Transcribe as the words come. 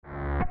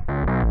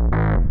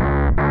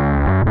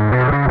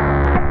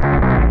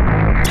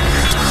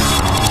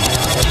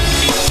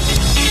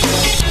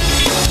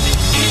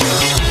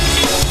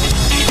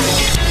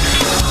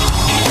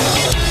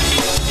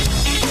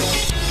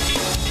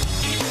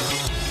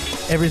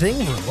Everything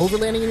from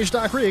overlanding in your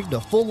stock rig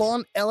to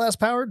full-on LS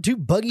powered to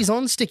buggies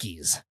on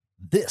stickies.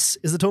 This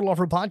is the Total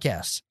Off-Road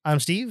Podcast. I'm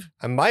Steve.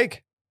 I'm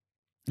Mike.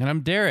 And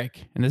I'm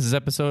Derek. And this is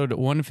episode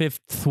 1/5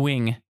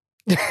 Thwing.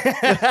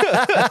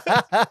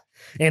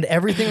 And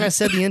everything I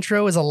said in the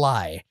intro is a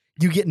lie.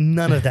 You get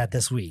none of that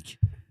this week.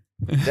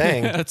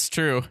 Dang. That's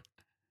true.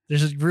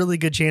 There's a really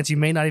good chance you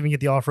may not even get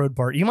the off-road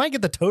part. You might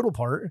get the total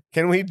part.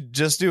 Can we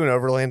just do an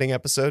overlanding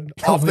episode?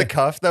 Oh, Off the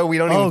cuff, though? We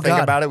don't even think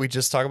God. about it. We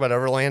just talk about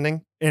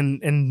overlanding.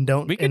 And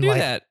don't... We can and do like-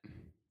 that.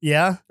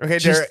 Yeah? Okay,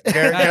 Just-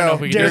 Derek, I don't know go.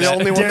 if we can You're do the that.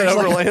 only one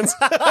that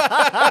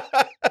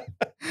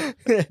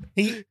Derek's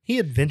overlands. he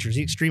adventures.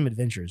 He extreme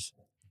adventures.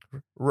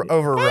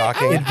 Over I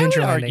rocking. would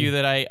Adventure landing. argue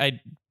that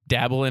I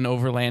dabble in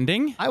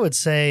overlanding. I would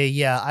say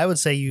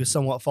you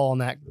somewhat fall in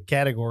that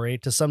category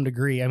to some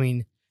degree. I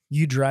mean,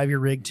 you drive your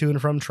rig to and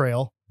from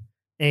trail,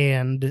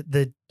 and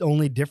the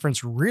only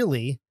difference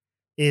really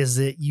is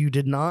that you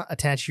did not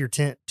attach your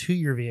tent to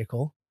your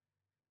vehicle,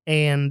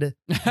 and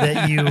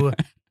that you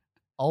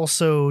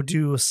also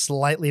do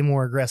slightly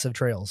more aggressive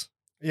trails.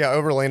 Yeah,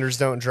 overlanders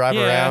don't drive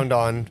Yeah. around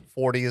on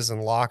 40s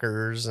and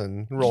lockers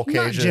and roll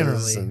Not cages.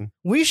 generally. And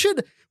We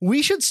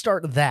should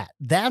start that.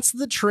 That's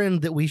the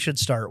trend that we should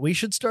start. We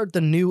should start the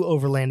new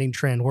overlanding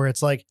trend where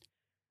it's like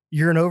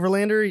you're an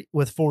overlander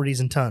with 40s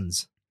and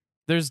tons.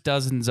 There's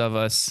dozens of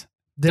us.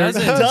 There are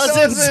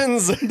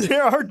Dozens. dozens.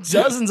 There are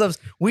dozens of.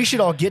 We should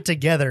all get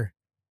together,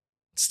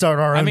 start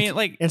our own. I mean,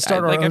 like, and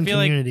start our I own feel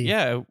community. Like,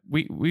 yeah,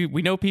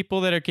 we know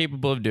people that are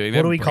capable of doing that.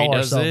 What do we Bray call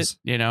does ourselves?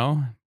 It, you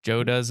know,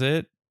 Joe does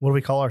it. What do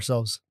we call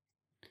ourselves?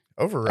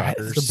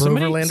 overrockers. The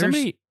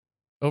Broverlanders?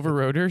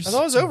 Overroaders. I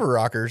thought it was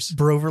overrockers.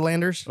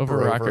 Broverlanders.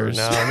 Overrockers.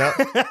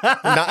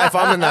 No. Not, if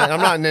I'm in that, I'm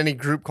not in any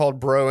group called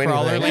Bro anything.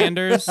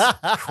 Crawlerlanders.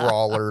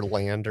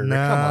 Crawlerlander. No,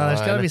 Come on.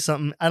 there's got to be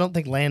something. I don't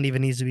think land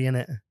even needs to be in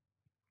it.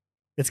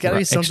 It's got to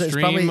be something. It's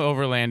Extreme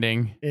probably.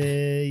 overlanding.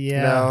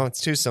 Yeah. No,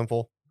 it's too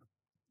simple.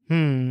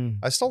 I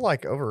I still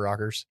like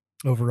overrockers.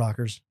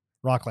 Overrockers.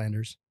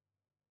 Rocklanders.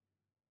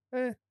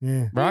 Eh.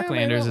 Yeah.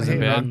 Rocklanders I isn't hate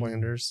bad.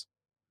 Rocklanders.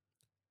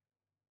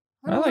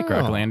 I like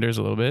don't know. Rocklanders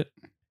a little bit.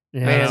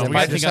 Yeah. Man, we if I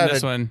got to just think on had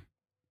this one.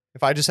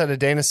 If I just had a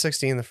Dana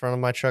 60 in the front of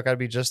my truck, I'd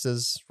be just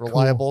as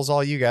reliable as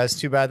all you guys.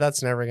 Too bad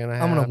that's never gonna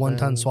happen. I'm gonna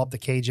one-ton swap the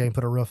KJ and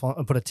put a roof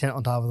on, put a tent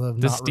on top of the.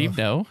 Does not Steve roof.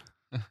 know?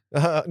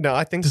 No,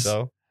 I think Does-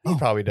 so. He Oh.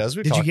 probably does.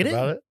 We Did you talked get it?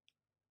 about it.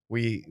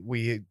 We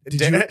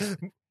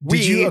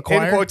Did you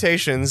acquire? in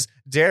quotations.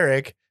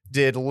 Derek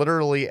did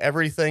literally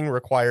everything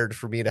required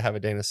for me to have a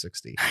Dana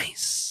 60.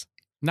 Nice.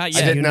 Not I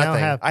yet. did you now nothing.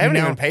 have- I haven't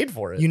you now- even paid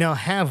for it. You now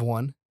have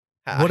one.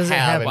 I what does it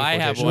have? in I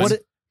have quotations. one. What?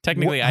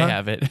 Technically, Huh? I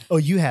have it Oh,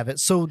 you have it.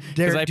 So because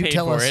Derek, I do paid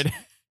tell for us it.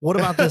 what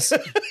about this?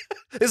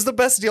 It's the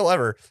best deal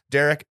ever.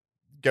 Derek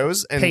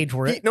goes and Paid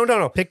for it.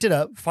 No. Picked it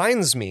up.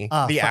 Finds me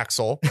the fi-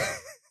 axle,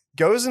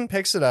 goes and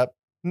picks it up,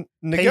 for it.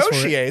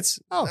 negotiates.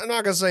 Oh. I'm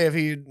not gonna say if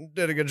he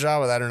did a good job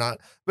with that or not,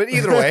 but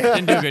either way,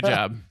 Didn't do a good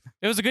job.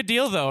 It was a good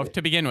deal though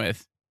to begin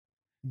with.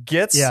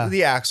 gets Yeah.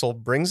 the axle,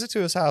 brings it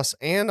to his house,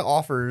 and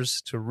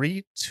offers to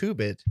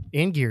retube it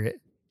And gear it.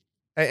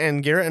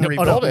 and gear it and No,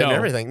 rebuild it and no.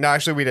 everything. No,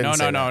 actually, we didn't. No,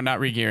 say no, that. not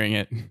re-gearing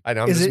it. I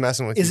know. I'm Is just it-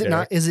 messing with Is you. it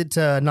not? Is it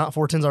not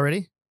 410s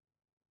already?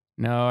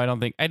 No, I don't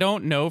think. I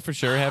don't know for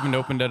sure. I haven't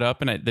opened it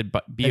up, and the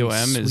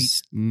BOM sweet.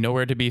 is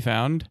nowhere to be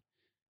found.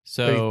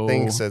 So, He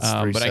thinks it's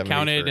but I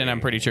counted, and I'm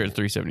 373. pretty sure it's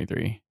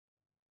 373.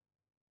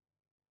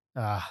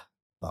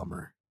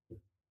 Bummer.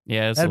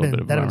 Yeah, it's That'd a little been- bit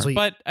of a that'd been bummer. sweet.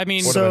 But I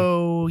mean,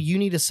 So you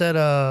need a set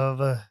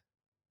of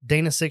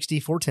Dana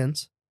 60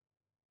 410s.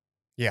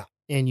 Yeah.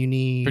 And you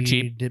need For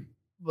cheap.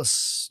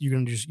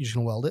 You're just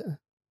gonna weld it.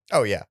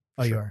 Oh yeah.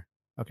 Oh, you Sure. are.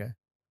 Okay.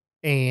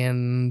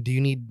 And do you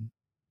need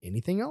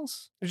anything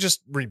else? It's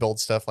just rebuild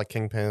stuff like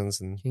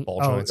kingpins and King- ball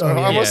oh, joints. oh, I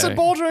yeah. almost Yeah. said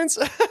ball joints.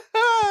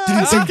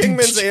 I said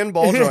kingpins and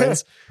ball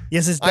joints.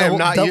 Yes, it's I am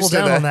not double used to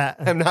down that. on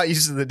that. I'm not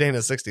used to the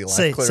Dana 60 life.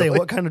 Say clearly.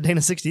 what kind of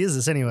Dana 60 is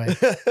this anyway?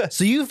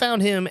 So you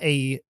found him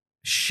a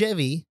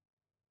Chevy.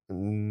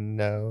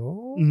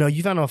 No. No,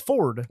 you found him a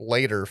Ford.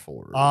 Later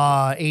Ford.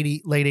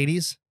 80 late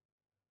 80s,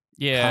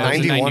 yeah,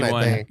 it's a 91,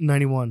 91. I think.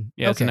 91.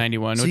 Yeah, it's a Okay.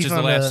 91, So which you is the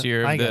found last a-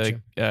 year I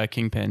of the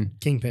Kingpin.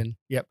 Kingpin.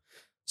 Yep.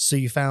 So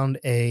you found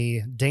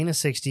a Dana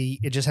 60.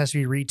 It just has to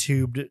be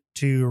retubed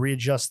to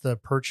readjust the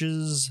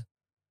perches.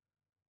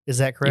 Is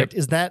that correct?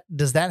 Does that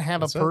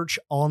have That's a it. perch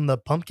on the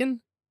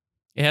pumpkin?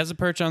 It has a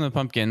perch on the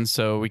pumpkin,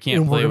 so we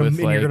can't And we're play gonna- with and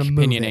you're like gonna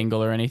move pinion it.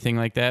 angle or anything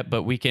like that.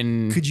 But we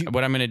can. Could you-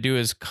 What I'm going to do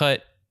is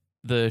cut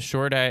the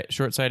short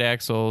side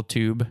axle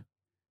tube,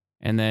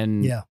 and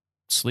then Yeah.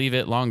 sleeve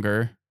it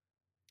longer,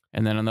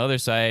 and then on the other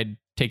side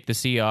take the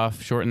C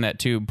off, shorten that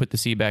tube, put the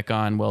C back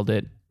on, weld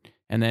it,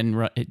 and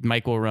then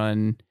Mike will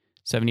run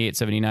 78,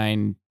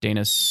 79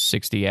 Dana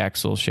 60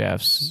 axle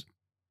shafts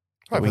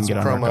that Probably we can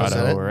put get some on promos in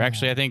Mercado. it. Or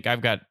actually, I think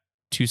I've got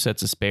 2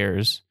 sets of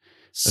spares.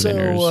 So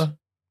inners.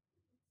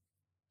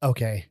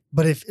 okay,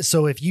 but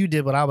if you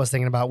did what I was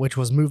thinking about, which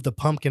was move the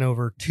pumpkin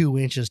over 2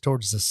 inches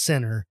towards the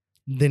center,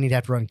 then you'd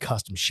have to run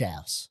custom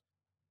shafts.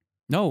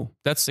 No,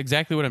 that's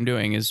exactly what I'm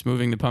doing, is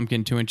moving the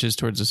pumpkin 2 inches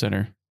towards the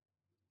center.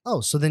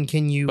 Oh, so then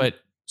can you? But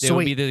It would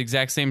wait, be the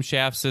exact same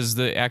shafts as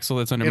the axle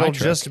that's under my It'll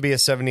truck. just be a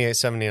 78,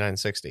 79,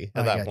 60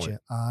 at I that got point. you.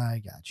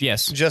 I got you.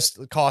 Yes.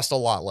 Just cost a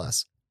lot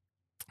less.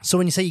 So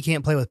when you say you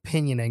can't play with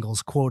pinion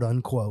angles, quote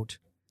unquote,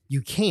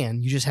 you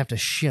can. You just have to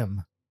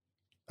shim.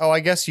 Oh, I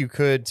guess you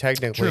could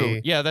technically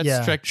True. Yeah, that's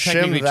Yeah.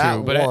 technically Shim that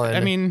true. But I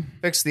one. mean,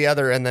 fix the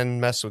other and then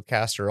mess with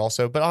caster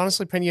also. But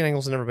honestly, pinion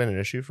angle's never been an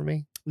issue for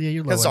me Yeah,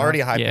 you're low because it's enough. already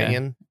a high Yeah.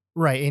 pinion.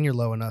 Right, and you're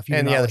low enough. You're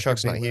And not yeah, the like a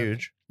truck's big not whip.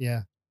 huge.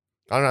 Yeah.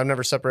 I don't know. I've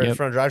never separated Yep.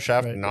 front drive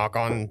shaft. Right. Knock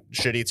on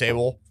shitty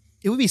table.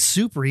 It would be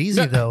super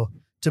easy though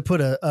to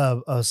put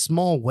a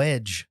small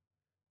wedge,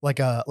 like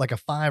a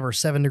 5 or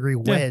 7 degree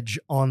wedge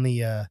on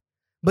the.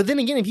 But then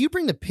again, if you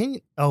bring the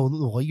pinion,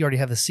 well, you already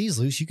have the C's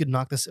loose. You could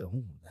knock this.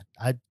 Oh,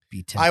 I'd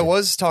be tempted. I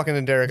was talking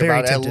to Derek Very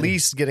about tempted. at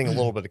least getting a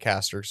little bit of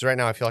caster because right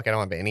now I feel like I don't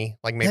have any.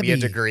 Like maybe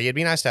That'd a be- degree. It'd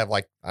be nice to have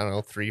like, I don't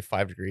know, 3 to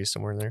 5 degrees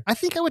somewhere in there. I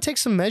think I would take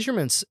some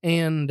measurements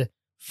and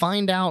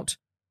find out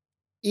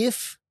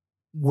if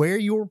where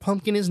your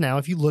pumpkin is now,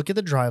 if you look at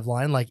the drive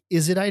line, like,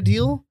 is it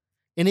ideal?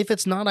 And if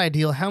it's not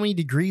ideal, how many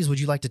degrees would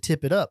you like to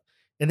tip it up?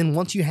 And then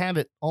once you have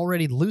it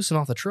already loosened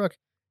off the truck,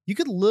 you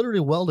could literally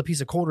weld a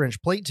piece of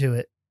 1/4-inch plate to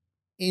it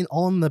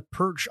on the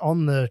perch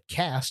on the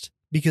cast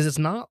because it's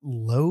not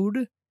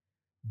load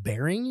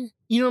bearing.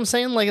 You know what I'm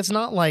saying? Like, it's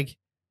not like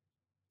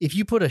if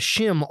you put a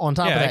shim on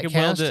top yeah, of I that could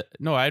cast. weld it.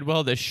 No, I'd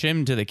weld a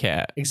shim to the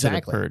cat.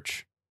 Exactly. To the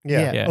perch.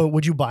 Yeah. Yeah. Oh,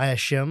 would you buy a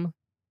shim?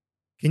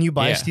 Can you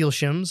buy Yeah. steel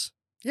shims?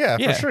 Yeah,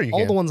 Yeah. for sure you All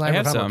can. the ones I I ever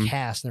have found were some.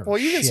 cast. and they were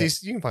Well, you can shit.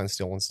 see, you can find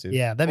steel ones too.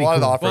 Yeah, that'd a be lot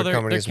of the cool. off-road Well, they're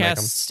companies make them.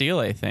 cast steel,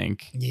 I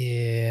think.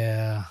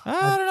 Yeah.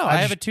 I don't know. I I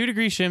have just- a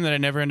 2-degree shim that I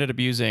never ended up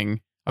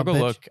using. I'll I go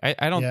bet look.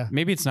 I don't. yeah.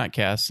 Maybe it's not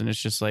cast and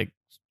it's just like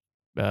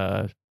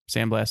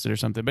sandblasted or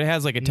something. But it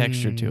has like a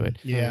texture to it.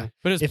 Yeah.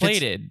 But it's If it's-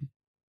 plated,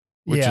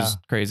 which Yeah. is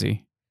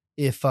crazy.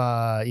 If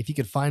you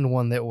could find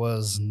one that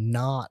was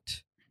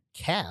not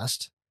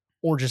cast,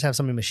 or just have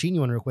somebody machine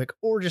you one real quick,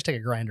 or just take a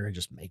grinder and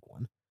just make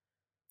one.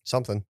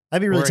 Something. I'd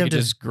be Or really I could tempted.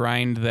 just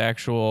grind the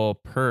actual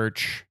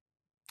perch.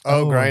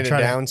 Oh, grind it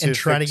try down to and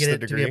try to fix get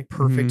the it to be a degree.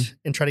 perfect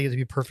and try to get it to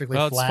be perfectly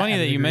Well, it's flat. funny at a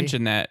that you degree.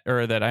 mentioned that,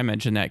 or that I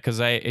mentioned that, because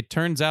it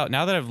turns out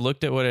now that I've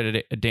looked at what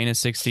a Dana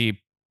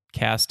 60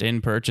 cast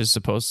in perch is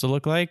supposed to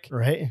look like,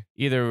 right?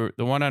 either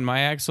the one on my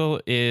axle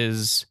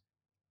is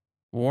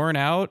worn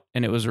out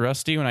and it was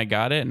rusty when I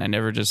got it and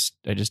I just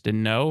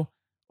didn't know,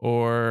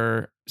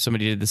 or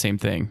somebody did the same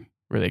thing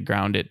where they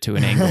ground it to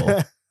an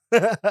angle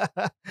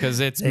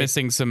because it's Hey,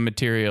 missing some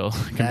material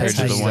compared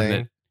to how the you one say.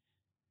 that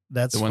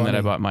That's the one that I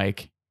funny. bought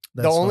Mike.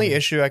 The That's only funny.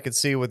 issue I could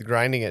see with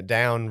grinding it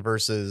down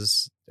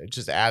versus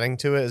just adding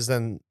to it is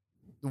then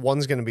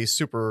one's going to be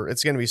super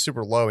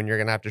low and you're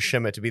going to have to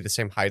shim it to be the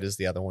same height as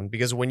the other one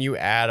because when you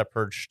add a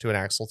perch to an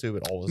axle tube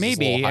it always is a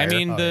Maybe. little I higher.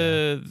 mean,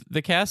 Oh,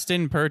 the cast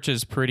in perch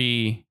is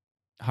pretty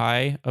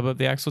high above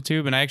the axle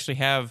tube, and I actually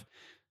have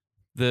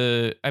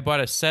I bought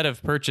a set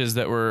of perches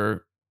that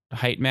were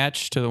height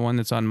matched to the one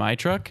that's on my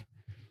truck.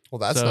 well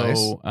that's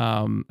so,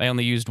 nice. I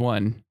only used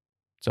one,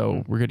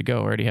 so we're good to go.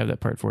 I already have that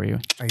part for you.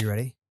 Are you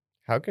ready?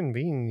 How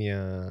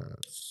convenient.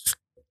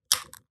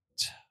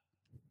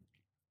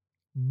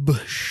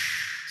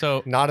 Bush.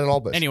 So Not at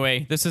all, but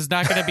anyway, this is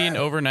not going to be an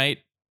overnight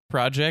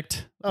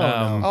project. Oh,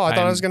 no. Oh, I thought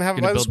I I'm was gonna have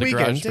it gonna by this build the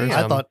weekend. garage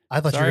first. Damn. I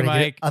thought Sorry, you were gonna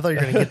Mike. I thought you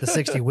were gonna get the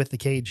 60 with the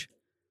cage.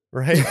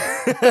 right.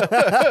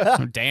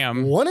 Oh,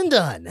 damn. One and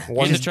done.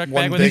 You're in the truck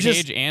one bag with a big- You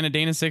just- cage and a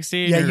Dana 60.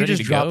 Yeah, and you're you ready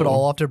just to drop it go.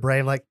 all off to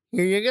Bray. Like,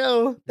 here you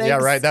go. Thanks. Yeah,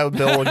 right. That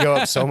bill would go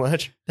up so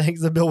much.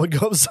 Thanks. The bill would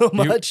go up so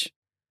much.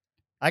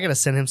 I gotta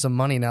send him some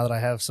money now that I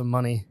have some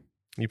money.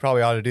 You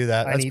probably ought to do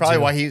that. I That's need probably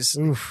to.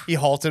 why Oof. he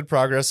halted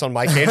progress on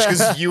my cage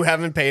because you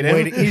haven't paid him.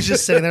 Wait, he's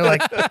just sitting there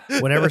like,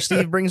 whenever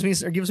Steve brings me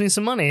or gives me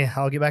some money,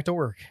 I'll get back to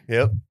work.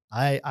 Yep.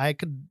 I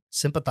could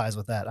sympathize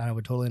with that. I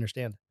would totally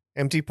understand.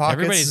 Empty pockets,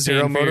 Everybody's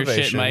zero paying for your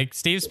motivation. shit, Mike.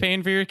 Steve's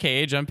paying for your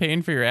cage. I'm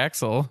paying for your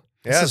axle.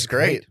 Yeah, This it's is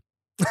great.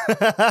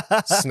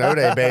 Snow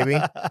day, baby.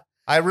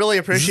 I really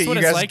Is this appreciate what you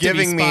it's guys like to be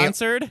giving me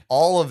sponsored?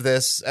 all of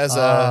this as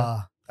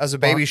a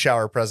baby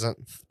shower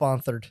present.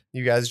 Sponsored.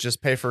 You guys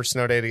just pay for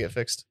snow day to get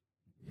fixed.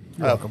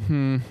 You're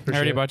welcome. I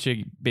already it. bought you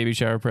a baby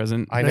shower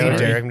present. I No, know, you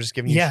didn't. Derek. I'm just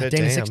giving you Yeah, shit.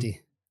 Dana Damn.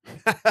 60.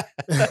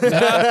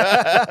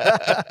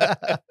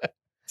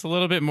 It's a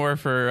little bit more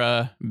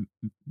for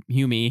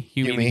Hume, the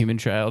Hume. human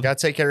child. Gotta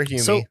take care of Hume.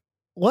 So,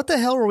 what the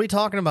hell were we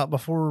talking about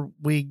before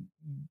we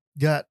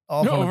got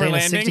off on a Dana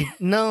Overlanding? 60?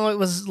 No, it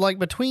was like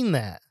between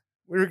that.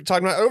 we were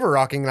talking about over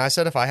rocking, and I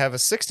said if I have a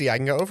 60, I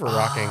can go over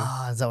rocking.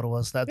 Ah, is that what it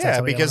was? That's Yeah,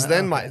 what we because got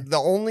then on that? the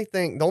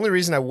only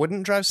reason I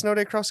wouldn't drive snow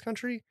day cross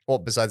country, well,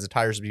 besides the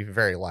tires would be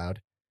very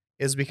loud,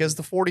 is because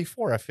the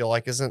 44 I feel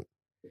like isn't.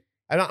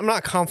 I'm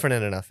not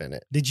confident enough in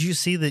it. Did you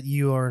see that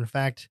you are in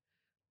fact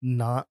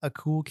not a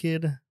cool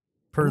kid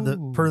per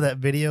Ooh. that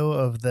video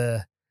of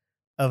the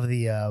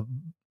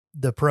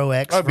Pro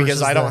X? Oh, because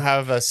versus I don't the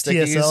have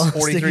stickies, TSL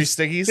 43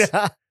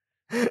 stickies.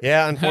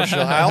 Yeah,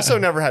 unfortunately, I also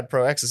never had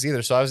Pro X's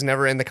either, so I was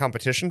never in the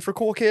competition for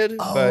cool kid.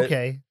 Oh, but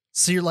okay.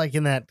 So you're like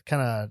in that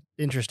kind of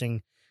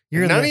interesting.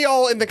 You're in none of the,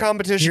 y'all in the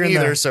competition you're in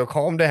either, the- so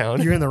calm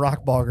down. you're in the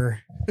rock bogger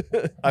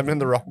I'm in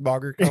the rock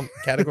bogger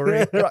category.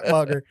 rock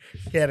bogger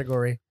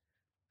category.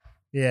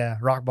 Yeah,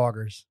 rock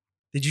boggers.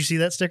 Did you see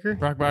that sticker?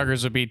 Rock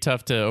boggers would be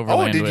tough to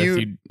overland did with. you-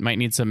 You might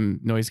need some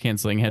noise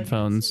canceling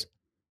headphones.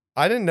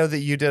 I didn't know that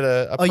you did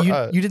Oh,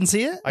 you didn't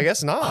see it? I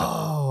guess not.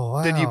 Oh,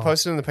 wow. Did you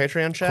post it in the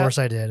Patreon chat? Of course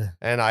I did.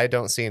 And I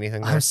don't see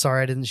anything there. I'm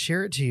sorry I didn't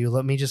share it to you.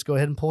 Let me just go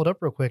ahead and pull it up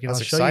real quick, and That's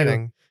I'll show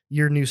exciting. you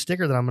your new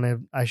sticker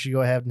that I should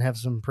go ahead and have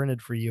some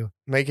printed for you.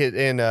 Make it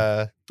in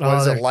Oh, what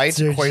is they're- it? Light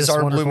they're just quasar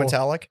blue wonderful.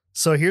 metallic.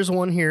 So here's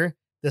one here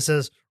that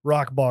says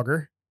rock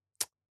bogger.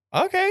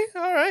 Okay,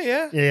 all right,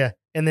 yeah. Yeah.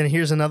 And then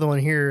here's another one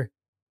here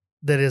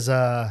that is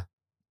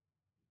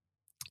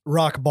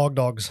rock bog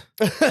dogs.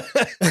 Bog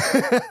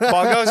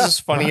dogs is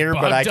funnier,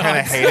 Bog but I kind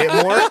of dogs. hate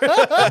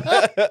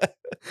it more.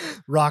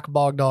 Rock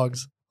bog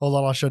dogs. Hold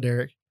on, I'll show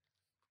Derek.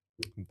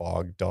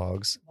 Bog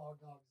dogs.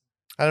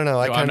 I don't know.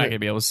 I I'm not kind going to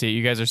of be able to see it.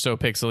 You guys are so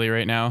pixely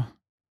right now.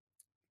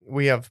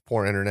 we have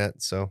poor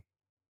internet, so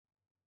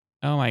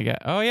Oh my God.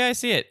 Oh, yeah, I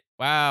see it.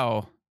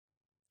 Wow.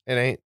 it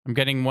ain't. I'm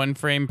getting 1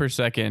 frame per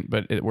second,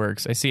 but it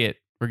works. I see it.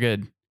 We're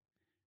good.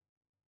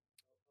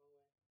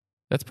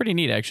 That's pretty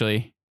neat,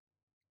 actually.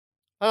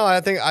 Oh,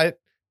 I think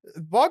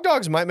bog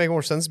dogs might make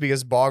more sense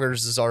because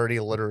boggers is already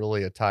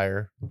literally a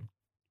tire.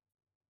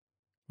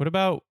 What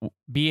about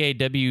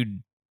BAWGGERS?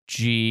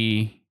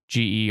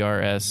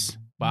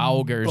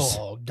 Boggers.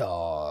 Bog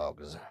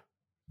dogs.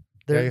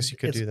 Yeah, I guess you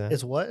could It's- do that.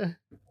 It's what?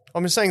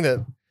 I'm just saying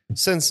that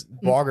since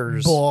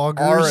boggers, Boggers.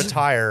 are a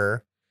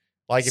tire,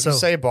 like if you So-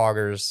 say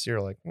boggers,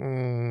 you're like,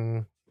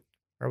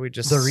 are we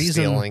just The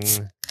reason- stealing?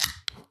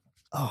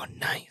 Oh,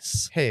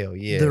 nice. Hell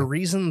yeah. The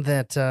reason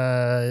that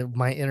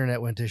my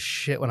internet went to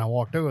shit when I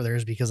walked over there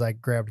is because I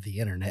grabbed the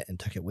internet and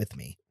took it with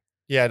me.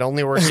 Yeah, it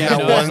only works in Yeah, that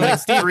no, it's one like,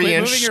 Steve, quit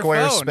 3-inch moving your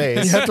square phone.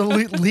 space. You have to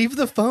leave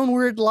the phone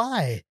where it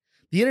lie.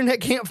 The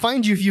internet can't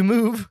find you if you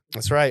move.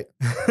 That's right.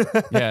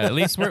 Yeah, at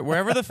least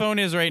wherever the phone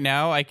is right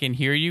now, I can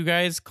hear you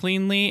guys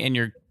cleanly, and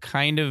you're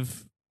kind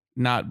of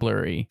not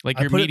blurry. Like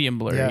I you're put it- medium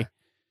blurry. yeah.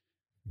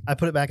 I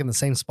put it back in the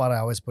same spot I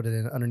always put it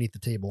in, underneath the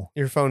table.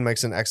 Your phone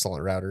makes an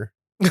excellent router.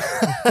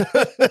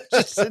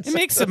 It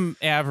makes some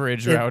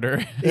average It-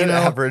 router. You An know,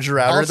 average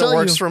router I'll that tell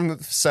works you- from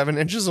 7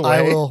 inches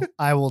away.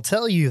 I will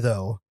tell you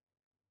though,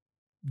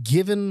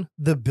 given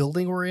the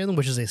building we're in,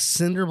 which is a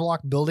cinder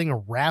block building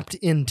wrapped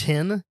in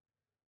tin,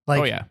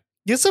 like Oh yeah.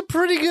 it's a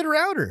pretty good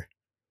router.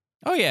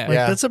 Oh yeah. Like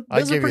Yeah, that's a I'd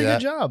that's a give you pretty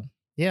that. good job.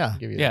 Yeah.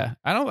 Give you Yeah.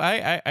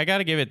 I got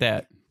to give it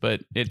that,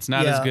 but it's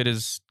not Yeah. as good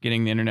as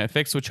getting the internet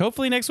fixed, which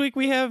hopefully next week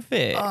we have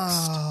fixed.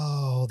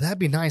 Oh, that'd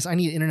be nice. I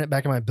need internet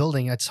back in my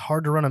building. It's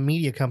hard to run a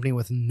media company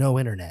with no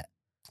internet.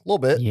 a little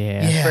bit.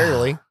 yeah. Yeah.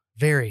 Barely.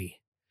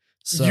 Very.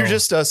 So You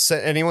just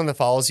anyone that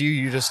follows you,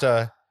 you just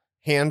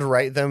hand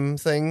write them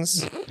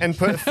things and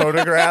put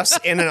photographs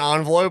in an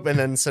envelope and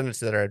then send it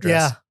to their address.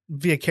 yeah,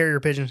 via carrier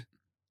pigeon.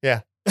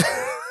 Yeah.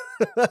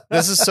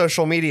 This is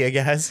social media,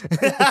 guys.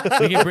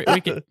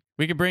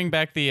 we could bring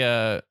back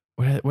the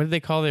what did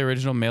they call the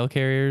original mail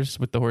carriers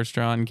with the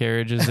horse-drawn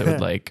carriages that would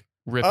like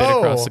rip it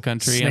across Oh, the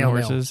country snail on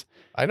mail. horses?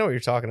 I know what you're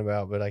talking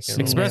about, but I can't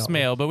remember. Express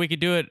mail, but we could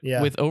do it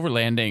Yeah. with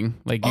overlanding.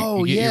 Like you,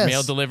 Oh, you get your mail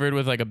yes. delivered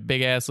with like a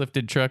big ass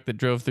lifted truck that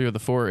drove through the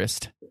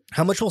forest.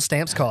 How much will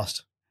stamps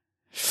cost?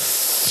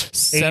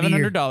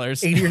 $700.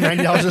 $80 or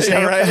 $90 a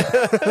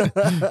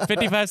stamp. Yeah,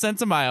 55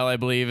 cents a mile, I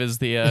believe, is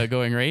the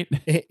going rate.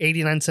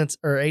 89 cents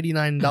or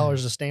 $89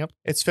 a stamp.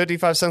 It's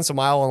 55 cents a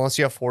mile unless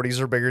you have 40s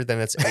or bigger, then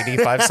it's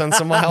 85 cents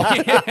a mile.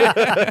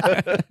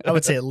 I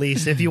would say at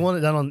least if you want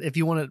it done on, if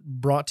you want it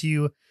brought to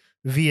you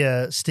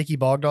via Sticky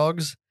Bog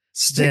Dogs,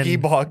 Sticky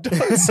Then- bog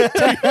dogs.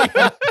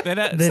 Then,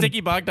 Then-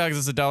 Sticky Bog Dogs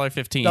is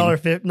 $1.15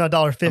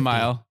 $1.50 a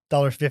mile.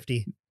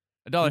 $1.50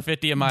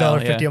 $1.50 a mile.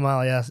 $1.50 yeah. a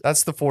mile. Yeah,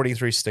 That's the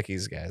 43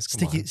 stickies, guys.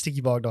 Come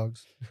Sticky Bog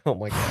Dogs. on. Oh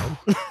my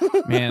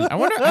god. Man, I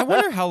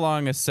wonder how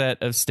long a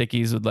set of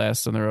stickies would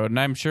last on the road, and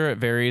I'm sure it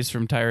varies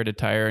from tire to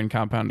tire and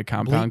compound to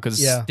compound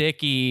because Yeah.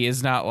 sticky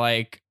is not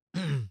like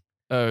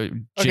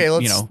Okay,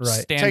 let's-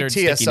 Right. standard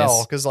Take TSL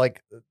stickiness. because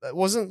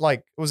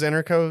was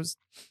Interco's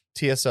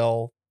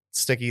TSL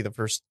sticky the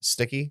first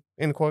sticky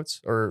in quotes,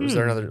 or was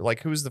there another,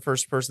 like, who's the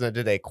first person that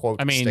did a quote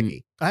I mean,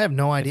 sticky? I have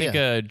no I idea. think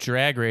a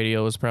drag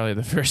radial was probably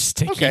the first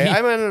sticky. Okay,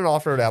 I'm in an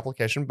off-road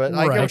application, but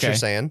I Right. get what you're Okay.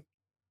 saying.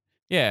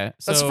 Yeah,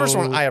 That's the first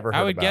one I ever I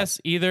heard would about.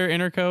 guess either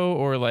Interco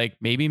or like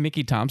maybe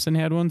Mickey Thompson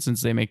had one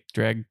since they make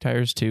drag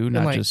tires too,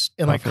 not like- just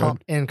and like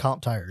off-road.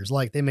 comp tires,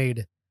 like they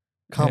made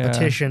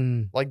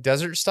competition. Like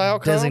desert style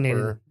comp, Designated.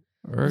 or-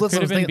 Or it Listen,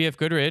 could have I been was BF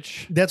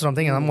Goodrich. That's what I'm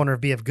thinking. I'm wondering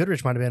if BF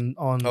Goodrich might have been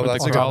on, Oh,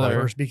 that's on a top of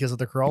crawler. first because of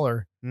the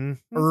crawler, Mhm.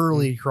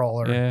 early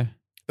crawler. Yeah,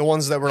 the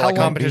ones that were How like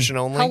long- competition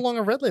only. How long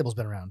have Red Labels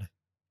been around?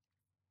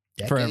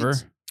 forever.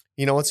 Decades?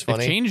 You know what's They've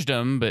funny? changed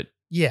them, but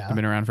Yeah, they've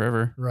been around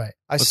forever. right.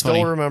 I What's still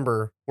funny?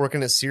 remember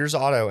working at Sears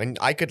Auto, and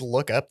I could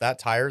look up that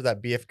tire,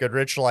 that BF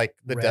Goodrich, like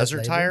the Red desert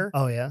Label? tire,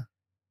 Oh yeah,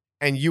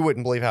 and you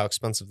wouldn't believe how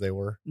expensive they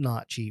were.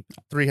 not cheap.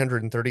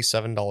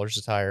 $337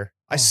 a tire.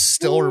 I Oh.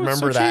 still Ooh,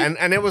 remember so that, cheap.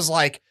 and it was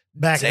like,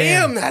 Back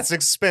damn, then. that's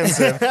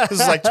expensive. This was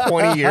like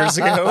 20 years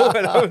ago,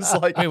 and I was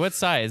like, Wait, what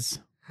size?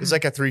 was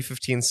like a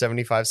 315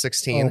 75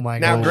 16. Oh my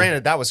now, gosh.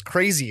 granted, that was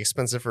crazy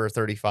expensive for a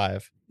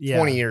 35 Yeah.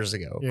 20 years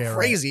ago. Yeah,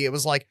 Crazy. It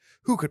was like,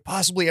 who could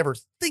possibly ever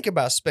think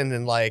about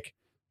spending like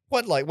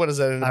what does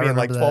that end up I being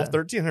like remember 12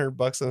 that.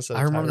 $1,300 instead of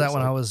I remember that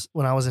tires?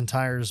 when Like, I was in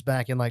tires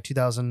back in like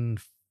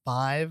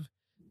 2005,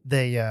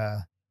 they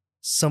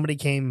somebody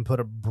came and put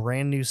a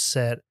brand new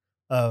set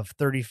of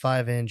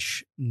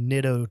 35-inch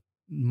Nitto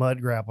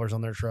mud grapplers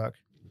on their truck.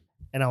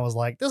 And I was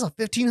like, "This is a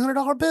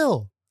 $1,500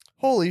 bill."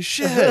 holy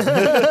shit.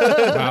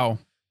 Wow.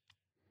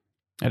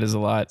 That is a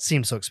lot.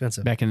 Seemed so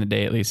expensive. Back in the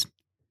day, at least.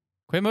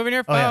 Quit moving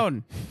your Oh, yeah.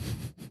 phone.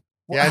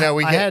 Yeah, I know,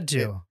 we I get had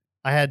to.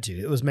 I had to.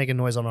 It was making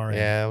noise on our end.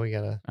 Yeah, we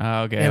gotta.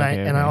 Oh, okay. And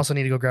okay, I also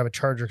need to go grab a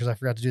charger because I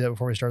forgot to do that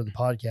before we started the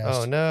podcast.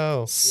 Oh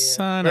no.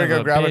 Son Better of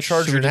go a grab a bitch.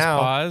 charger Should we just now.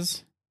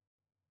 pause?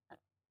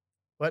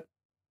 What?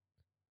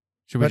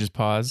 Should we What? just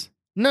pause?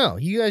 No,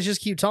 you guys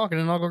just keep talking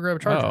and I'll go grab a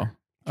charger.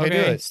 Oh, Okay, do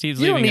okay. it.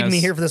 Steve's You don't leaving need us. me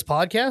here for this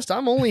podcast.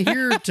 I'm only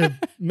here to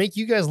make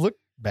you guys look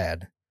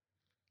bad.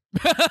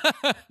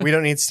 We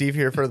don't need Steve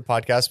here for the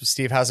podcast, but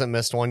Steve hasn't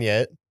missed one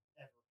yet.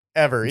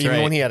 Ever. That's even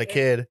right. when he had a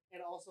kid.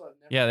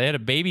 Yeah, they had a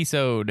baby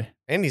sewed.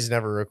 And he's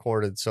never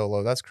recorded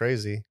solo. That's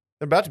crazy.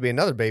 There's about to be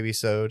another baby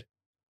sewed.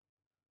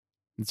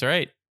 That's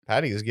right.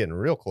 Patty is getting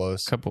real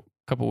close.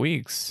 Couple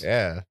weeks.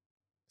 Yeah.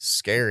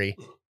 Scary.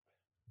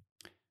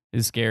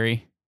 Is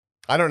scary.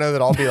 I don't know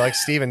that I'll be like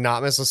Steve and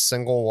not miss a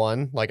single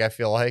one. Like, I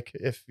feel like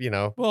if,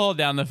 We'll hold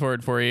down the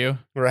fort for you.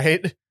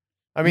 right?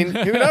 I mean,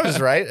 who knows,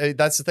 right?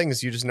 That's the thing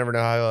is you just never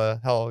know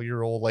how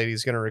your old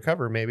lady's going to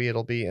recover. Maybe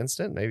it'll be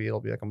instant. Maybe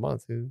it'll be like a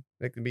month.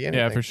 It can be anything.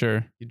 Yeah, for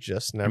sure. You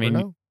just never mean,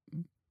 know.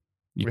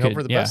 You We hope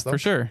for the best, though. for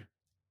sure.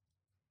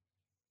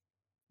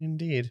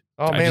 Indeed.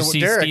 Oh, I man. just see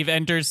Derek, Steve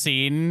enter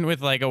scene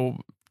with like a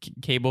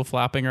cable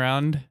flopping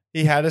around.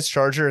 he had his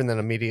charger and then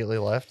immediately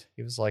left.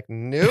 He was like,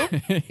 nope.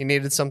 He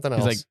needed something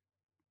else. He's like,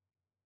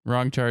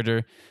 wrong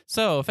charger.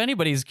 So if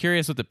anybody's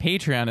curious what the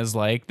Patreon is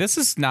like, this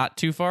is not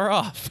too far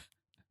off.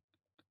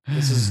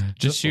 This is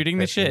just shooting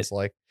the shit. It's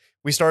like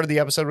we started the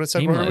episode with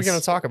said, what are we Seamless. going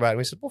to talk about? And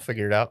we said, we'll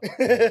figure it out.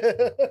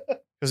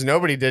 Because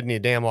nobody did any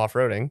damn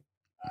off-roading.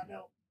 I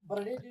know, but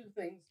I did do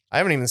things. I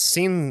haven't even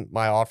seen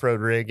my off-road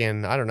rig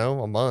in, I don't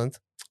know, a month.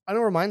 I know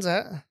where mine's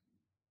at.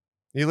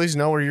 You at least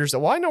know where yours.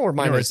 Well, I know where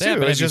mine know where is it's at, too.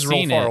 but It's have you just real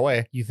seen far it?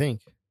 away. You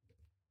think?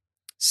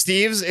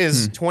 Steve's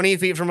is 20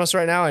 feet from us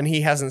right now, and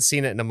he hasn't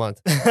seen it in a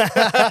month.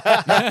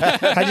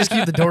 I just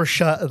keep the door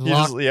shut and You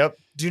locked. just- yep.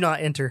 Do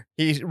not enter.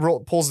 He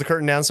pulls the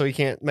curtain down so he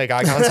can't make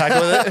eye contact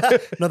with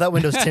it. No, that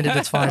window's tinted.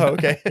 It's fine. Oh,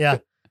 okay. Yeah.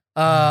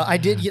 I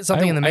did get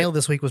something in the I- mail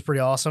this week. Was pretty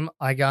awesome.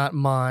 I got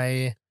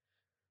my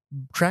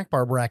track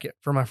bar bracket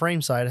for my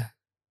frame side.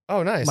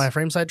 Oh, nice. My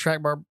frame side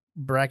track bar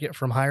bracket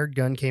from Hired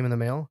Gun came in the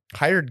mail.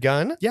 Hired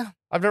Gun? Yeah.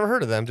 I've never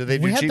heard of them. Do they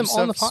do We had cheap them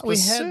on the stuff? we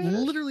had specific?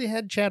 literally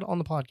had Chad on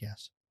the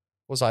podcast.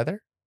 Was I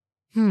there?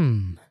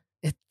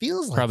 It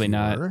feels like Probably you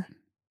not. were,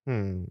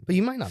 but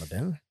you might not have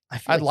been. I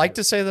feel I'd like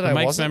to say that I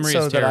Mike's wasn't, memory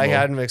so is that I terrible.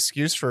 had an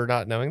excuse for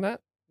not knowing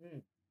that.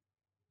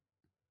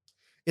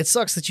 It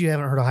sucks that you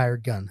haven't heard of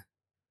Hired Gun.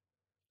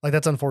 Like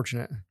that's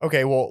unfortunate.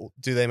 Okay, well,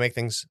 do they make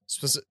things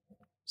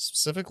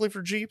specifically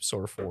for Jeeps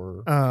or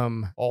for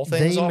all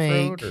things they off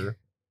road? make Or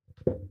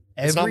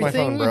it's not my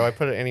phone, bro. I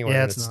put it anywhere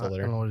Yeah, and it's it's not. still I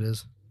there. don't know what it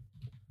is.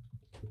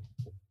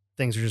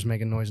 Things are just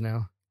making noise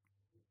now.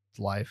 It's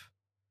life.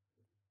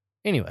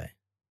 Anyway.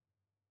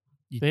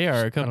 They are a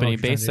I don't know company what you're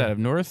trying based to do. out of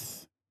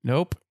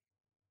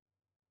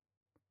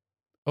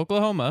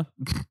Oklahoma,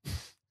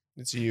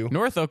 It's you.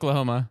 North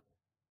Oklahoma.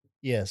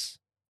 Yes.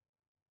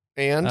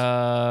 And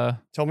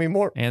tell me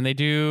more. And they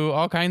do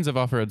all kinds of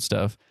off-road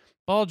stuff.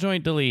 Ball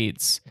joint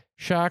deletes,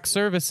 shock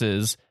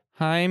services,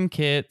 Heim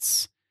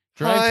kits,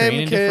 drivetrain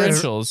and kits.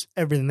 differentials,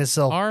 Everything. They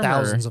sell Armor.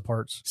 thousands of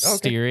parts. Okay.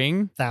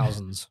 steering.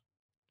 Thousands.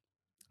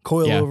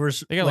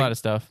 Coilovers. They got a lot of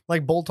stuff.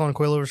 like bolt-on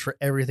coilovers for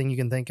everything you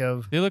can think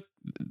of. They look.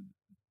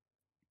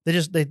 They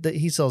just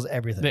he sells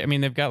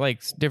everything. They've got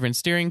like different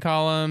steering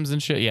columns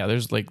and shit. Yeah,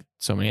 there's like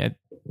so many Yes.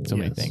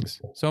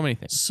 things. So many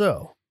things.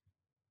 So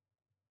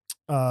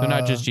They're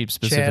not just Jeep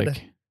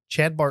specific.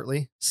 Chad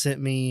Bartley sent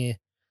me.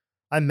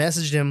 I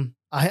messaged him.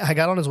 I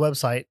got on his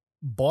website,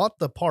 bought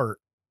the part,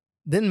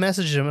 then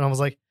messaged him, and I was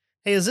like,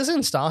 "Hey, is this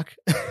in stock?"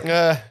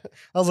 I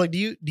was like, "Do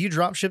you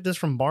drop ship this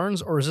from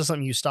Barnes, or is this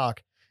something you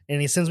stock?" And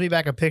he sends me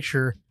back a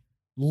picture.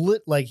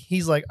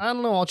 He's like, "I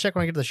don't know. I'll check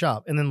when I get to the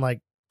shop." And then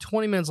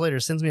 20 minutes later,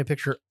 sends me a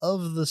picture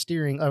of the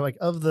steering,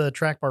 of the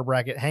track bar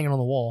bracket hanging on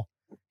the wall.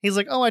 He's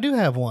like, "Oh, I do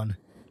have one."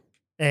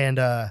 And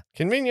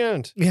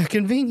Convenient. yeah,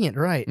 convenient,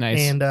 right? Nice.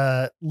 And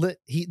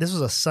this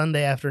was a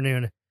Sunday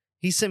afternoon.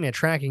 He sent me a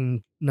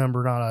tracking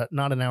number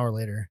not an hour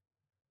later.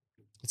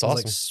 It's I was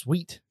awesome. like,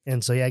 sweet.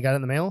 And so yeah, I got it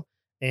in the mail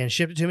and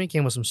shipped it to me.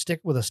 Came with a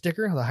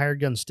sticker, the Hired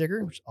Gun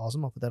sticker, which is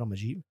awesome. I'll put that on my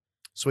Jeep.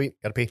 Sweet.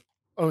 Gotta pee.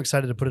 I'm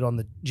excited to put it on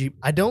the Jeep.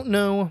 I don't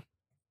know.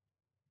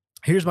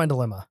 Here's my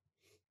dilemma.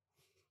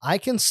 I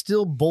can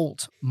still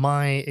bolt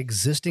my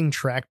existing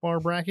track bar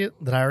bracket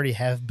that I already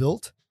have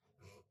built.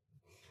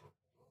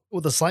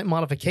 With a slight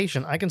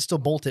modification, I can still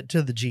bolt it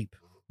to the Jeep.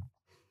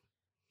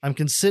 I'm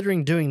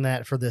considering doing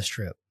that for this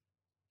trip.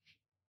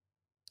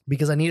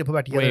 because I need to put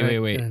back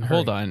together. Wait.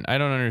 Hold on. I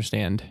don't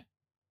understand.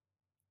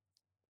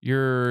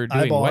 You're I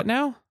doing bought- what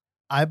now?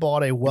 I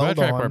bought a You bought a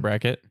track bar weld-on.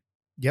 bracket.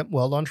 Yep,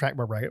 weld-on track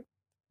bar bracket,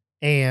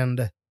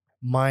 and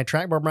my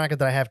track bar bracket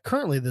that I have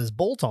currently that is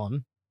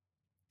bolt-on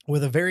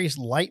with a very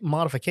light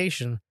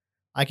modification.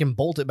 I can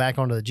bolt it back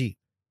onto the Jeep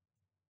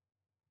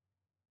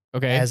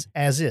Okay.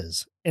 as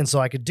is, and so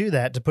I could do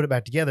that to put it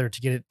back together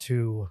to get it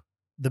to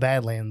the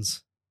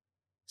Badlands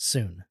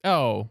soon.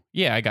 Oh,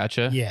 yeah, I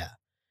gotcha. Yeah.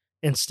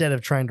 Instead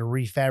of trying to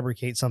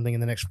refabricate something in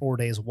the next 4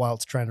 days while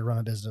it's trying to run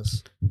a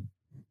business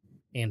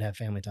and have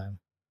family time.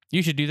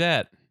 You should do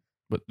that.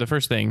 But the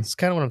first thing. It's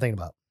kind of what I'm thinking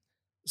about.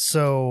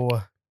 So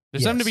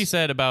There's something to be yes.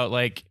 said about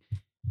like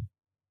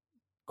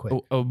quick,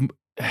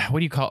 what do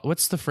you call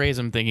what's the phrase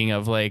I'm thinking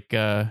of? Like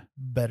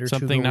better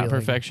something to not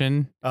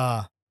perfection.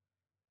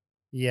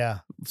 Yeah.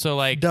 So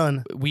like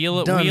Done.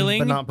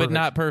 wheeling but but not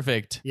not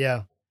perfect.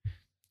 Yeah.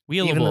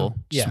 Wheelable. Even though-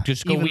 yeah,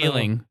 Just go even though-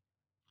 wheeling.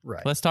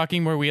 Right. Less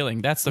talking, more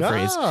wheeling. That's the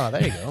phrase. Ah,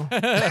 there you go.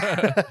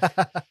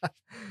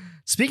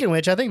 Speaking of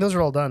which, I think those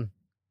are all done.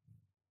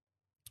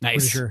 Pretty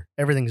Nice. sure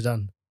everything's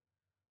done.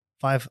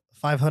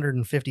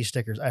 550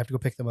 stickers. I have to go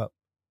pick them up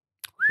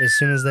as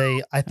soon as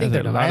they. I think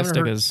they're That's a done. I lot of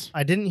haven't heard, stickers.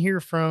 I didn't hear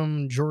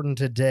from Jordan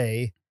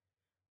today.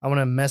 I'm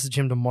gonna message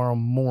him tomorrow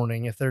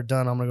morning. If they're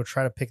done, I'm gonna go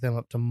try to pick them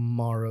up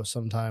tomorrow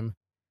sometime.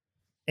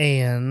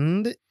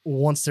 And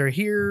once they're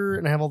here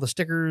and I have all the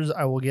stickers,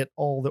 I will get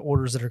all the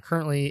orders that are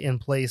currently in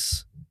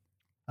place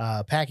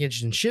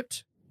packaged and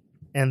shipped.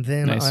 And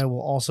then Nice. I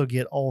will also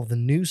get all of the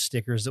new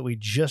stickers that we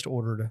just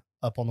ordered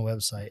up on the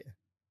website.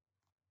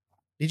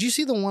 Did you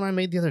see the one I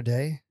made the other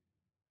day?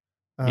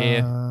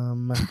 Yeah.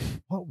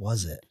 What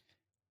was it?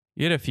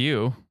 You had a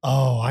few.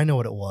 Oh, I know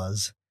what it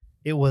was.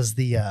 It was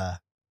the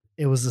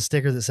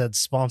sticker that said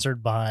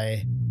sponsored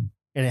by,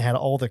 and it had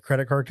all the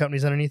credit card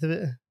companies underneath of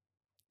it.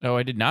 Oh,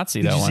 I did not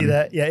see Did that you one. see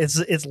that? Yeah,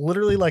 it's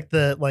literally like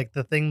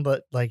the thing,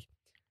 but like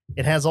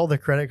it has all the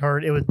credit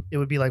card. It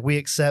would be like we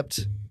accept,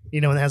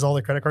 and it has all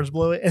the credit cards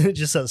below it, and it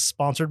just says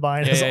sponsored by,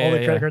 and it has all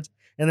the credit cards.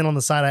 And then on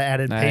the side, I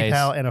added Nice.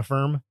 PayPal and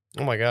Affirm.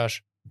 Oh my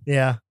gosh.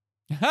 Yeah.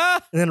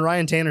 Ha! And then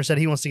Ryan Tanner said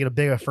he wants to get a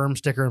big Affirm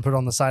sticker and put it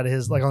on the side of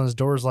his, like on his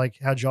doors, like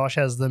how Josh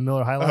has the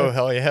Miller High Life. Oh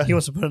hell yeah. He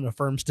wants to put an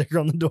Affirm sticker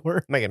on the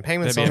door. Making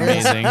payments That'd on be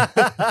this. amazing.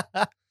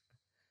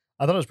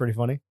 I thought it was pretty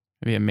funny.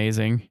 That'd be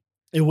amazing.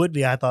 It would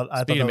be. I thought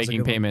Speaking that of was a making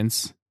good one.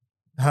 payments,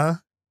 Huh?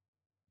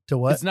 To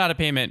what? it's not a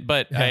payment,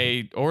 but Yeah.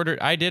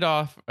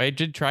 I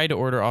did try to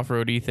order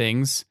off-roady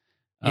things.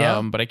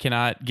 Yeah. But I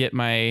cannot get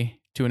my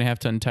 2.5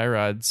 ton tie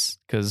rods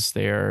because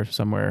they are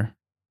somewhere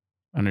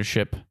on a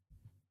ship.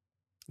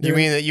 You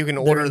mean that you can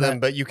order in them,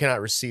 that- but you cannot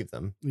receive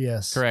them?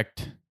 Yes.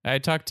 Correct. I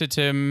talked to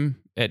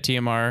Tim at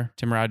TMR,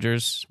 Tim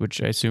Rogers,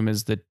 which I assume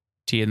is the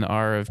T and the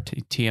R of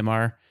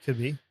TMR, Could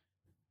be.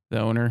 the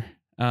owner.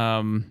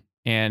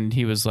 And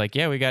he was like,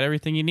 "Yeah, we got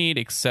everything you need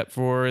except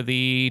for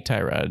the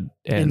tie rod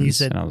ends." And you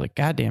said- and I was like,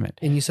 "God damn it!"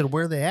 And you said,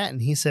 where are they at?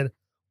 And he said,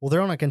 well,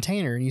 they're on a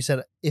container. And you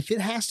said, if it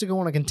has to go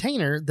on a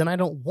container, then I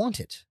don't want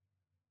it.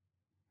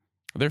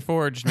 They're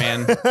forged,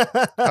 man.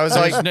 I was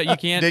There's like, no, you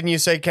can't. didn't you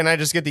say, can I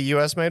just get the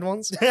US made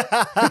ones?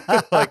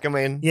 Like, I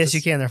mean, Yes,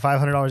 you can. They're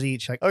 $500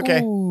 each. Like,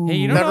 Okay. ooh. Hey,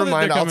 you don't Never know that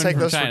mind, they're I'll coming take from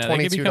those for China.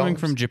 They could be coming $22.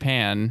 from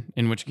Japan,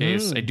 in which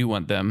case I do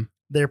want them.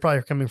 They're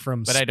probably coming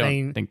from But I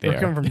Spain. don't think they They're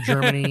coming are. from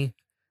Germany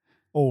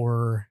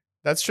or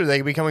That's true. They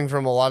could be coming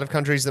from a lot of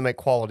countries that make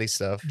quality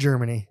stuff.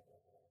 Germany.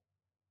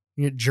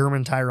 You get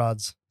German tie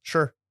rods.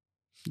 Sure.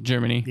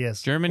 Germany,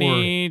 Yes.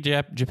 Germany,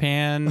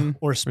 Japan,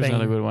 Or Where's another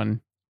Spain. good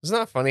one? Isn't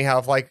that funny how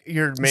if like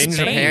you're made in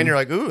Spain. Japan, you're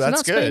like, ooh, It's that's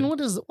not good.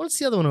 Spain. What's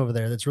the other one over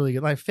there that's really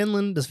good? Like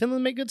Finland. Does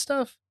Finland make good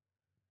stuff?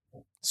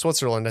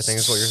 Switzerland, I think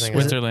is what you're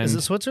thinking. Switzerland. Is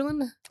it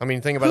Switzerland? I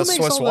mean, think Who about a makes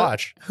Swiss all the-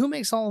 watch. Who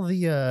makes all of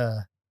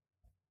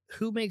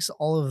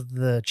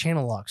the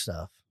channel lock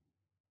stuff?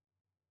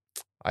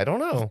 I don't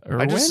know. I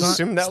Irwin? just It's not-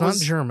 assumed that it's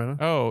was not German.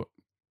 Oh,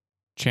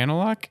 Channel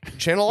Lock.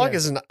 Channel Lock.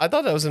 Yes. I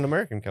thought that was an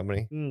American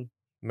company. Mm.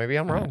 Maybe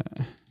I'm wrong.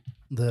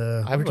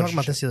 The I have we a were bunch talking about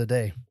of this the other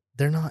day.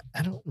 They're not.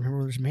 I don't remember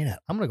where they're made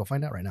at. I'm gonna go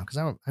find out right now because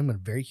I'm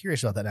very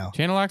curious about that now.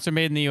 Channel Locks are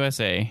made in the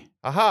USA.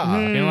 Aha.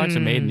 Mm. Channel Locks are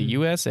made in the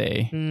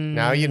USA.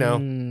 Now you know.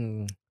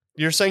 Mm.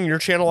 You're saying your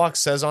Channel Lock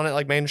says on it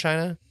like made in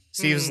China?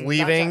 Steve's Mm,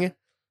 leaving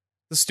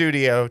the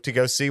studio to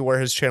go see where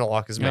his Channel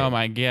Lock is made. Oh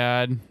my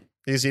god.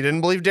 Because he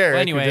didn't believe Derek. Well,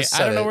 who anyway, just I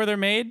said don't know it. where they're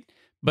made,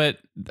 but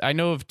I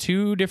know of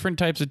two different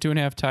types of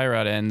 2.5 tie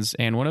rod ends,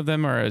 and one of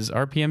them is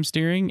RPM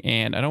steering.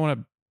 And I don't want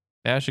to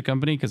bash a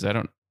company because I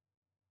don't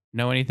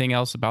know anything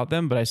else about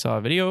them, but I saw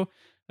a video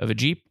of a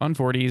Jeep on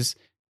 40s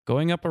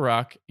going up a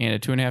rock and a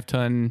 2.5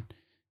 ton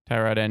tie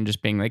rod end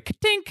just being like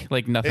tink,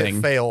 like nothing.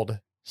 It failed.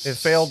 It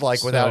failed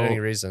like without So, any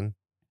reason.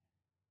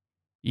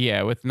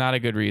 Yeah, with not a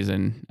good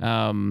reason.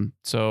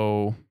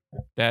 So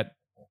that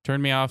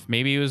turned me off.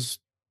 Maybe it was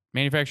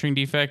manufacturing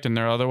defect and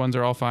their other ones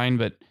are all fine,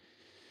 but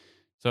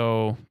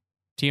so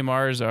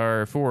TMRs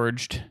are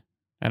forged.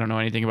 I don't know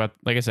anything about,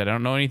 like I said, I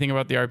don't know anything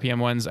about the RPM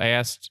ones. I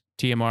asked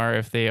TMR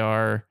if they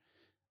are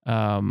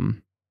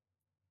the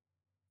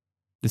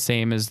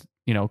same as,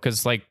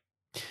 because like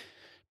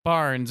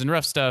Barnes and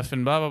Rough Stuff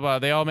and blah blah blah.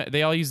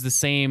 They all use the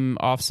same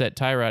offset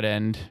tie rod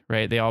end,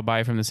 right? They all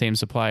buy from the same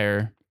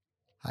supplier.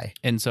 Hi.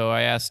 And so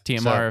I asked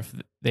TMR if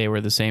they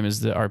were the same as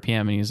the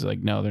RPM, and he's like,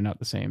 no, they're not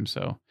the same.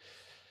 So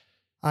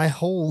I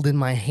hold in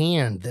my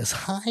hand this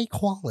high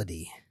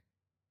quality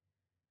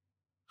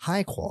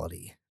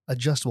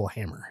adjustable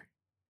hammer.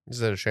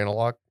 Is it a channel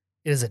lock?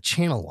 It is a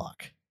channel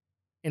lock.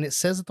 And it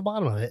says at the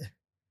bottom of it,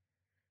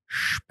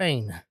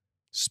 Spain.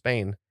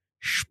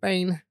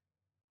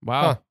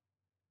 wow. Huh.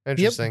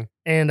 Interesting.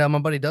 And my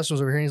buddy Dustin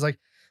was over here and he's like,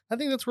 I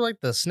think that's where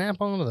like the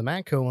Snap-on or the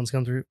Matco ones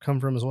come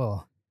from as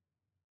well.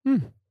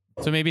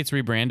 So maybe it's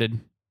rebranded.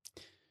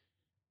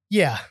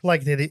 Yeah.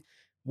 Like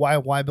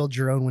why build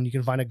your own when you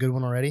can find a good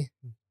one already?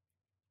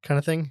 Kind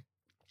of thing.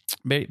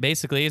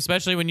 Basically,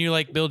 especially when you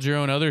like build your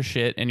own other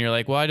shit and you're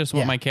like, well, I just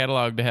want my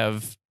catalog to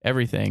have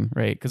everything,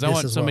 right? Because I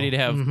want somebody to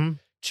have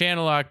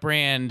channel lock,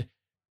 brand,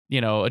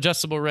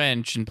 adjustable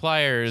wrench and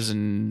pliers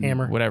and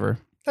hammer, whatever.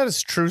 That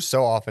is true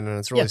so often, and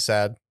it's really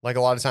sad. Like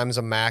a lot of times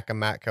a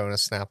Matco, and a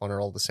Snap-on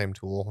are all the same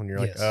tool, and you're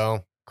like,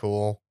 oh,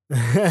 cool.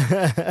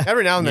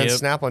 Every now and then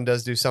Snap-on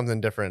does do something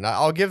different.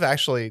 I'll give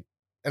actually,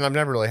 and I've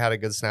never really had a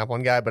good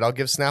Snap-on guy, but I'll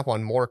give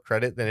Snap-on more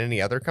credit than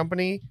any other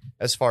company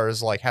as far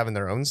as like having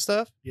their own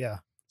stuff. Yeah.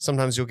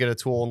 Sometimes you'll get a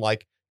tool and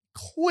like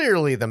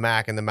clearly the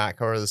Mac and the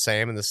Matco are the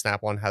same, and the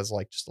Snap-on has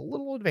like just a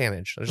little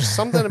advantage. There's just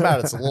something about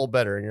it. It's a little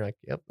better, and you're like,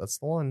 yep, that's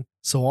the one.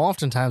 So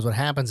oftentimes what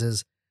happens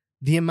is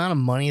the amount of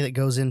money that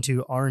goes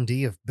into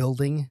R&D of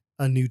building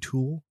a new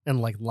tool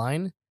and like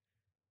line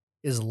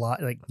is a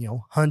lot, like,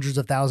 hundreds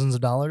of thousands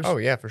of dollars. Oh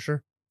yeah, for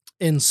sure.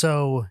 And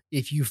so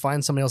if you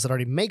find somebody else that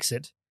already makes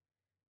it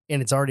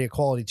and it's already a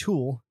quality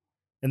tool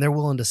and they're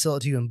willing to sell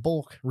it to you in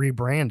bulk,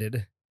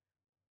 rebranded,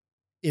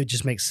 it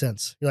just makes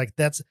sense. You're like,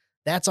 that's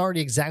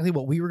already exactly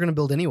what we were going to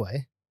build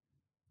anyway.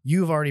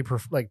 You've already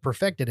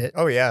perfected it.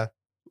 Oh yeah.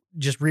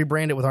 Just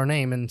rebrand it with our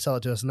name and sell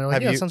it to us. And they're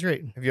like, sounds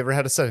great. Have you ever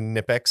had a set of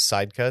Knipex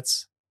side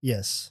cuts?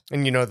 Yes.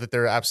 And you know that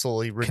they're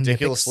absolutely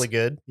ridiculously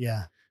good.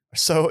 Yeah.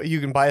 So you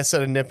can buy a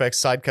set of Knipex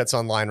side cuts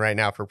online right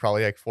now for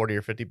probably like $40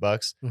 or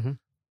 $50. Mm-hmm.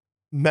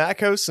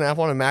 Matco,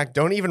 Snap-on, and Mac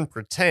don't even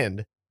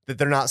pretend that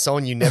they're not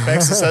selling you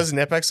Knipex. It says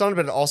Knipex on it,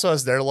 but it also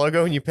has their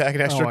logo, and you pay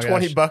an extra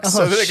 $20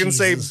 so that it can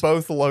say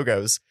both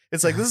logos.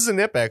 It's like, this is a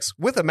Knipex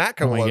with a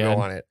Matco logo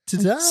on it.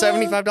 Ta-da!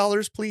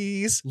 $75,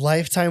 please.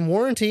 Lifetime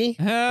warranty.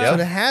 Yeah.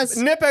 But it has.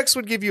 Knipex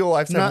would give you a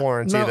lifetime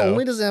warranty, not though. Not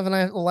only does it have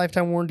a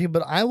lifetime warranty,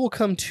 but I will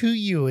come to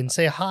you and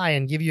say hi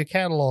and give you a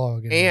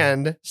catalog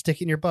and stick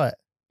it in your butt.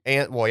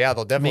 And well, yeah,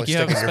 they'll definitely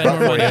Make you stick in your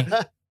butt for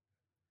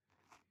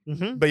you.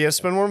 Mm-hmm. But you have to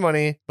spend more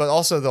money, but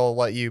also they'll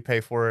let you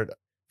pay for it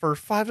for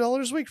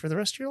 $5 a week for the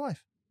rest of your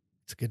life.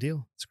 It's a good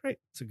deal. It's great.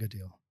 It's a good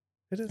deal.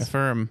 It is.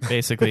 Affirm,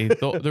 basically.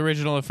 the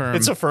original Affirm.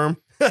 It's Affirm.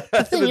 The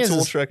thing the is,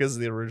 tool truck is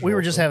the original. We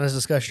were just having this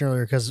discussion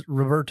earlier because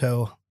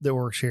Roberto, that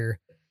works here,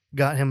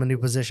 got him a new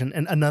position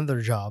and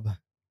another job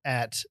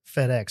at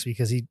FedEx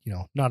because he,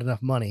 not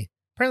enough money.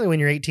 Apparently when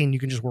you're 18, you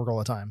can just work all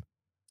the time.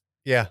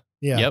 Yeah.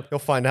 Yeah. Yep. You'll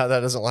find out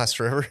that doesn't last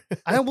forever.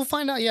 I will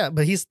find out. Yeah.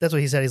 But that's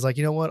what he said. He's like,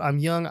 you know what? I'm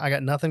young. I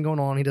got nothing going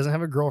on. He doesn't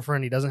have a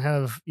girlfriend. He doesn't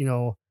have,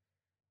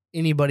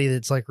 anybody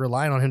that's like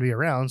relying on him to be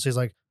around. So he's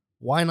like,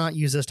 why not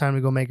use this time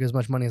to go make as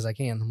much money as I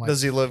can? I'm like,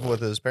 Does he live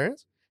with his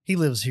parents? He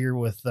lives here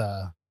with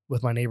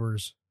my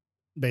neighbors,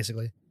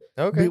 basically.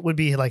 Okay. It would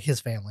be like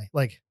his family,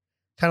 like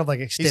kind of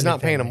like extended. He's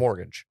not paying a family.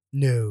 mortgage.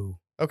 No.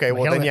 Okay.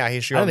 Like, Well, then, yeah, he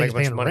should go I out don't and think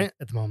make a he's bunch paying of money. rent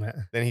at the moment.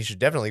 Then he should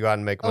definitely go out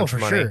and make a Oh, bunch for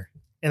of money. sure.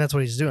 And that's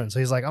what he's doing. So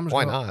he's like,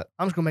 Why not?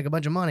 I'm just gonna make a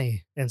bunch of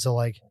money. And so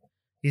like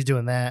he's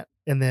doing that.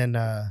 And then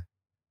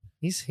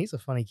he's a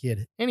funny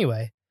kid.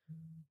 Anyway.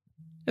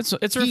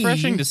 It's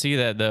refreshing to see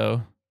that,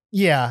 though.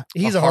 Yeah.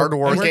 He's a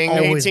hardworking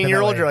always been that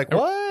 18-year-old. way. You're like,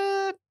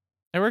 what?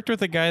 I worked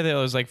with a guy that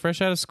was like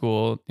fresh out of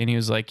school, and he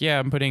was like, yeah,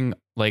 I'm putting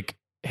like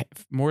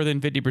more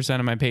than 50%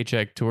 of my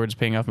paycheck towards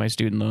paying off my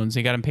student loans.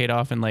 He got them paid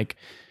off in like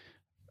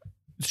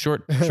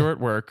short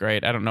work,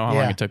 right? I don't know how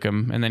long it took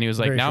him. And then he was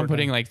like, Very now I'm short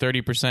putting time. like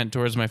 30%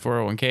 towards my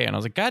 401k. And I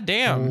was like, God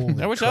damn,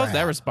 Holy I wish I was that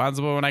crap.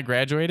 responsible when I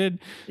graduated.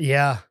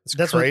 Yeah.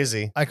 That's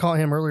crazy. I caught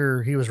him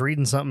earlier. He was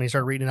reading something. He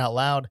started reading it out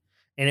loud,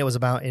 and it was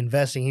about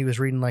investing. He was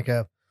reading like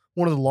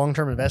one of the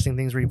long-term investing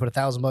things where you put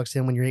 $1,000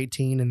 in when you're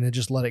 18 and then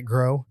just let it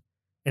grow.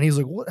 And he was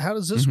like, "What? How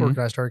does this work?" And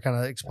I started kind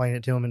of explaining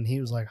it to him, and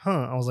he was like,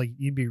 "Huh." I was like,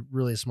 "You'd be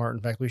really smart.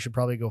 In fact, we should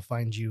probably go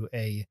find you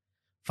a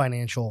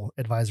financial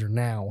advisor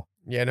now."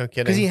 Yeah, no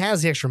kidding. Because he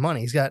has the extra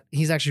money.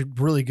 He's actually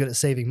really good at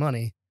saving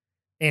money.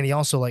 And he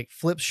also like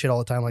flips shit all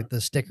the time, like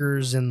the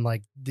stickers and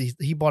like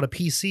he bought a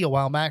PC a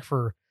while back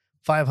for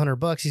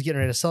 $500. He's getting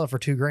ready to sell it for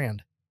 $2,000.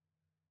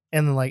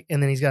 And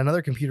then he's got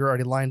another computer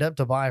already lined up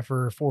to buy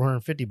for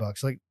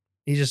 $450. Like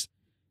he just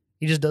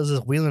does this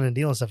wheeling and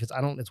dealing stuff.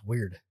 It's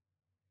weird.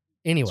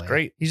 Anyway, It's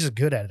great. He's just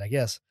good at it, I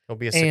guess. He'll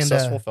be a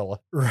successful fella.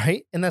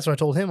 Right. And that's what I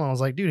told him. I was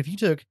like, dude, if you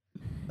took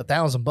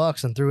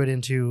 $1,000 and threw it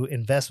into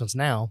investments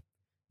now,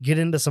 get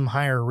into some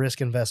higher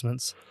risk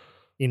investments,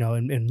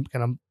 and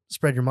kind of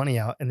spread your money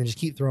out and then just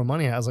keep throwing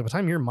money out. I was like, by the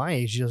time you're my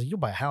age, you'll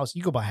buy a house.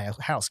 You go buy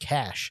a house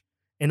cash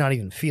and not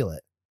even feel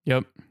it.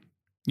 Yep.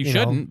 You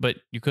shouldn't, but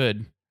you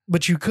could.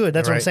 But you could.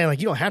 That's what I'm Right. saying. Like,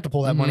 you don't have to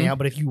pull that money Mhm. out,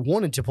 but if you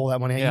wanted to pull that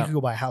money out, Yeah. you could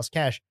go buy a house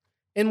cash.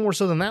 And more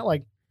so than that,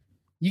 like,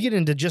 you get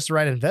into just the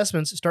right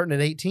investments starting at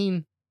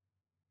 18,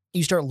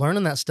 you start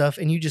learning that stuff,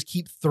 and you just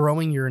keep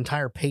throwing your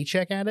entire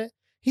paycheck at it.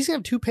 He's gonna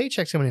have 2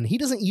 paychecks coming in. He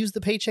doesn't use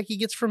the paycheck he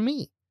gets from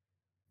me.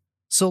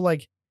 So,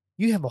 like,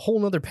 you have a whole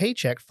nother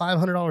paycheck,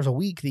 $500 a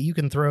week, that you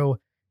can throw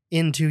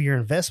into your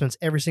investments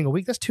every single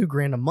week. That's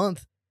 $2,000 a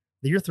month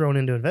that you're throwing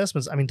into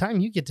investments. I mean, time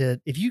you get to,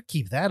 if you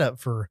keep that up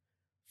for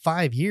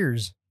 5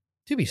 years,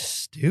 it'd be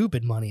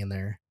stupid money in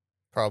there.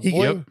 Probably.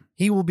 Yep.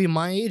 He will be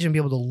my age and be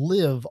able to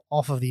live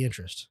off of the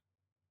interest.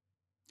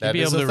 He'd That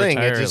be is able the to thing.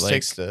 It retire just at like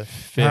takes to.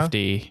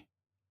 50.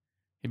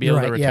 He'd be You're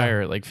able to right, yeah.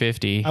 retire at like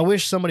 50. I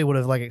wish somebody would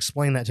have like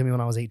explained that to me when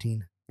I was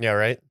 18. Yeah,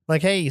 right.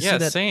 Like, hey, you Yeah, see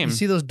that? same. You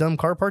see those dumb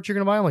car parts you're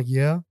gonna buy? I'm like,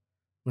 yeah.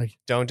 Like,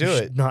 Don't do you it.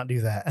 should not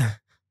do that.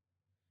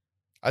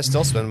 I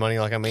still spend money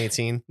like I'm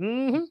 18.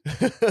 hmm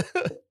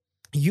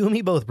You and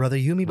me both, brother.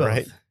 You and me both.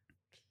 Right.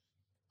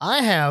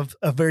 I have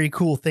a very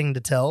cool thing to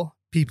tell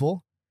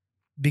people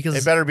because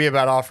It better be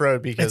about off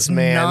road because, It's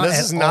man, not this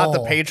at is not the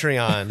all.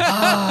 Patreon.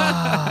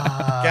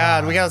 Ah.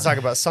 God, we got to talk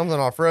about something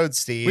off road,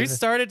 Steve. We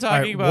started talking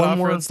All right, about one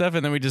off-road more- stuff,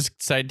 and then we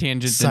just side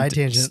tangented. Side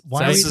tangent.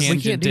 Why we- Side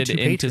we can't do tangented 2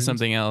 into patrons?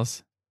 something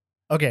else.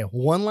 Okay,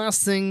 one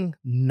last thing,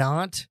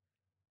 not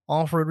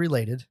off-road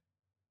related,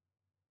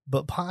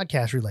 but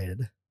podcast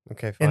related,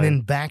 Okay, fine. and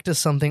then back to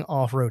something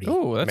off-roady.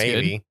 Oh, that's good.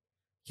 Maybe.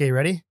 Okay,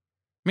 ready?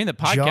 I mean, the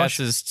podcast Josh-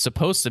 is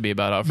supposed to be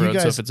about off You road,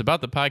 so guys- if it's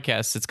about the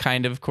podcast, it's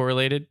kind of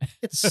correlated.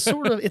 It's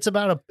sort of it's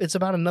about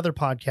another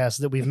podcast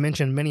that we've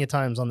mentioned many a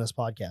times on this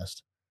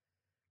podcast.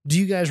 Do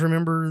you guys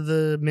remember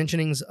the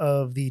mentionings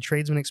of the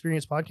Tradesman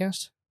Experience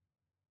podcast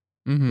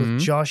Mm-hmm. with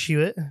Josh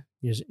Hewitt?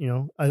 You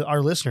know,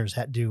 our listeners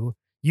do.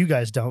 You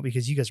guys don't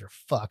because you guys are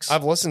fucks.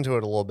 I've listened to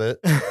it a little bit,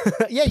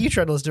 Yeah, you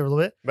tried to listen to it a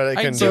little but I I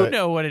couldn't do do it.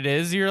 know what it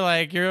is. You're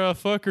like, you're a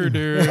fucker,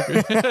 dude.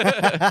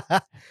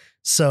 bit.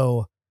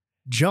 So,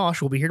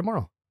 Josh will be here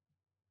tomorrow.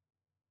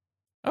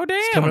 Oh,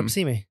 He's coming up damn. to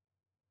see me.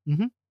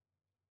 Mm-hmm.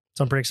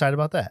 So I'm pretty excited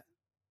about that.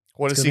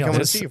 What is It's he gonna be coming to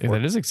That's- see you for?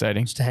 that is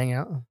exciting. Just to hang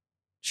out,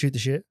 shoot the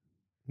shit.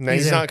 No,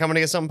 he's he's in- not coming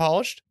to get something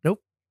polished?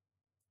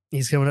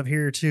 He's coming up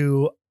here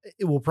to,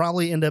 it will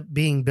probably end up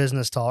being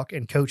business talk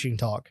and coaching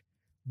talk.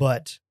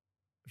 But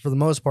for the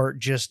most part,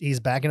 just he's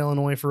back in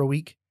Illinois for a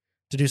week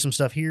to do some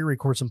stuff here,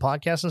 record some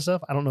podcasts and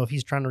stuff. I don't know if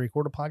he's trying to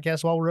record a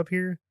podcast while we're up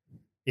here.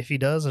 If he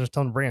does, I just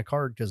tell him to bring a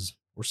card because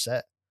we're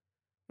set.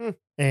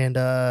 And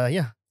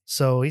yeah,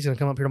 so he's going to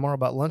come up here tomorrow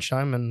about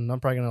lunchtime, and I'm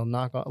probably going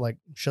to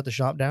shut the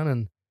shop down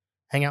and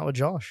hang out with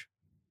Josh.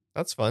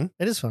 That's fun.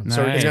 It is fun. Nice.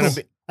 So you're Nice. gonna Cool.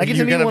 be, I get to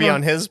you're meet gonna one be on-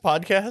 on his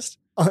podcast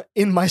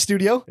In my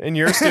studio. in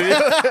your studio.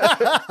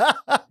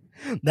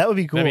 That would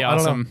be cool. That'd be I don't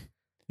know. awesome.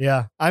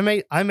 Yeah, I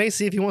may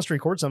see if he wants to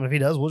record something. If he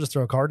does, we'll just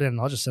throw a card in and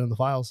I'll just send him the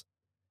files.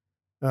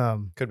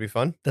 Could be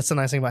fun. That's the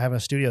nice thing about having a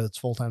studio that's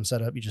full time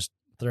set up. You just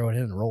throw it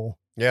in and roll.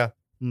 Yeah.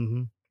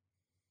 Mm-hmm.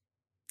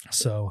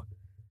 So,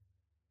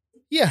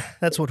 yeah,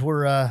 that's what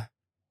we're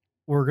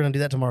gonna do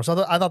that tomorrow. So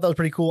I thought that was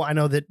pretty cool. I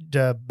know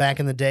that back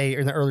in the day, or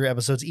in the earlier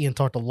episodes, Ian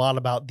talked a lot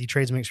about the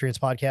Tradesman Experience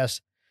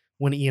podcast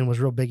when Ian was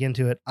real big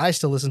into it. I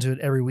still listen to it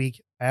every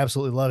week. I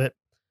absolutely love it.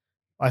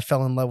 I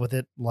fell in love with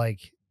it.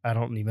 Like, I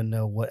don't even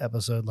know what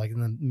episode, like in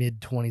the mid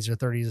 20s or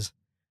 30s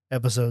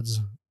episodes.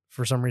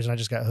 For some reason, I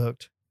just got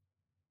hooked.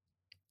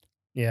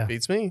 Yeah.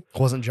 Beats me.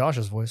 Wasn't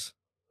Josh's voice.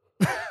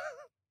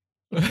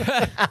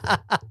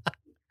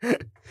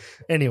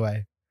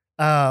 Anyway.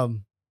 Yeah, I thought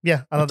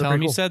that Tell was him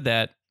pretty you cool. said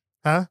that.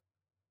 Huh?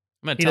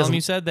 I'm going He to tell him doesn't-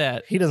 you said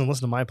that. He doesn't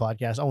listen to my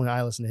podcast. Only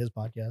I listen to his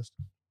podcast.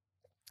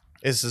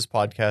 Is this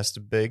podcast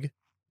big?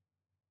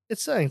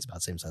 It's about the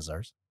same size as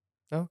ours.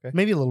 Oh, okay.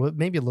 Maybe a little bit,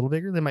 maybe a little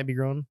bigger. They might be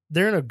growing.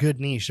 They're in a good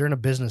niche. They're in a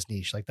business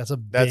niche. Like that's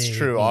That's big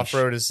true. niche. Off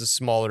road is a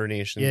smaller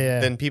niche Yeah.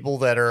 than people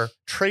that are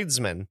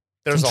tradesmen.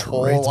 There's a Some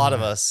whole lot of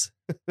tradesmen. us.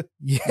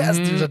 Yes,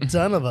 there's a Mhm.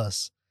 ton of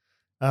us.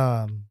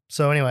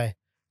 So anyway,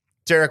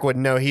 Derek would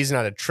know he's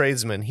not a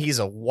tradesman. He's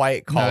a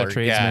white collar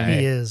tradesman. guy.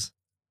 he is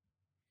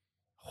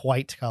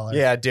white collar.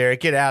 Yeah, Derek,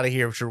 get out of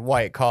here with your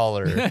white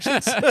collar. It's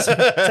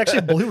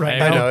actually blue right I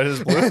now. I know it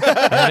is blue.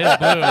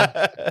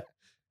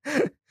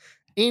 It is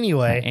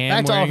Anyway, And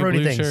back to wearing a off-roady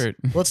blue things. shirt.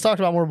 Let's talk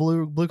about more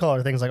blue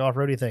collar things like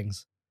off-roady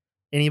things.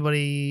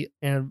 Anybody,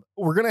 and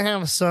we're gonna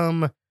have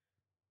some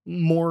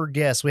more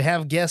guests. We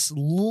have guests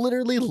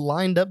literally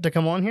lined up to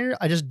come on here.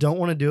 I just don't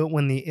want to do it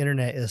when the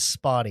internet is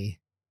spotty.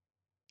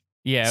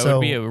 Yeah, it So-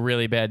 would be a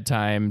really bad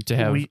time to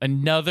have We-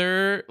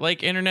 another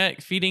like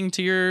internet feeding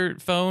to your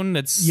phone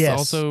that's Yes.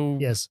 also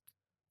Yes.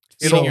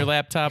 feeding It'll- your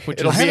laptop, which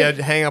It'll is be a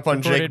hang up on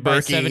recorded Jake by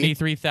Berkey.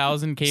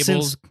 73,000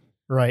 cables.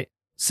 Right.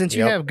 Since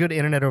you Yep. have good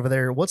internet over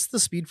there, what's the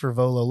speed for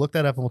Volo? Look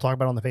that up and we'll talk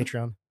about it on the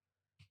Patreon.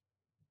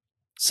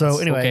 So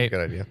anyway, okay.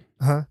 Good idea.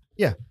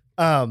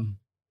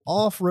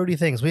 off-roady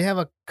things. We have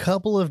a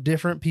couple of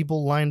different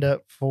people lined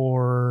up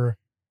for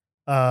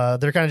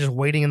they're kind of just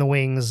waiting in the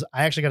wings.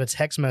 I actually got a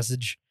text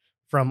message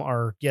from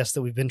our guest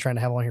that we've been trying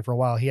to have on here for a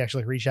while. He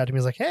actually reached out to me.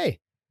 He's like, "Hey,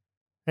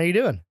 how you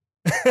doing?"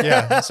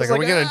 Yeah. I It's like, was are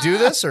we going to do "Ah."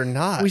 this or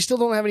not? We still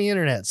don't have any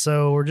internet,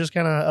 so we're just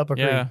kind of up a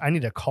creek. Yeah. I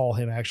need to call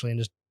him actually and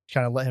just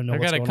kind of let him know I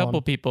what's got a going couple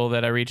on. people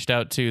that I reached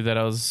out to that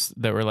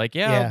were like,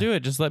 yeah, Yeah. I'll do it.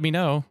 Just let me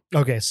know.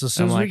 Okay, so as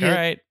soon I'm as we like, get, all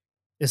right.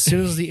 as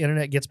soon as the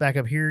internet gets back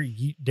up here,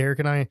 Derek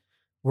and I,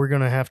 we're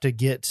gonna have to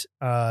get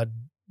kind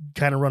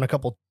of run a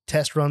couple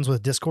test runs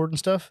with Discord and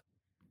stuff,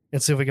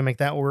 and see if we can make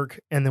that work,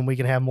 and then we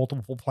can have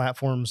multiple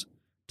platforms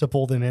to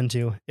pull them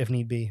into if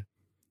need be.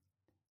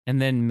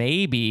 And then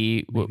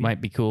maybe what Maybe.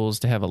 might be cool is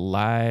to have a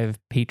live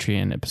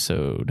Patreon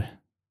episode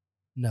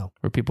No,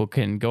 where people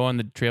can go on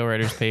the Trail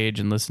Riders page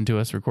and listen to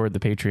us record the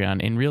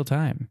Patreon in real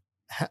time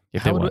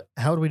If they how want.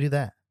 would we do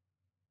that?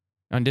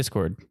 on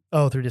Discord.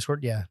 Oh, through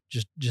Discord, yeah.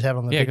 Just have it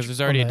on the Yeah, because there's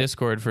already a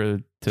Discord for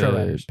Trail the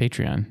Riders.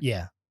 Patreon.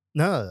 Yeah,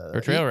 no,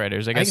 Or Trail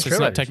Riders. I I think guess it's it's Trail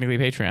not Riders. technically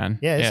Patreon.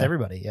 Yeah, it's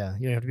everybody. Yeah,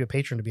 you don't have to be a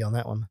patron to be on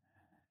that one.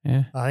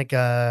 Yeah. I think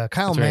Kyle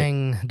That's right.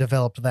 Mang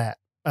developed that,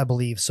 I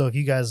believe. So if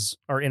you guys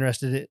are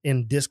interested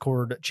in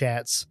Discord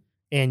chats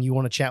and you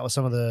want to chat with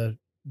some of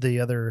the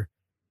other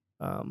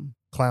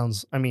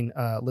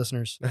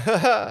listeners,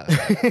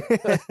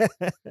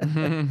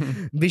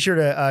 be sure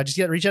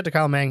to reach out to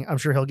Kyle Mang. I'm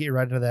sure he'll get you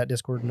right into that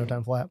Discord in no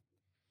time flat.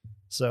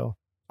 So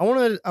I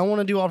want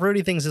to do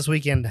off-roady things this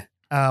weekend.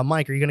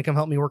 Mike, are you going to come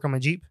help me work on my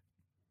Jeep?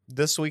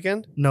 This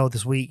weekend? No,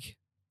 this week.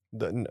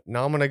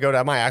 Now I'm going to go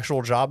to my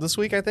actual job this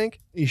week, I think.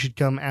 You should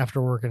come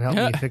after work and help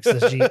me fix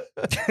this Jeep.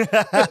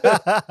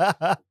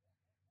 I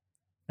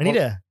need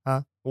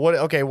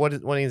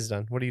What needs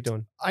done? What are you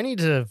doing? I need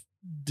to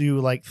do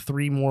like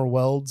 3 more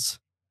welds.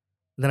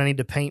 Then I need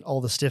to paint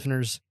all the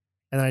stiffeners,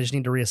 and then I just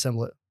need to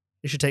reassemble it.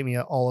 It should take me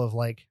all of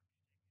like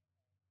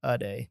a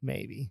day,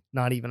 maybe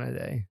not even a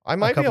day. I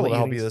might be couple able to of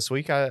help you evenings. this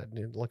week. I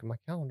need to look at my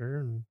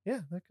calendar and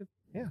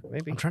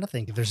maybe. I'm trying to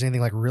think if there's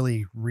anything like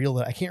really real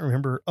that I can't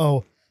remember.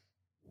 Oh,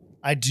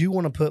 I do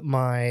want to put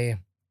my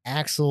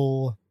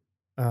axle,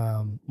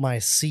 my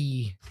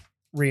C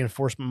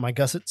reinforcement, my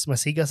gussets, my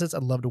C gussets.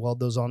 I'd love to weld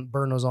those on,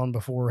 burn those on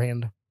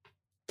beforehand.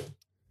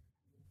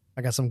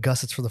 I got some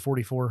gussets for the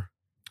 44.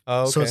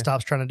 Oh, okay. So it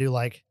stops trying to do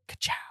like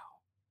ka-chow.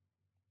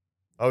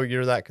 Oh,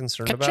 you're that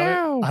concerned about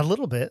it? A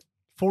little bit.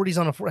 40s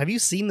on a 4. Have you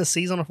seen the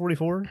C's on a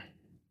 44?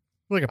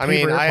 Like a I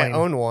mean, paper I airplane.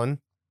 own one.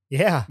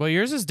 Yeah. Well,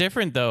 yours is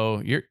different though.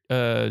 Your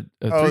a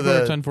Oh,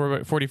 3/4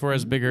 ton 44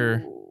 has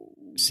bigger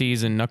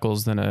C's and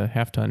knuckles than a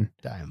half ton.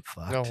 I'm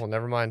fucked. No, well,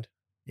 never mind.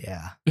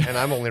 Yeah. And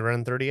I'm only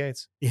running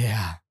 38s.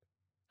 Yeah.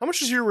 How much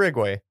does your rig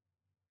weigh?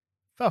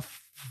 Probably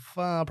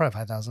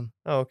 5,000.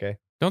 Oh, okay.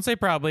 Don't say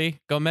probably.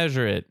 Go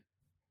measure it.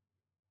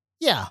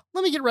 Yeah.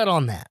 Let me get right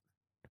on that.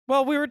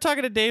 Well, we were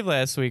talking to Dave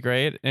last week,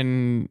 right?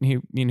 And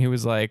he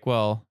was like,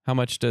 "Well, how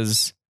much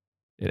does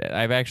it,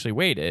 I've actually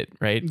weighed it,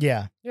 right?"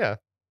 Yeah. Yeah.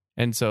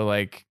 And so,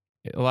 like,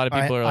 a lot of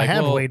people are I like,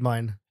 have "Well, weighed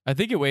mine. I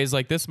think it weighs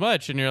like this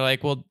much," and you're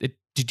like, "Well,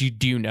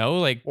 do you know?"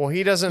 Like, Well,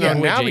 he doesn't Yeah,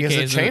 know now JK because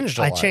it isn't- changed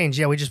a I lot. changed.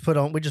 Yeah. We just put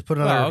another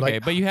oh, okay,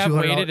 like but you have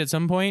 $200 weighed it at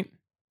some point.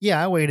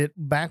 Yeah. I weighed it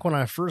back when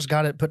I first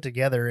got it put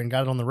together and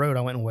got it on the road.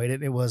 I went and weighed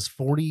it. It was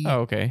 40.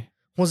 Oh, okay.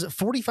 Was it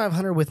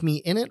 4,500 with me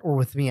in it or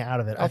with me out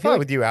of it? I'll probably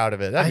with you out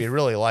of it. That'd be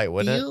really light,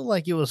 wouldn't it? feel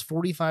like it was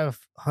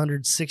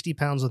 4,560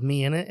 pounds with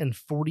me in it and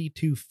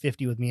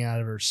 4,250 with me out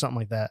of it or something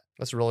like that.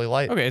 That's really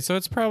light. Okay, so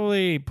it's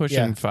probably pushing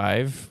Yeah.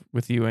 5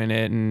 with you in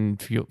it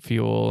and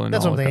fuel and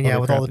That's all what I'm the saying. Yeah,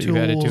 other with all crap the that you've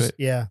added to tools. it.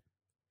 Yeah,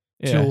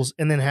 Yeah. tools.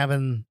 And then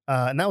having,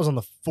 and that was on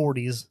the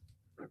 40s.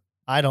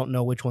 I don't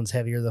know which one's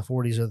heavier, the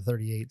 40s or the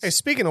 38s. Hey,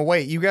 speaking of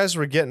weight, you guys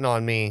were getting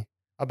on me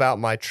about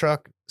my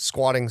truck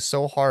squatting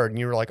so hard, and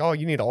you were like, "Oh,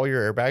 you need all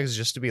your airbags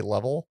just to be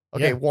level."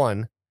 Okay, Yeah.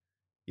 one,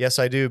 yes,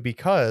 I do,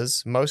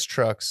 because most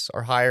trucks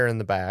are higher in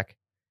the back,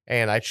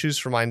 and I choose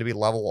for mine to be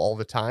level all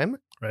the time.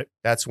 Right.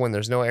 That's when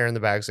there's no air in the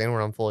bags and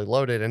when I'm fully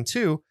loaded. And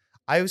two,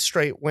 I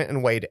straight went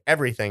and weighed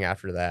everything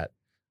after that.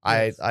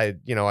 Yes. I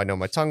know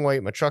my tongue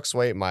weight, my truck's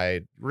weight,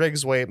 my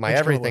rig's weight, my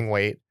What's your everything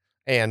weight,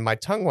 and my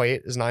tongue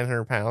weight is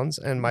 900 pounds,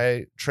 and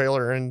my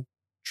trailer and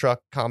truck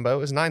combo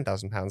is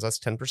 9,000 pounds. That's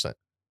 10%.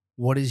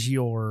 What is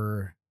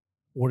your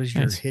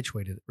Nice. hitch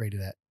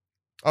rated at?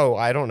 Oh,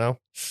 I don't know.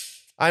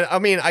 I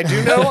mean, I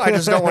do know. I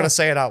just don't want to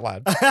say it out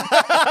loud.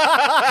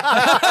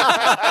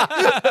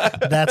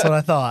 That's what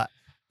I thought.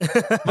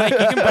 Mike, you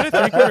can put a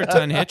 3/4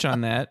 ton hitch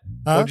on that.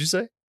 Huh? What'd you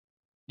say?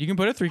 You can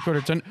put a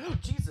 3/4 ton. Oh,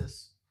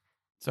 Jesus.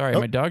 Sorry, Oh.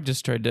 my dog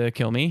just tried to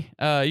kill me.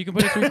 You can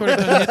put a 3/4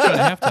 ton hitch on a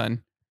half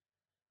ton.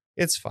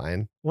 It's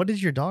fine. What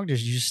did your dog do?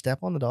 Did you just step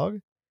on the dog?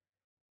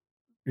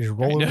 Just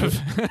roll Kind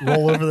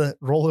over, of.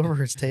 roll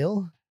over its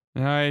tail?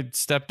 I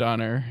stepped on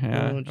her.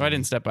 Yeah. Oh, Well, I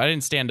didn't step. I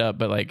didn't stand up,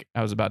 but like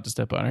I was about to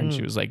step on her, and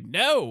she Mm. was like,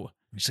 "No."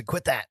 You said,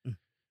 quit that.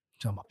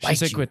 So I'm gonna She bite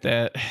said, you. "Quit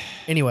that."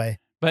 Anyway,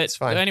 But It's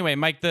fine. anyway,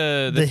 Mike,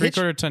 the The hitch-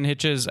 3/4 ton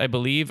hitches, I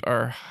believe,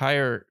 are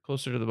higher,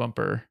 closer to the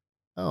bumper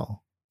oh,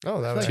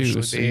 Oh, that would Too, too.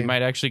 actually So be. you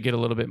might actually get a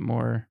little bit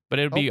more, but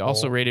it would be Oh,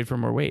 also cool. rated for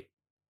more weight.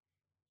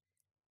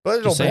 But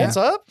it'll Just saying. bolt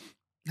up.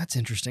 that's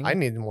interesting. I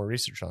need more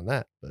research on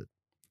that. But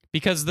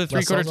Because the Less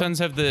 3/4 also? tons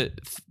have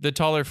the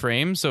taller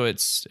frame, so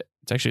it's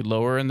actually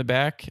lower in the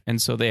back,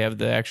 and so they have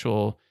the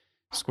actual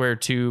square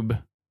tube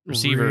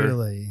receiver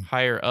Really?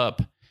 higher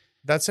up.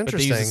 that's But they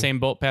interesting. use the same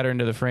bolt pattern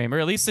to the frame, or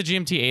at least the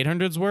GMT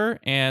 800s were,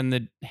 and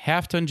the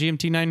half ton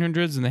GMT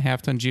 900s and the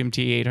half ton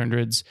GMT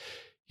 800s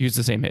use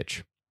the same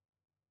hitch.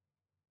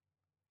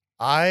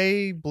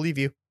 I believe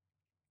you.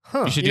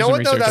 Huh. You should You do know some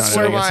what though? research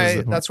on it, I guess, is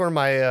the point. That's where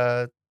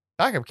my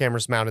backup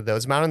camera's mounted though.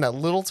 It's mounted in that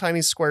little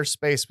tiny square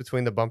space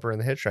between the bumper and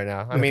the hitch right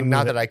now. I have mean, to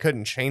not move that I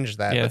couldn't change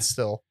that, Yeah. but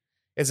still,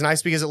 it's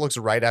nice because it looks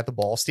right at the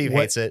ball. Steve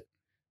What- hates it,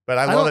 but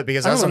I I love don't- it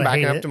because I don't as I'm know that I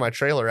backing hate up it. to my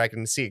trailer, I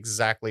can see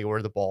exactly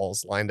where the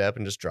ball's lined up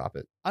and just drop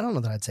it. I don't know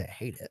that I'd say I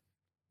hate it.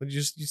 But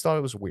you thought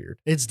it was weird.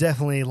 It's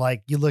definitely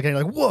like you look at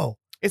it like, whoa.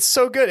 It's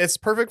so good. It's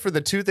perfect for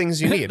the two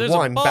things you need. There's a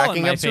One, ball in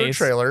backing my up to a face.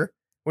 trailer,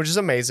 which is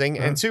amazing.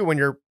 Uh-huh. And two, when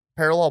you're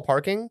parallel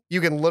parking,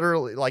 you can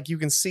literally you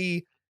can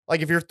see,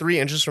 like if you're 3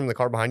 inches from the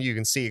car behind you, you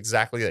can see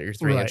exactly that you're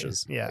 3 Right,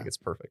 inches. yeah. Like, it's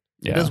perfect.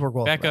 Yeah. It does work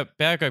well. for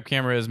Backup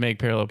cameras make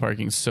parallel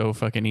parking so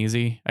fucking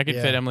easy. I could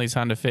Yeah. fit Emily's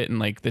Honda Fit in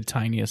like the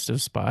tiniest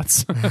of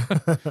spots.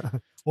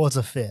 that. Well, it's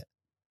a fit.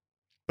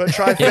 But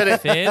try fitting,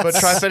 fits. but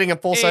try fitting a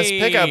full size Hey.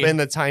 pickup in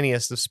the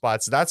tiniest of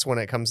spots. That's when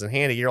it comes in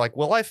handy. You're like,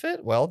 will I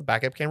fit? Well, the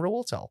backup camera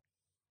will tell.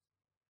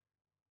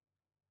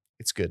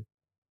 It's good.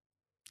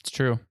 It's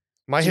true.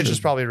 My hitch is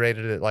Dude. probably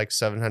rated at like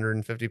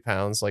 750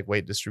 pounds, like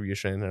weight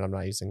distribution, and I'm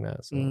not using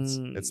that, so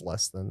Mm. it's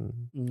less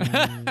than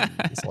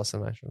Mm. it's less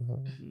than I should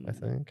have. I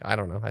think. I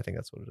don't know. I think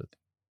that's what it is.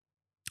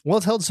 Well,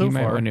 it's held so you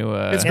might far. want to.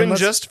 It's And been let's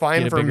just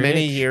fine get a for bigger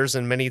many hitch. years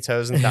and many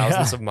toes and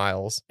thousands of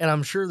miles. And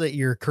I'm sure that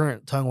your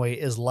current tongue weight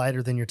is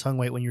lighter than your tongue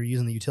weight when you're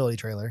using the utility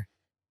trailer.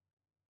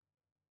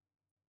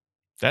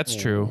 That's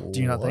true.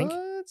 Do you not think?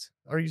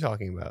 What are you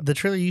talking about? The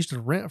trailer you used to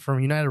rent from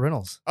United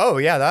Rentals. Oh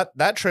yeah,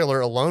 that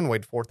trailer alone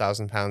weighed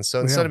 4,000 pounds. So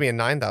instead Yeah. of being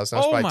 9,000,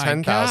 that's Oh probably my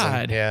 10,000.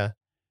 God. Yeah.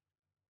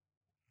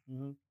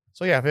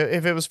 So yeah,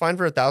 if it was fine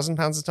for 1,000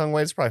 pounds of tongue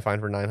weight, it's probably fine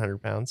for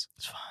 900 pounds.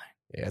 It's fine.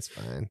 Yeah, it's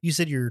fine. You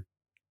said your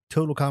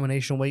total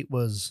combination weight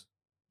was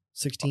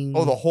 16.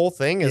 Oh, the whole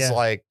thing is Yeah.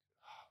 like.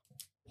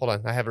 Hold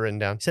on, I have it written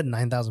down. You said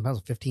 9,000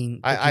 pounds,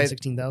 15, I-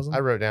 16,000? I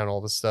wrote down all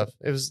this stuff.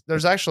 There's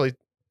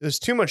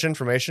too much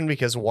information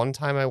because one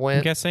time I I'm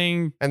went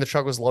guessing. and the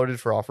truck was loaded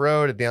for off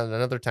road, and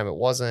another time it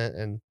wasn't.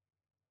 And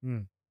Hmm.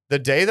 the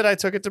day that I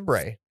took it to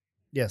Bray,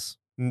 Yes.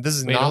 this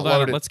is Wait, not hold on.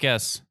 loaded. Let's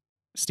guess.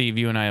 Steve,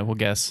 you and I will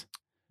guess.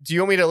 Do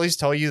you want me to at least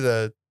tell you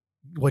the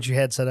What you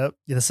had set up?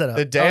 Yeah, the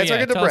setup. day I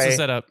took it to tell us the Bray?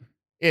 setup.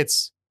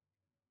 It's,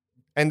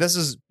 and this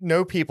is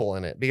no people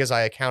in it because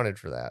I accounted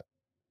for that.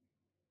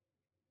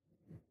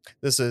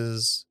 This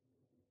is,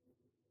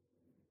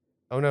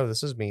 oh no,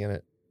 this is me in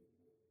it.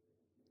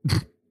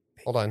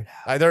 Hold on.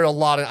 I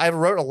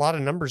wrote a lot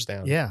of numbers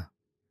down. yeah.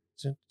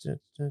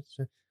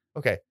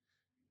 Okay.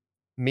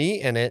 Me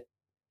in it.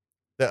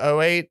 The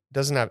 08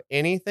 doesn't have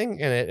anything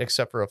in it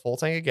except for a full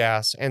tank of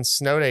gas, and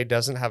Snow Day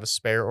doesn't have a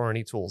spare or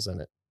any tools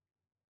in it.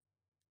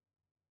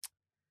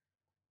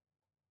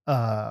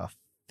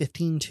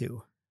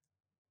 15.2.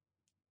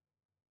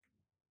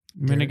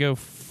 I'm gonna go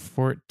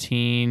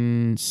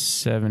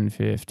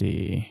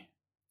 14,750.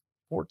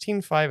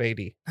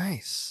 14,580.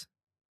 Nice.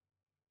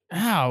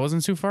 Ah, I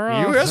wasn't too far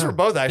off. You guys were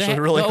both actually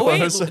The- really the 08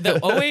 close. The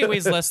 08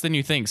 weighs less than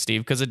you think,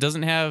 Steve, because it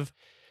doesn't have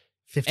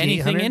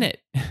 5,800? anything in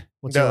it.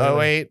 What's The other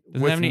one? 08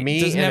 Doesn't with have any,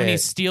 me doesn't in have any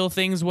it, steel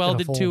things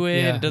welded full- to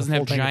it. yeah, It doesn't a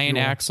have full tank of giant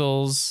fuel.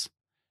 axles.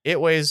 it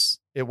weighs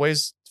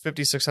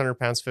 5,600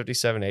 pounds,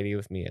 5,780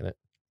 with me in it.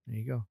 There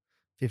you go.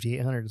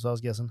 5,800 is what I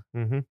was guessing.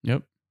 Mm-hmm.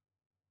 Yep.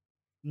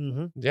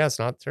 Mm-hmm. Yeah, it's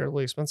not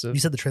terribly expensive. You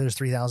said the trailer's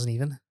 3,000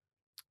 even?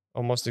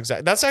 Almost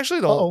exact. That's actually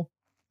the. Oh,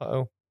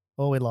 Uh-oh.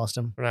 oh, we lost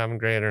him. We're not having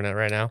great internet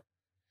right now.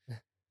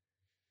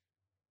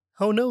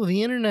 Oh no,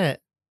 the internet.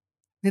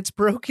 It's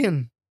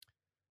broken.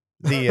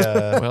 The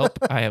Well,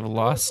 I have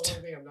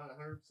lost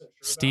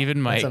Steve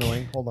and Mike. That's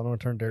annoying. Hold on, I'm gonna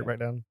turn dirt back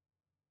down.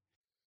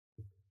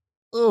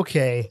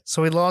 Okay,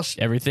 so we lost.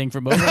 Everything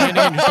from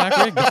overlanding in your stock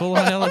rig to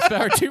full-on LS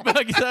Power 2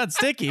 buggies on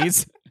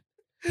stickies.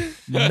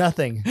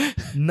 Nothing.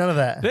 None of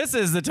that. This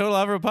is the Total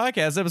Off-Road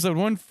Podcast, episode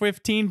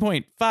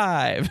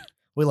 115.5.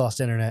 We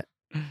lost internet.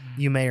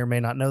 You may or may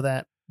not know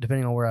that,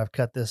 depending on where I've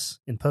cut this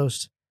in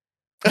post.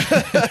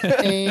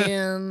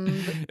 And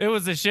It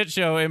was a shit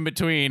show in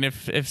between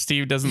if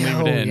Steve doesn't leave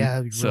oh, it in. yeah,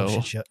 it'd be real so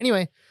shit show.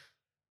 Anyway,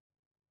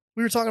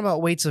 we were talking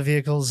about weights of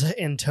vehicles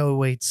and tow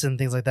weights and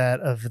things like that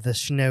of the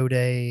snow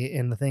day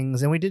and the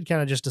things, and we did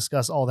kind of just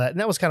discuss all that, and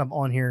that was kind of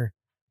on here.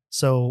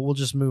 So we'll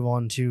just move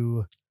on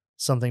to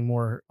something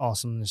more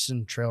awesome,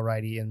 and trail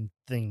ridey and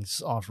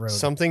things off road.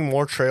 something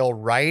more trail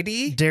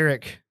ridey.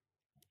 Derek,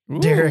 Ooh.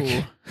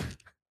 Derek.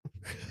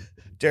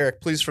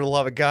 Derek, please, for the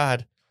love of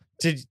God,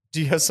 do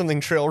you have something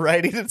trail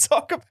ridey to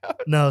talk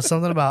about? no,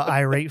 something about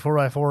irate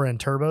 4x4 and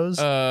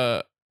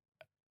turbos.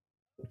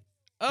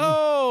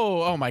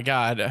 Oh my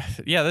God.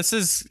 Yeah,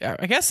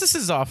 I guess this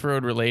is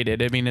off-road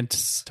related. I mean,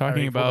 it's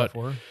talking Irate about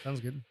 4x4. Sounds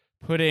good.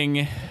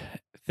 putting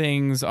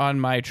things on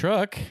my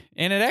truck,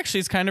 and it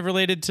actually is kind of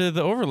related to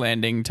the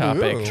overlanding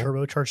topic. Ooh.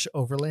 Turbocharged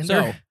Overlander.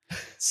 So,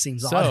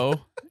 Seems odd.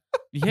 so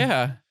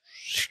yeah.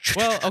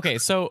 Well, okay,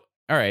 so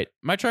all right,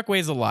 my truck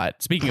weighs a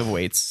lot. Speaking of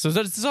weights, so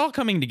this is all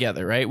coming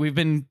together, right? We've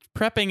been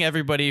prepping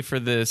everybody for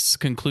this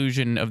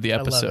conclusion of the love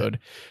it. episode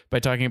by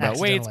talking about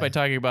weights, by Accidentally.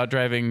 talking about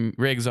driving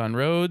rigs on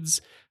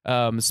roads,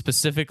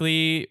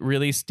 specifically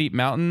really steep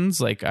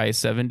mountains like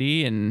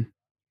I-70 and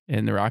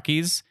in the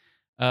Rockies.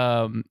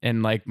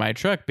 And like my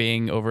truck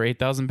being over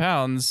 8,000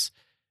 pounds,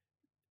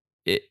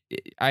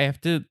 I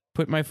have to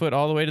put my foot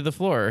all the way to the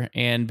floor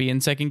and be in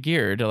second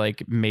gear to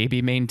like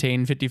maybe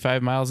maintain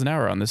 55 miles an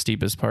hour on the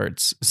steepest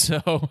parts.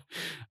 So,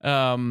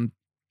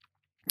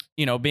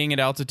 being at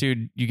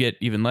altitude, you get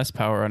even less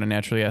power on a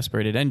naturally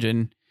aspirated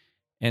engine.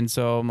 And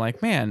so I'm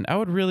like, man, I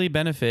would really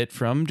benefit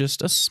from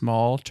just a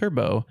small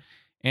turbo.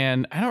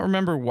 And I don't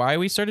remember why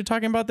we started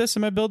talking about this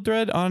in my build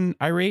thread on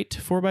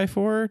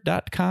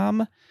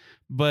irate4x4.com,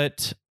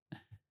 but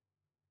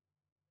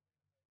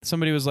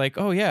somebody was like,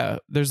 oh yeah,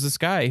 there's this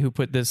guy who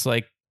put this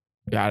like,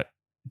 I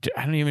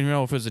don't even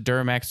know if it was a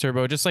Duramax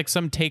turbo, just like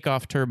some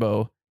takeoff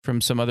turbo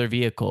from some other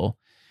vehicle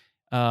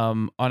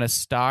on a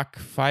stock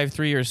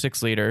 5.3 or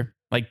 6 liter.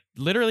 Like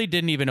literally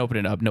didn't even open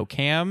it up. No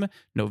cam,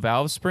 no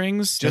valve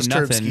springs, just no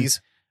turb nothing.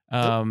 skis.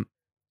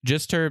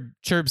 Just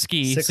turb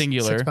ski, 6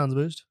 singular. 6 pounds of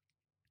boost.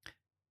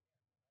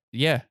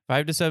 Yeah,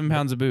 5 to 7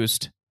 pounds of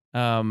boost.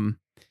 And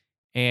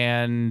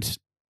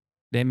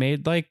they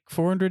made like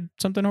 400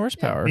 something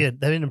horsepower. Yeah,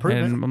 that an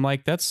improvement. And I'm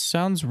like, that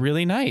sounds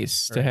really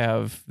nice to Right.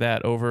 have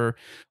that over.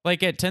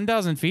 Like at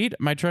 10,000 feet,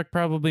 my truck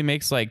probably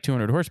makes like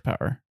 200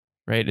 horsepower,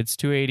 right? It's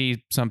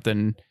 280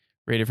 something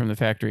rated from the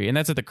factory. And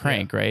that's at the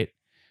crank, right?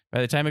 By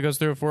the time it goes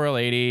through a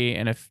 4L80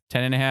 and a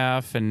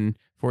 10.5 and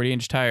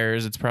 40-inch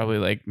tires, it's probably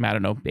like, I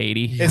don't know,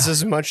 80. It's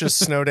as much as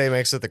Snow Day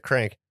makes at the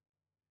crank.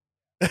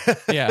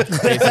 Yeah,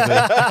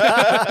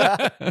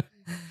 basically.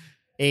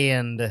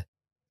 And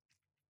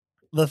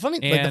the funny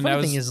And I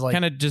was thing is like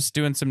kind of just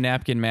doing some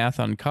napkin math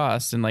on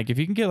costs, and like if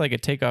you can get like a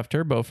takeoff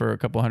turbo for a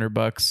couple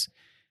 $100,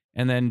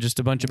 and then just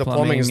a bunch of The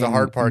plumbing is the and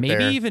hard part maybe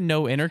there. even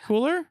no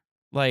intercooler.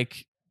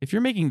 Like if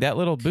you're making that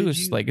little Could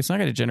boost, you- like it's not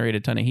going to generate a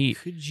ton of heat.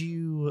 could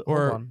you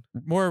Or hold on.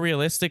 more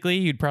realistically,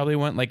 you'd probably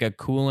want like a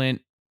coolant,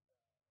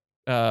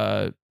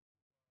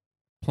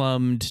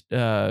 plumbed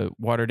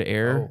water to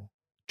air Oh.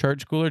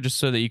 charge cooler, just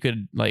so that you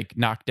could like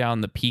knock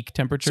down the peak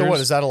temperatures. So what,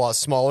 is that a lot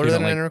smaller You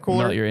than don't, an like, intercooler?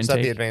 melt your Is that the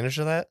intake? advantage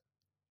of that?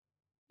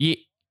 Yeah,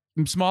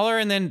 smaller,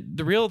 and then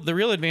the real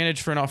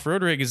advantage for an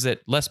off-road rig is that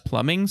less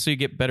plumbing, so you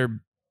get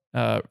better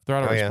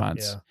throttle Oh, yeah.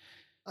 response.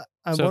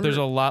 I So if there's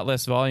a lot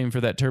less volume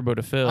for that turbo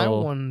to I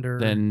fill, wonder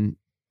then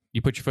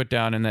you put your foot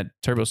down and that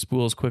turbo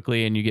spools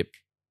quickly, and you get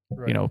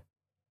right.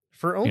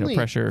 For you know only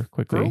pressure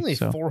quickly. for only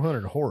so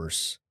 400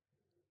 horse.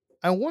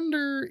 I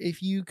wonder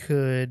if you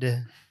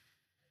could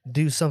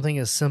do something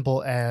as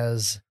simple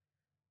as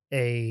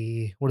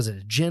a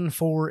Gen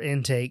 4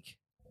 intake,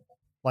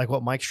 like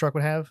what Mike's truck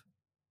would have,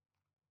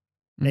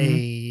 Mhm.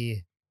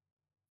 a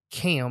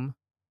cam,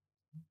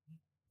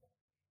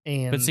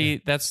 and But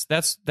see,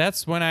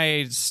 that's when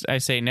I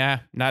say nah,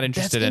 not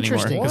interested anymore,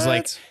 interesting. because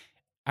like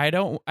I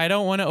don't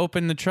want to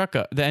open the truck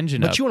up, the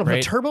engine up. but you want to put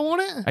right? a turbo on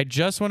it? I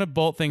just want to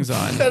bolt things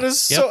on. That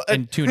is Yep, so.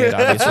 and tune it,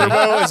 A obviously.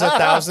 turbo is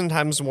 1,000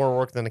 times more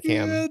work than a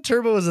cam. Yeah,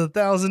 turbo is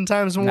 1,000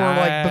 times more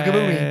like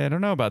Bugabooey. I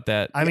don't know about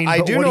that. I mean, I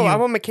but do what know. you-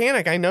 I'm a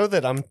mechanic. I know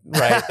that I'm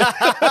right.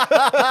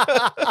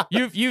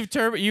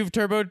 You've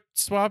turbo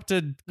swapped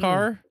a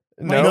car.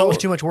 I know it no, was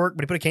too much work,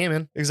 but he put a cam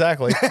in.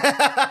 exactly.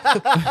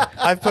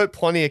 I've put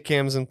plenty of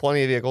cams in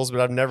plenty of vehicles, but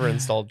I've never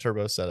installed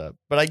turbo setup.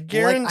 But I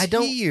guarantee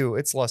don't- you,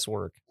 it's less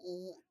work.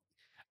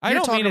 I You're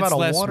don't talking mean it's about a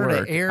less water to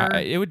work. air-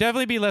 It would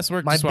definitely be less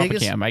work My to swap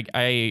biggest- a cam.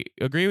 I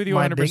agree with you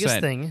My 100%. biggest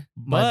thing.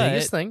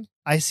 But-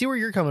 I see where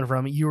you're coming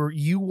from.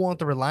 You want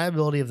the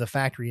reliability of the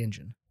factory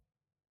engine.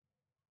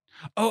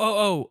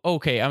 Oh,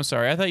 okay. I'm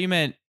sorry. I thought you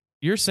meant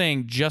you're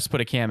saying just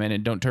put a cam in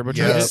and don't turbocharge it.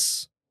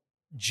 Yes.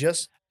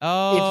 Just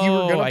Oh, if you were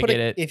gonna I put get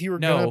it, it. if you were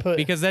No, gonna put,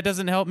 because that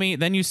doesn't help me.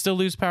 Then you still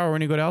lose power when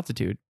you go to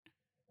altitude.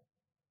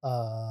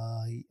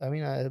 I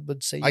mean, I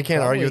would say I you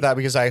can't argue probably- with that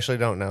because I actually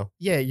don't know.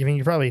 Yeah, I mean,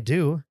 you probably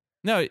do.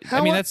 No, How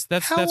I mean o- that's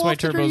how why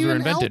often are turbos you were in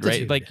invented, right?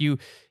 altitude? Like you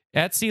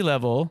at sea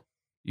level,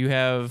 you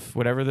have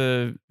whatever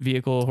the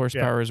vehicle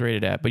horsepower is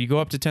rated at, but you go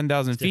up to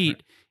 10,000 It's feet,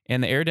 different.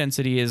 and the air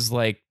density is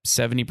like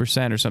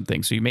 70% or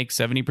something. So you make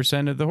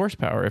 70% of the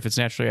horsepower if it's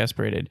naturally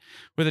aspirated.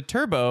 With a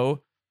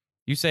turbo,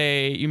 you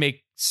say you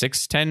make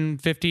 6, 10,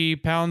 50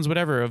 pounds,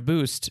 whatever, of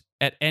boost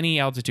at any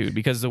altitude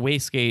because the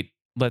wastegate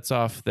lets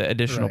off the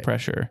additional Right.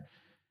 pressure.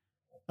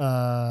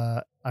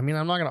 I mean,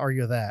 I'm not going to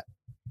argue with that.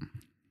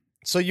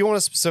 So you want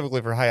it specifically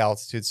for high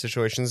altitude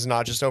situations,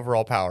 not just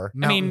overall power.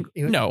 I mean,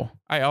 Mountain- no,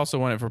 I also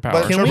want it for power.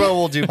 But Can turbo we-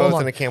 will do hold both, on.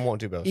 and a cam won't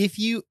do both. If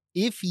you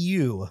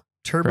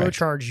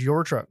turbocharge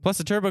your truck, Plus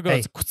the turbo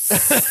goes.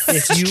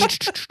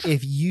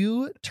 if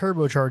you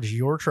turbocharge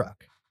your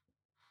truck,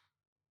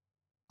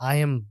 I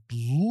am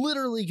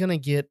literally going to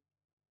get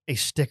a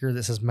sticker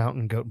that says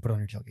Mountain Goat and put it on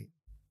your tailgate.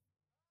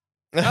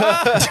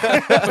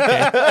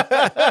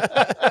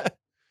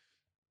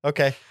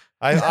 Okay.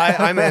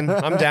 I'm in.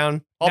 I'm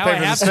down. I'll now pay I for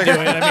the have to sticker. do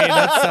it. I mean,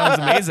 that sounds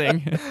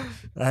amazing.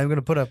 I'm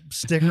gonna put a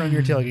sticker on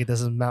your tailgate.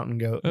 This is Mountain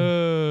Goat.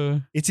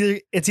 It's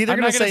either I'm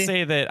gonna not say, gonna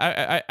say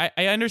that.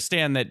 I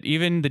understand that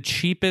even the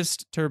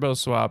cheapest turbo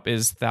swap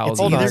is thousands.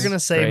 it's either on. gonna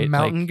say right?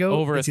 Mountain Like, Goat.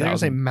 over It's either gonna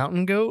say 1,000.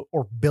 Mountain Goat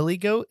or Billy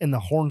Goat, and the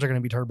horns are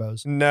gonna be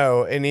turbos.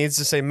 No, it needs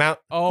to say Mount.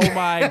 Oh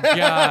my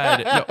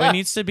god! No, it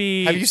needs to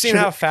be. Have you seen should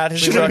how it- fat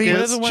his Should it truck be?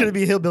 is? Should it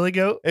be Hillbilly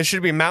Goat? It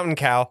should be Mountain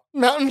Cow.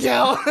 Mountain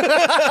Cow.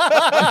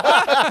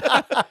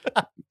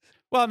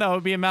 Well, no, it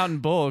would be a Mountain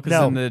Bull because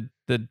No. then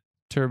the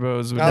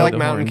turbos would I have like the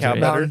Mountain horns, Cow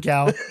right? better. Mountain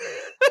Cow.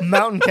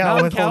 Mountain Cow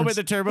Mountain with Cow horns. with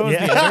the turbos.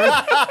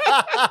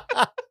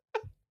 Yeah.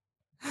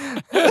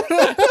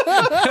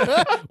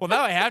 Well,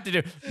 now I have to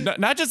do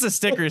not just a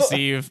sticker,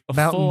 Steve, a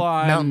Mountain-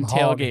 full-on Mountain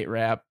Hog. tailgate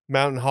wrap.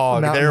 Mountain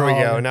Hog. Mountain there we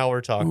Hog. go. Now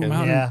we're talking. Ooh,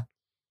 Mountain- Yeah.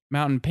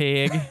 Mountain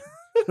Pig.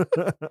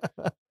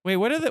 Wait,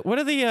 what are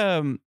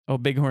the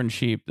bighorn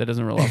sheep? That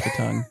doesn't roll off the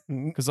tongue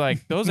because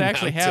like those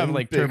actually have Mountain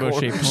like turbo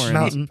shaped bighorn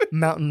horns.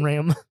 Mountain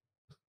Ram.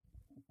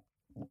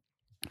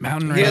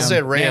 Mountain He Ram. has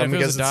said Man, Ram if it was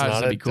because a it's Dodge, not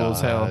that'd a be cool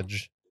as hell.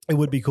 Dodge. It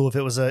would be cool if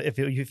it was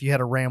if you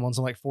had a Ram on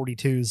some like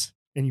 42s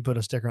and you put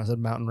a sticker on that said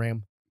Mountain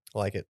Ram.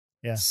 Like it.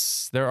 Yeah.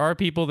 There are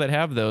people that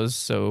have those,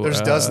 so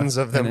There's dozens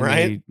of them, and then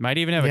right? they might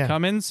even have Yeah. a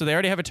Cummins, so they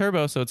already have a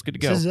turbo, so it's good to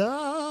go.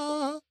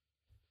 Huzzah.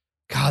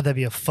 God, that'd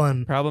be a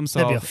fun. Problem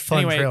That'd be a solved. fun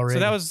Anyway, trail so rig.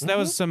 that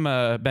was some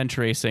bench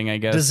racing, I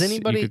guess. Does you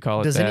anybody could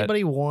call it that.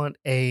 anybody want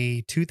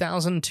a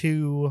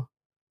 2002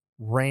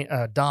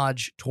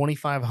 Dodge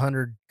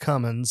 2500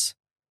 Cummins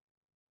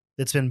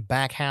that's been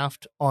back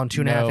halved on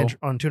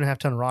 2.5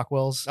 ton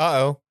Rockwells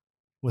Uh-oh.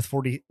 with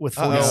 40 with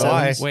Uh-oh, 47s?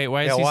 why? Wait,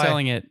 why is Yeah, he why?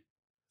 selling it?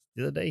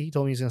 The other day he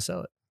told me he's going to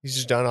sell it. He's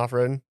just done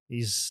off-roading.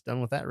 He's done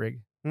with that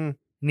rig. Hmm.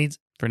 He needs.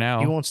 For now.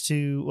 He wants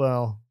to.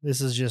 Well,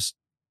 this was just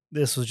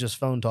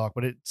phone talk,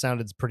 but it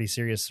sounded pretty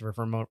serious for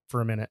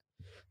a minute.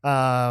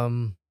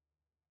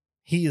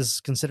 He is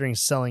considering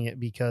selling it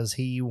because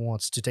he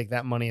wants to take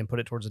that money and put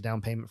it towards a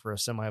down payment for a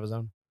semi of his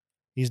own.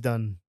 He's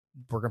done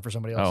working for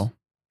somebody else. Oh,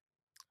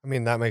 I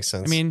mean, that makes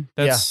sense. I mean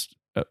that's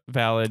a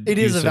valid. It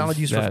is a use valid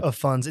of use that. of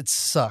funds. It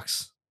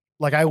sucks.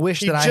 Like I wish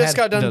he that I just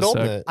had. got done Does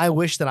building suck. it. I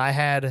wish that I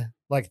had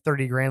like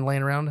 30 grand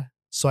laying around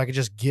so I could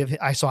just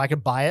so I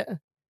could buy it.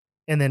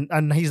 And then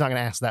he's not going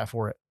to ask that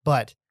for it,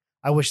 but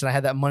I wish that I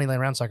had that money laying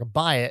around so I could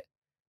buy it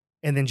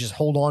and then just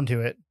hold on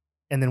to it.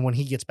 And then when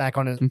he gets back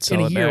on his, And sell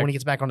in a it year, back. when he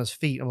gets back on his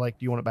feet, I'm like,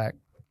 do you want it back?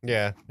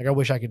 Yeah. Like, I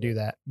wish I could do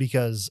that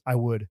because I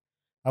would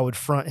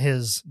front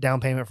his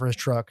down payment for his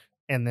truck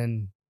and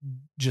then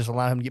just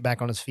allow him to get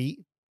back on his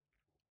feet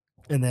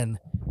and then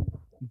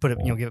put it,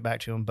 give it back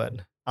to him. But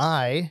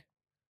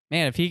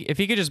Man, if he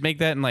could just make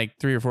that in like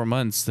 3 or 4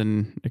 months,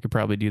 then I could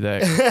probably do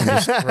that. And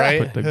just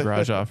Right. put the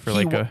garage off for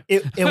like a.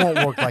 it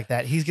won't work like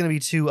that. He's going to be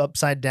too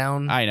upside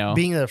down. I know.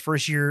 Being the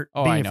first year,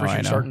 Oh, being I the know, first I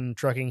year know. starting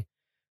trucking,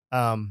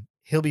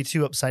 he'll be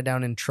too upside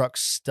down in truck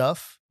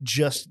stuff,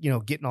 just,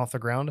 getting off the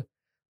ground.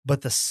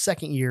 But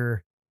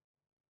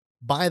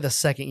by the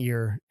second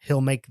year,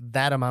 he'll make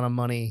that amount of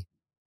money,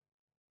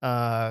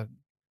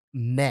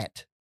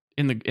 net.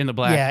 in the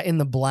black. Yeah. In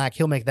the black,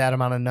 he'll make that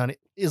amount of money.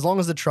 As long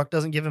as the truck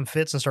doesn't give him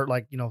fits and start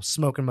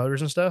smoking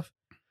motors and stuff.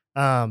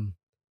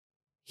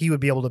 He would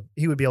be able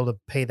to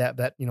pay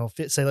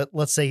that,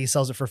 let's say he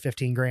sells it for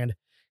 15 grand.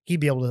 He'd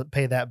be able to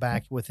pay that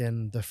back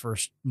within the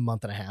first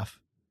month and a half.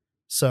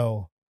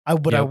 So I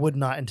Yep. would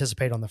not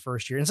anticipate on the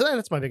first year. And so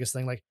that's my biggest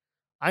thing. Like,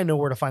 I know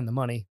where to find the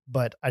money,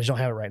 but I just don't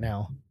have it right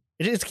now.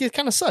 It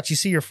kind of sucks. You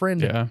see your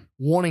friend Yeah.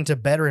 wanting to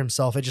better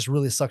himself. It just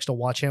really sucks to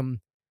watch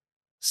him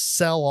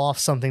sell off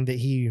something that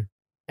he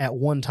at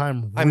one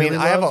time I mean, really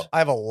I loved.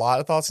 have a lot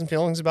of thoughts and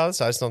feelings about this.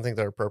 I just don't think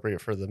they're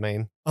appropriate for the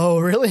main. Oh,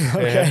 really?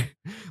 Okay.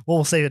 Well,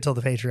 we'll save it till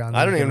the Patreon.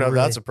 I don't You even can know if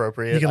really- that's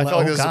appropriate. you can I let- feel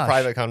like oh, this is a gosh.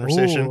 private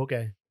conversation. Ooh,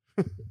 okay.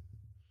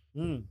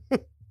 Mm.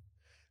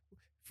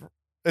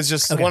 It's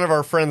just Okay. one of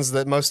our friends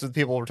that most of the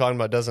people we're talking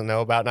about doesn't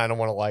know about, and I don't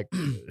want to like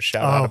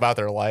shout out Oh. about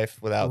their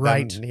life without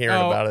Right. them hearing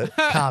Oh. about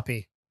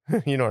Copy.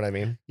 it. You know what I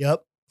mean?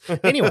 Yep.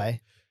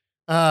 Anyway,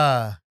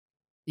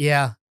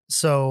 yeah.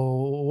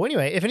 So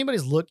anyway, if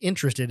anybody's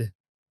interested,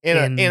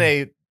 In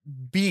a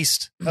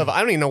beast of I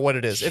don't even know what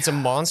it is. It's a Yeah.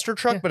 monster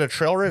truck, Yeah. but a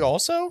trail rig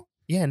also.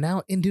 yeah.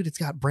 Now, and dude, it's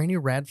got brand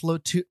new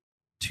Radflow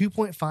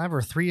 2.5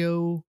 or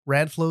 3.0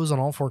 Radflows on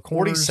all four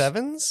corners.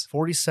 47s.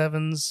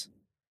 47s,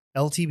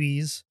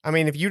 LTBs. I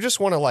mean, if you just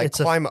want to like It's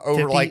a climb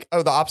over 50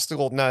 the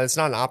obstacle. No, it's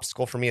not an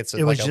obstacle for me. It's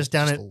It was just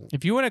down at-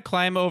 If you want to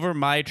climb over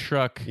my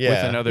truck with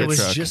Yeah. another It was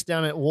truck, just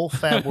down at Wolf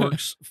Fab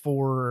Works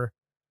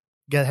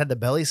had the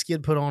belly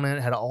skid put on it,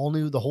 had all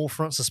new, the whole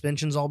front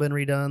suspension's all been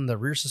redone. The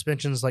rear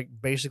suspension's like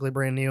basically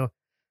brand new.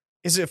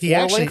 Is it He 4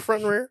 actually- link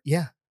front and rear?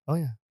 Yeah. Oh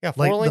yeah. Yeah,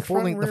 Like, 4 the link four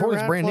front link- and the rear. four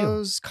link's brand new.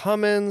 Radflows,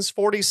 Cummins,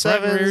 Front and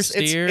rear 47s.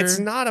 It's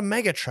steer. not a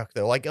mega truck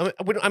though. Like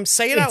when I'm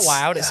saying it out It's-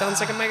 loud, it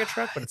sounds like a mega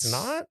truck, but it's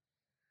not.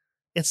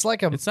 It's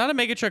like a it's not a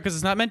mega truck because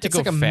it's not meant to It's go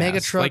like a fast.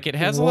 mega truck. Like it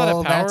has a lot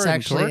Well, of power that's and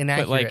actually torque,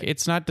 but like inaccurate.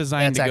 it's not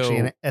designed that's to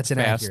actually go that's fast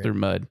inaccurate through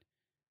mud.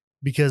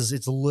 because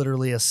it's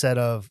literally a set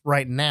of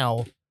right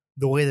now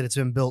the way that it's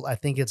been built. I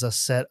think it's a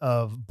set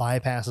of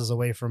bypasses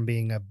away from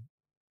being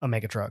a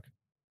mega truck.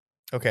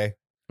 Okay.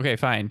 Okay,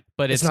 fine,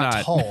 but it's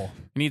not tall.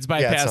 It needs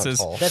Yeah, it's not bypasses.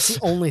 tall. That's the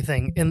only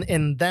thing,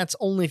 and that's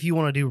only if you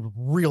want to do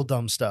real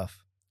dumb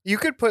stuff. You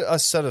could put a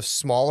set of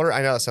smaller,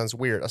 I know that sounds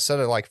weird, a set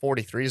of like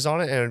 43s on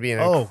it, and it would be an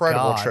Oh,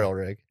 incredible God. trail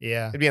rig.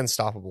 Yeah, It'd be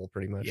unstoppable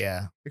pretty much.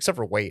 yeah. Except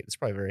for weight. It's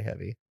probably very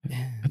heavy.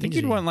 I think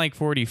you'd want like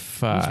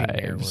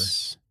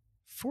 45s.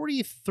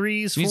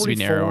 43s, Needs to be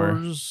narrower.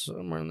 44s,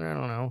 somewhere in there. I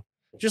don't know.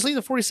 Just leave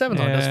the 47s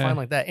on. That's Yeah. fine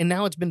like that. And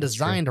now it's been That's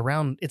true. designed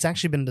around. It's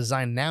actually been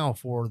designed now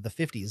for the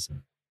 50s,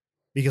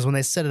 because when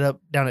they set it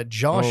up down at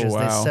Josh's, Oh,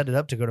 they wow. set it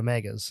up to go to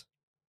Megas.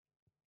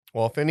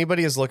 Well, if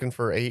anybody is looking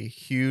for a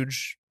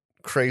huge,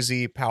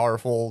 crazy,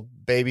 powerful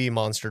baby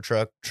monster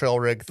truck trail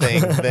rig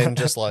thing, then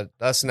just let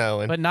us know.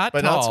 And But not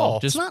But tall. not tall.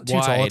 Just It's not too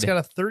wide. tall. It's got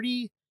a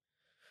 30,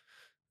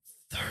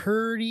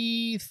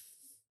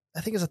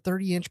 I think it's a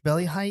 30-inch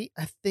belly height,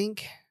 I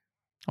think.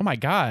 Oh my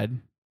god,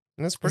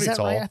 that's Is pretty that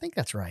tall. right? I think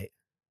that's right.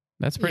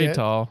 that's pretty Yeah.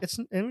 tall. It's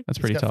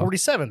pretty got tall.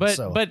 47. But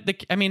so.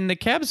 the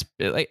cab's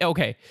like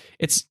okay,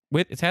 it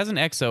has an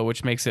EXO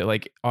which makes it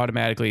like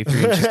automatically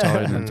 3 inches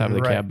taller than the top of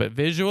the Right. cab. But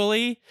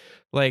visually,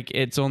 like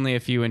it's only a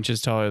few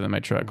inches taller than my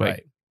truck. right.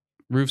 Like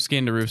roof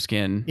skin to roof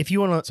skin. If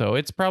you want to, So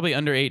it's probably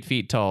under 8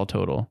 feet tall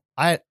total.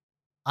 I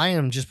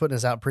am just putting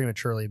this out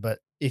prematurely, but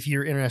if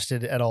you're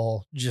interested at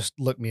all, just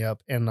look me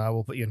up and I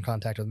will put you in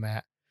contact with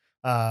Matt.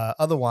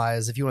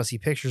 Otherwise, if you want to see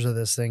pictures of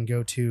this thing,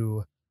 go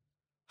to,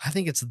 I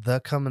think it's the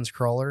Cummins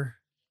Crawler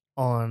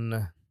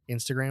on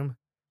Instagram.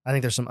 I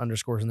think there's some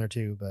underscores in there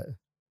too, but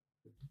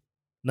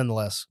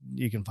nonetheless,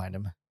 you can find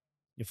him.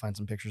 You'll find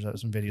some pictures of it,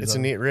 some videos. It's of a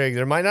it. neat rig.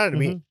 There might not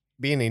Mhm.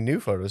 be any new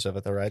photos of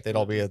it, though, right? They'd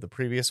all be the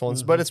previous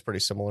ones, but Mhm. it's pretty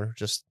similar.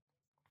 Just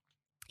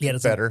Yeah,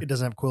 better. It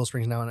doesn't have coil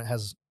springs now, and it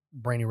has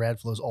brand new rad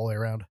flows all the way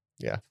around.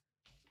 Yeah.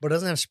 But it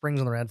doesn't have springs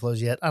on the rad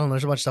flows yet. I don't know.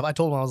 There's a bunch of stuff. I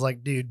told him, I was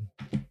like, dude,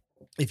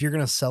 if you're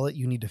going to sell it,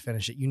 you need to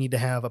finish it. You need to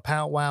have a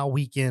powwow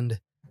weekend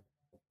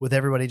with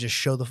everybody just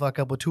show the fuck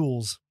up with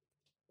tools.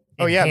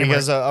 Oh and yeah, hammer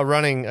because it.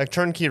 a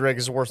turnkey rig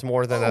is worth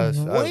more than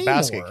Way a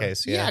basket more.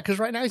 case. Yeah, Yeah. because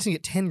right now you can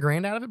get 10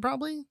 grand out of it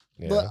probably.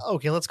 Yeah. But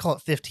okay, let's call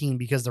it 15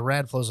 because the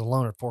rad flows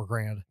alone are 4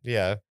 grand.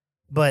 Yeah.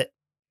 But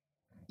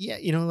yeah,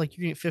 like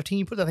you get 15,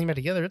 you put that thing back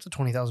together, it's a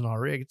 $20,000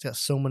 rig. It's got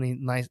so many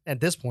nice, at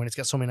this point, it's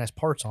got so many nice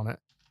parts on it.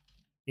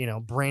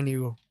 Brand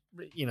new,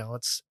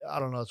 it's, I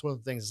don't know, it's one of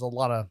the things, it's a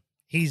lot of,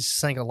 he's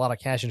sank a lot of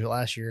cash into it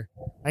last year.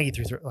 I think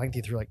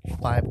he threw like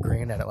 5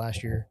 grand at it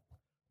last year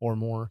or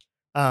more.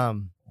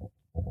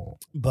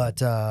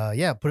 But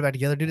yeah, put it back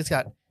together, dude. It's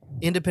got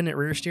independent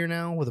rear steer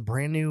now with a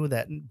brand new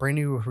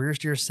rear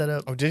steer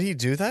setup. Oh, did he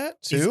do that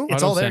It's too?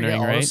 all there.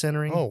 Auto-centering, Yeah, right? auto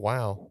centering. Oh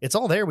wow. It's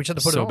all there. We just had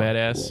to put So it on.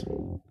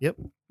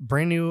 badass.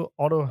 Brand new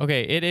auto.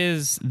 Okay, it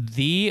is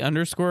the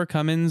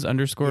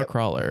 _Cummins Yep.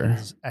 crawler. That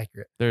is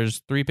accurate.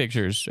 There's 3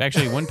 pictures.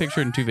 Actually, 1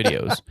 picture and 2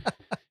 videos.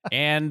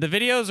 And the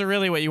videos are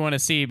really what you want to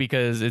see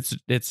because it's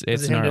Is it him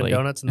doing gnarly.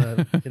 donuts in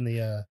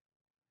the.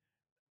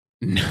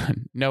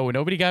 No,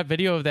 nobody got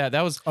video of that.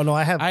 That was Oh no,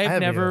 I have. I've I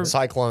have never- video of it.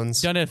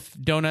 Cyclones. done a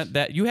donut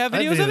that you have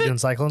I have videos video of it. doing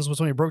cyclones was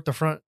when he broke the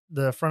front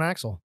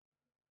axle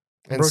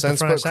And broke the since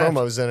front put shaft.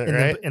 chromos in it, and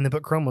right? then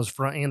put chromos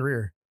front and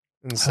rear.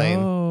 Insane.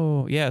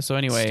 Oh, yeah. So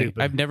anyway,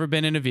 Stupid. I've never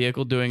been in a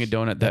vehicle doing a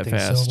donut that thing's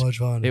fast. So much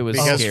fun. It was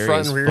Because scary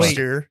front as and rear fuck.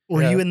 steer.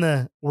 Were Yeah.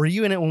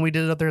 you in it when we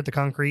did it up there at the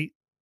concrete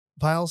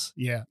piles?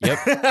 Yeah. Yep.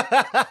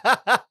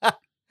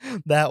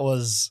 That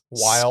was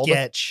Wild.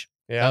 sketch.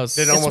 Yeah. That was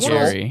Did it almost one of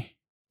roll? those- scary.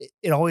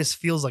 It always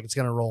feels like it's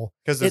gonna roll.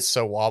 Because it's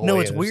so wobbly.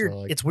 No, it's and weird. not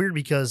like- It's weird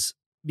because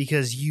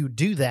you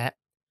do that,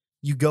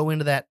 you go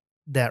into that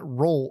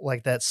roll,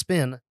 like that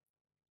spin.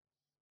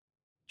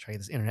 Try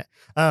this internet.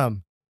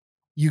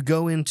 You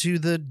go into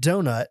the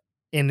donut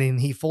and then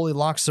he fully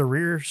locks the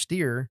rear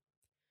steer.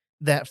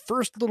 That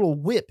first little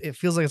whip, it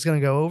feels like it's gonna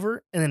go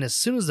over, and then as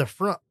soon as the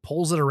front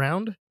pulls it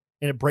around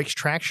and it breaks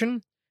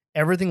traction,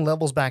 everything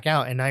levels back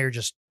out, and now you're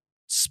just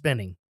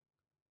spinning.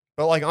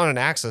 but like on an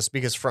axis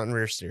because front and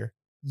rear steer.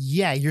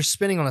 Yeah, you're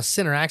spinning on a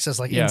center axis,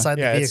 like Yeah. inside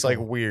the Yeah, vehicle. it's like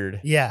weird.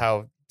 Yeah.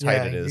 How tight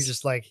yeah, it You're is.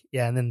 just like,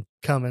 yeah, and then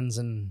Cummins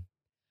and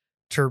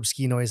turb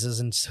ski noises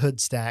and hood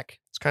stack.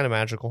 It's kind of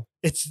magical.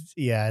 It's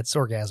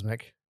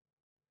orgasmic.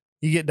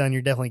 You get done,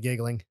 you're definitely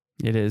giggling.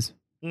 It is.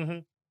 Mm-hmm.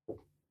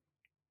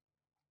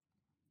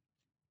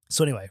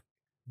 So anyway,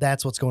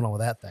 that's what's going on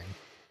with that thing.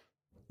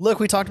 Look,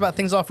 we talked about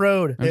things off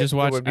road. I'm just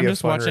would be I'm a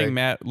just fun watching rig.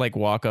 Matt like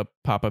walk up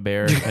Papa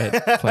Bear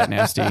at Flat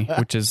Nasty,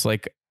 which is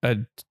like a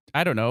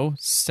I don't know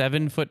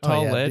 7-foot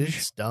tall ledge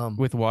It's dumb.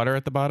 with water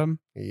at the bottom.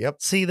 Yep.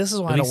 See, this is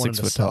why At I don't least want him 6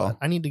 to foot sell tall. it.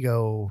 I need to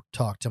go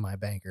talk to my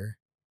banker.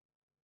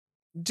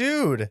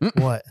 Dude.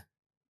 What?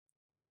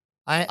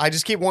 I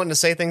just keep wanting to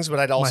say things, but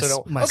I also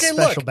don't. My Okay,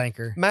 special look.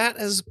 banker. Matt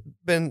has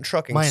been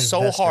trucking My so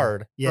investor.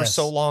 hard for Yes.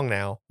 so long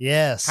now.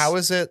 Yes. How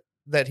is it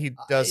that he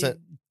doesn't?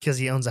 Because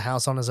he owns a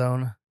house on his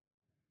own.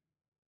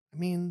 I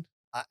mean,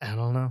 I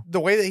don't know. the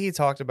way that he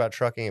talked about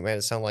trucking, it made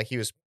it sound like he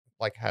was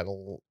like had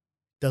a.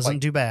 Doesn't Like-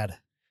 do bad.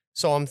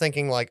 So I'm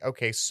thinking like,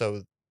 okay,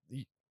 so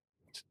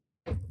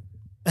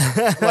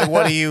like,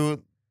 what do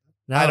you?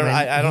 No, I don't. man,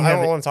 I don't. you I have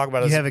don't it- want to talk about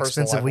you his have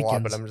personal expensive life a lot, but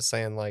weekends. I'm just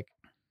saying like,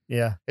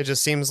 Yeah. It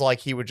just seems like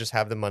he would just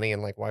have the money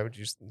and like, why would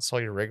you sell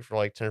your rig for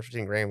like 10 or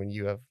 15 grand when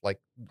you have like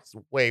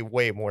way,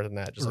 way more than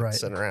that just like Right.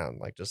 sitting around?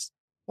 Like just,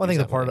 Well, I think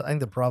Use that money. I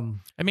think the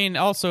problem. I mean,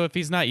 also if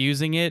he's not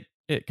using it,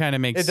 it kind of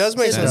makes it does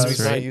make sense if does,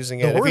 he's right? not using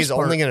The it. If worst he's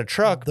only part- in a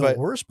truck, The but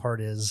worst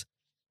part is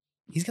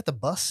he's got the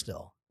bus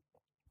still.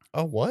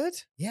 oh,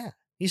 what? Yeah.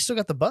 He's still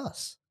got the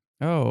bus.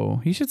 Oh,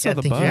 he should sell I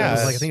the think bus. he Yeah. was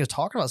like, I think he was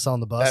talking about selling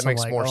the bus. That I'm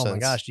makes like, more oh my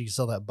sense. gosh, you can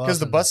sell that bus. Because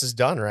the And- bus is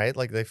done, right?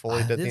 Like they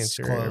fully did the it's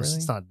interior. and close. everything?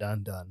 It's not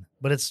done,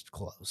 but it's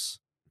close.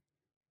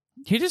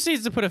 He just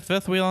needs to put a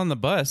fifth wheel on the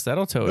bus.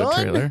 That'll tow a Done?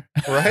 trailer.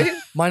 Right?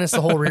 Minus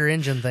the whole rear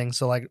engine thing.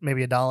 So like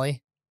maybe a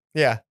dolly.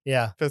 Yeah.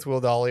 Yeah. Fifth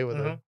wheel dolly with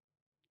Mhm.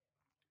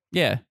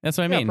 Yeah, that's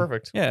what I Yeah, mean.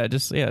 perfect.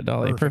 Yeah,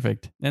 dolly,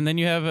 perfect. And then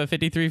you have a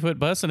 53-foot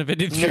bus and a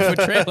 53-foot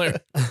trailer.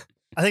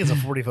 I think it's a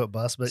 40-foot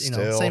bus, but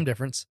Still. same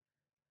difference.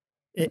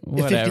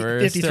 Whatever.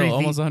 It's 53 still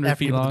almost 100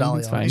 after you feet put the long. dolly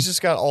It's on. fine. He's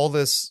just got all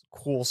this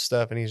cool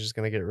stuff and he's just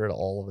going to get rid of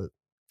all of it.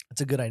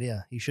 It's a good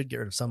idea. You should get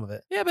rid of some of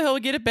it. Yeah, but he'll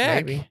get it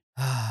back. Maybe.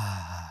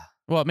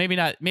 Well, maybe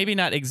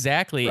not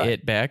exactly Right.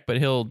 it back, but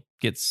he'll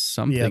get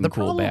something Yeah, the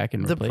cool problem, back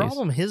and the replace.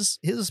 problem, his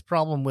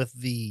problem with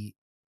the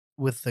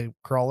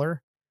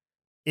crawler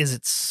is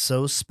it's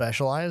so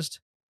specialized.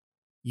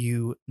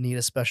 You need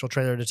a special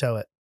trailer to tow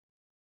it.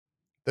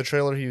 The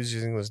trailer he was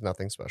using was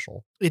nothing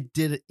special. It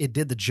did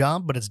the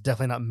job, but it's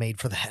definitely not made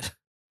for that.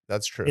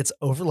 That's true. It's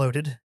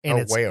overloaded and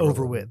it's way over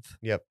overloaded. width.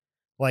 Yep.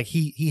 Like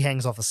he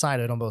hangs off the side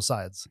of it on both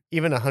sides.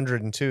 Even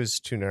 102 is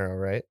too narrow,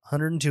 right?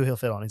 102 he'll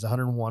fit on. He's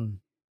 101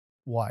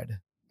 wide.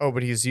 Oh,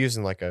 but he's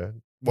using like a,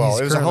 well, He's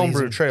it was a currently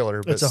homebrew using-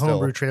 trailer, but It's a still.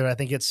 homebrew trailer. I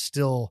think it's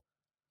still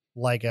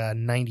like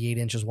 98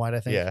 inches wide,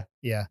 I think. Yeah.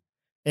 Yeah.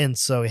 And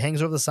so he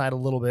hangs over the side a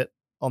little bit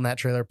on that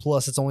trailer.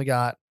 Plus, it's only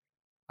got,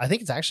 I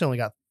think it's actually only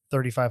got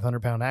 3,500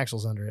 pound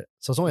axles under it.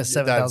 So it's only a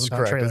 7,000 pound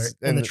correct. trailer. It's-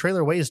 And the and-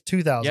 trailer weighs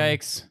 2,000.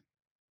 Yikes.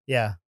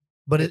 Yeah.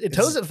 But it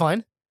tows it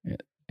fine.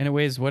 And it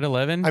weighs what,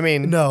 11? I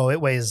mean, No, it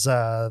weighs,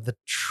 the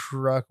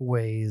truck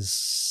weighs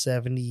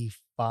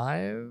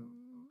 75,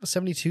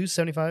 72,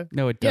 75.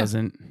 No, it Yeah.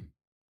 doesn't.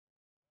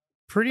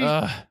 Pretty,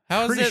 How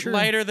is pretty it sure.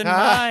 lighter than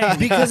mine?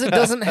 because it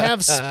doesn't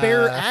have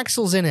spare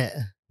axles in it.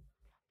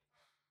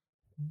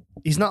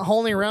 He's not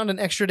hauling around an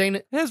extra day.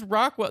 It has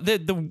Rockwell.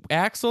 The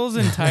axles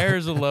and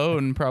tires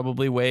alone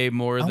probably weigh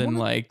more I than wanna-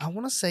 like. I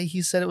want to say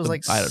he said it was the-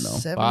 like, I don't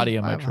know, body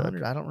of my truck.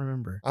 7,500. I don't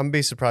remember. I'm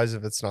be surprised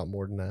if it's not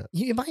more than that.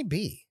 It might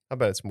be. I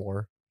bet it's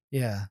more.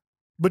 Yeah.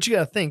 But you got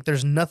to think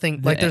there's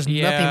nothing like there's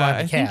nothing behind the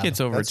I cab. think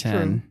it's over That's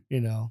 10.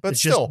 you know, But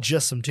it's still,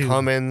 just some tube.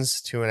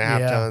 Cummins, 2.5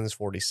 Yeah. tons,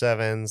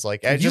 47s.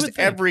 Like You just would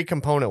think. every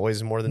component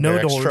weighs more than No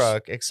Derek's doors.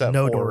 truck, except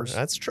No for doors.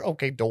 That's true.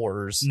 Okay,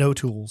 doors. No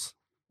tools.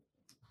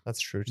 That's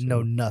true. Too.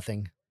 No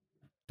nothing.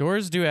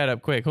 Doors do add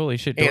up quick. Holy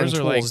shit! And Doors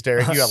are like tools,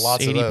 Derek. You got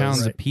lots 80 of those.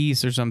 pounds a Right.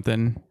 piece or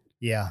something.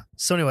 Yeah.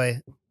 So anyway,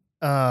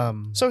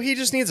 So he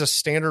just needs a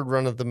standard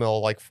run of the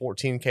mill, like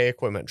 14K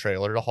equipment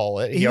trailer to haul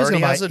it. He, was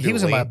already gonna has buy, a dually. he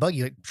was gonna buy a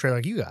buggy trailer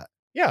like you got.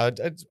 Yeah,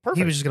 it's perfect.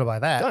 He was just gonna buy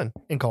that Done.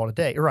 and call it a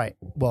day. Right.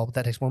 Well,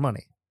 that takes more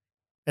money.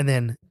 And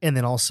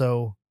then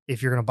also,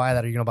 if you're gonna buy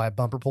that, are you gonna buy a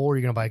bumper pull or are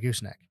you gonna buy a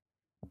gooseneck?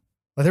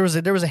 Like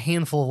there was a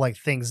handful of like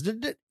things.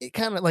 It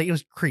kind of like it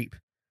was creep.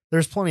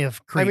 There's plenty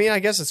of creep. I mean, I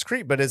guess it's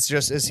creep, but it's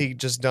just, is he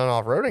just done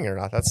off roading or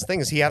not? That's the thing.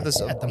 Is he have this?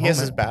 At the He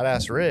has this moment,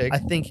 badass rig. I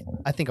think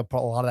a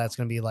lot of that's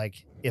gonna be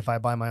like, if I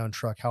buy my own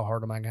truck, how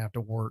hard am I gonna have to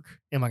work?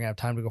 Am I gonna have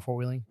time to go four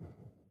wheeling?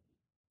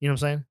 You know what I'm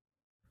saying?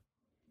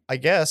 I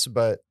guess,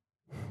 but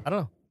I don't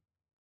know.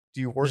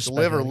 do you work Just to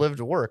live or speculating. live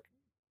to work?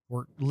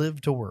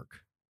 Live to work.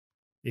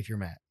 If you're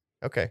Matt.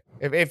 Okay.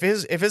 If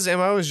his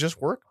MO is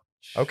just work,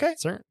 okay.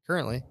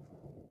 Currently.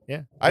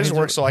 Yeah. I just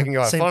work so I can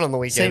go have Same- fun on the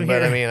same weekend.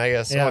 But I here. mean, I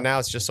guess Yeah. well, now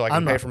it's just so I can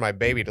I'm pay not- for my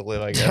baby to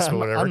live. I guess, but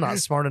whatever. I'm not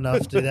smart enough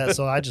to do that,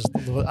 so I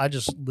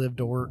just live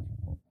to work.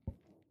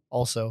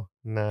 Also,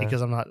 Nah.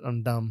 because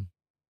I'm dumb.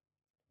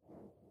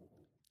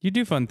 You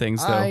do fun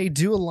things though. I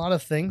do a lot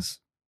of things.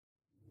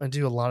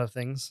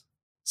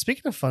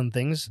 Speaking of fun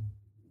things,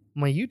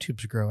 my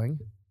YouTube's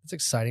growing. It's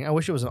exciting. I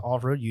wish it was an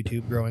off-road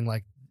YouTube growing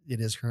like it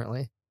is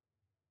currently,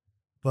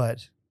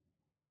 but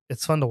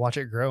it's fun to watch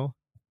it grow.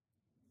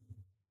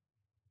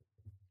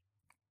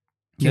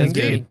 That's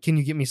Can you, good. can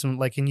you get me some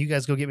can you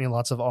guys go get me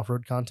lots of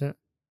off-road content?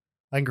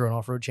 I can grow an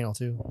off-road channel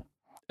too.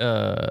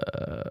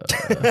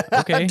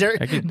 Okay.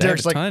 Derek, I could,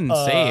 Derek's I have a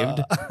ton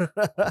saved.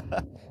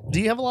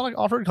 Do you have a lot of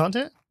off-road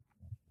content?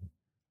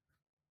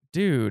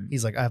 Dude,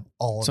 He's like, I have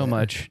all of so it.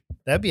 much.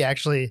 That'd be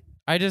actually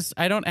I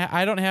don't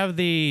have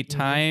the Mm-hmm.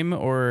 time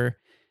or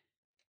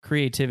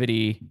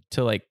creativity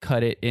to like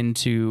cut it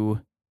into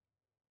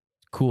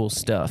cool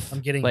stuff. I'm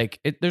getting- like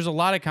there's a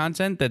lot of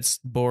content that's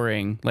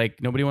boring.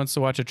 Like nobody wants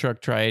to watch a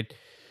truck try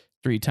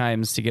 3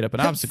 times to get up an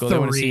obstacle. They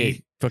want to see 3.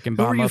 it fucking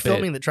who were bomb you up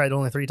filming at that tried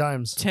only 3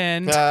 times?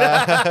 10,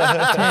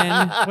 Uh,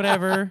 10,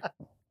 whatever.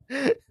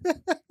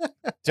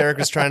 Derek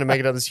was trying to make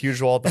it up this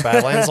huge wall at the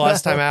Badlands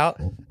last time out,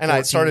 and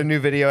I start a new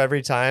video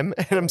every time,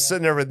 and I'm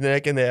sitting there with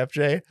Nick and the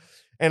FJ,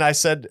 and I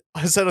said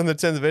on the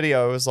 10th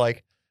video, I was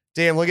like,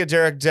 "Damn, look at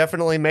Derek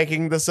definitely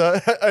making this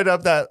it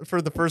up that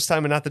for the first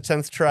time and not the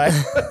 10th try."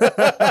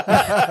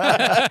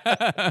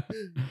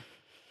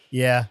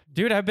 Yeah.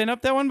 Dude, I've been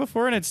up that one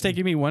before and it's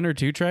taken me 1 or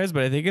 2 tries,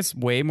 but I think it's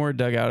way more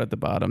dug out at the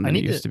bottom than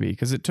it used to be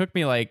because it took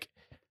me like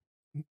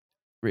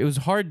it was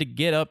hard to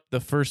get up the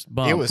first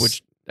bump,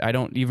 which I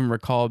don't even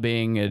recall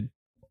being a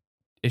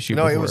issue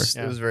before. It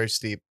was very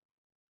steep.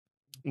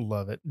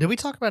 Love it. Did we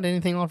talk about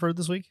anything off-road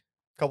this week?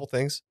 Couple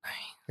things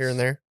here and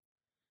there.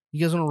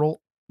 You guys want to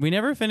roll? We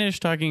never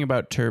finished talking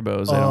about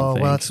turbos, I don't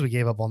think. Well, that's we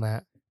gave up on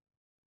that.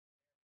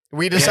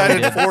 We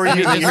decided for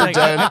you that you're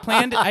done.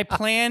 I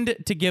planned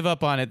to give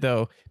up on it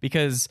though,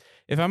 because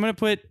if I'm going to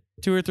put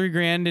 $2 or $3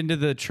 grand into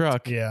the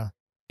truck,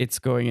 it's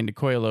going into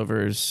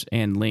coilovers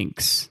and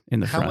links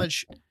in the front. How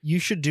much you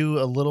should do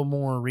a little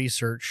more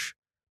research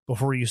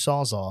before you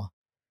sawzall,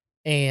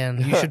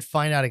 and you should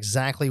find out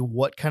exactly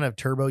what kind of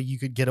turbo you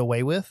could get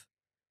away with.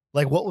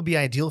 Like what would be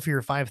ideal for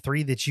your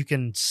 5.3 that you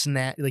can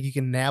you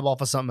can nab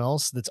off of something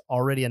else that's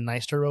already a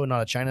nice turbo and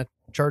not a China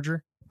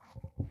charger.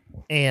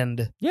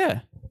 And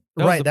that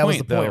was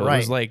the point. Right. It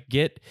was like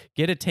get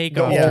a take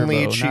the off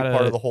only turbo, cheap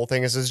part of the whole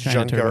thing is this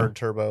junkyard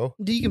turbo.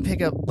 You can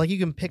pick up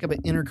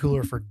an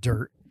intercooler for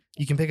dirt.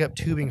 You can pick up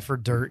tubing for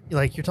dirt.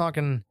 Like you're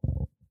talking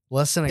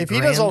less than a If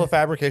grand. he does all the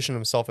fabrication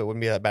himself, it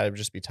wouldn't be that bad. It would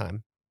just be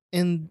time.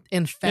 And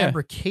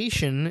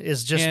fabrication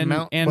is just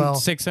 $600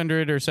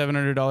 or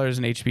 $700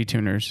 in HP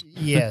tuners.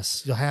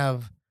 Yes, you'll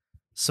have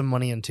some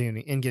money in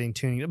tuning and getting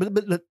tuning,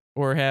 but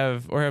or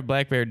have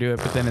Black Bear do it.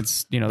 But then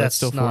it's that's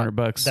still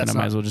 $400, and I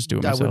might as well just do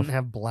it myself. I wouldn't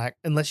have Black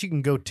unless you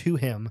can go to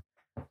him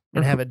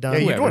and have it done. Yeah,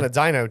 you'd want a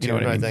dyno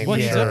tune, I think. Well,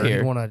 he's up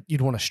here.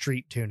 You'd want to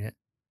street tune it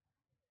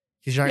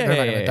because you're not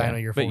going to dyno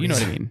your 40s. But you know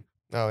what I mean.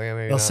 Oh yeah,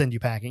 maybe they'll send you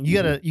packing. You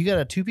got a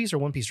 2-piece or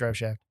 1-piece drive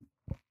shaft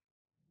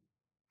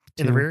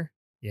in the rear.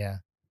 Yeah,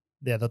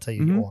 they'll tell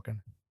you to get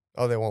walking.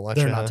 Oh, they won't let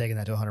They're you. not taking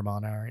that to 100 mile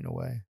an hour. Ain't no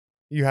way.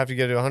 You have to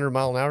get to 100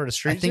 mile an hour to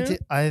street tune?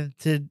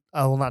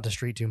 Well, not to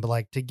street tune, but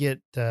like to get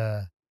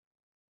a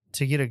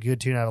good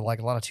tune out of like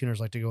a lot of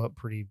tuners like to go up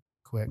pretty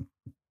quick.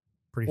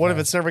 What fast. if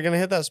it's never going to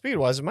hit that speed?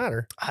 Why does it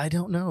matter? I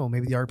don't know.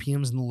 Maybe the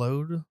RPMs and the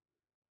load.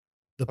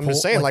 I'm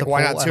just saying, like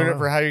why not tune it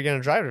for how you're going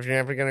to drive it? If you're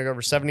never going to go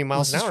over 70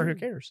 miles an hour, who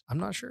cares? I'm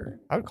not sure.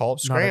 I would call up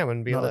Scram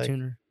and be like,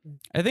 tuner.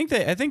 I think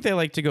they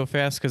like to go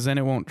fast because then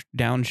it won't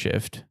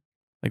downshift.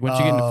 Like once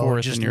you get into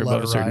fourth and you're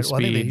above a certain speed, I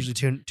think they usually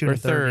tune or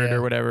third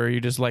or whatever, you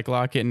just like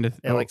lock it into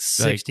like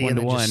 60 and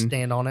then just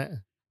stand on it.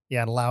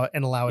 Yeah, and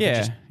allow it to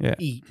just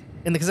eat.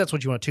 And because that's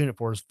what you want to tune it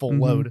for is full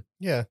load.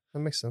 Yeah, that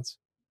makes sense.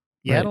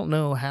 Yeah, right. I don't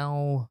know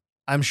how.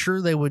 I'm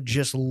sure they would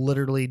just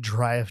literally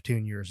drive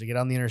tune yours to get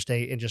on the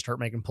interstate and just start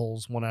making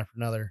pulls one after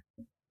another.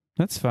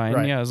 That's fine.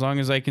 Right. Yeah, as long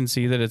as I can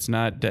see that it's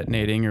not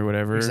detonating or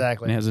whatever.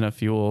 Exactly. And has enough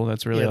fuel.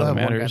 That's really all that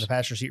matters. One guy in the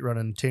passenger seat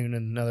running tune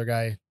and another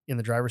guy in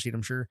the driver's seat,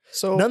 I'm sure.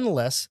 So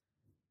nonetheless,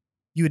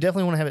 you would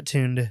definitely want to have it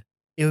tuned.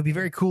 It would be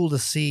very cool to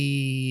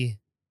see.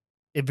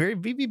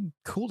 It'd be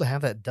cool to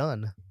have that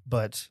done,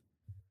 but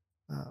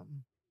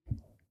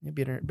it'd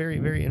be very,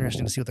 very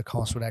interesting to see what the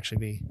cost would actually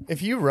be.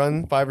 If you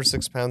run 5 or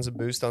 6 pounds of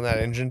boost on that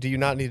engine, do you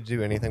not need to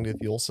do anything to the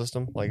fuel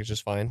system? Like it's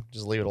just fine.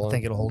 Just leave it alone. I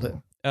think it'll hold it.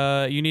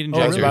 You need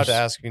injectors. I was about to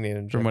ask if you need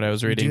injectors. From what I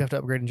was reading. You do have to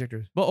upgrade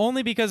injectors. Well,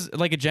 only because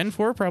like a Gen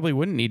 4 probably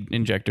wouldn't need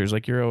injectors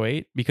like your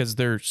 08 because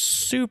they're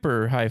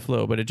super high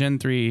flow, but a Gen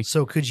 3.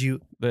 So could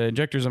you? The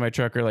injectors on my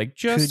truck are like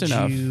just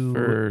enough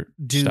for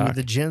do stock.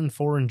 the Gen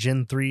 4 and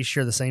Gen 3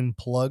 share the same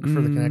plug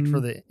for the connect for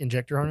the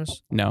injector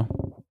harness? No.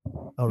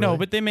 Oh, really? No,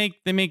 but they make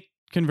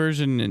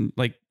conversion and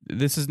like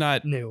this is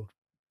not new.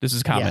 This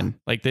is common. Yeah.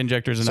 Like the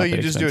injectors are not so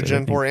you just do a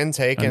Gen 4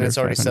 intake and it's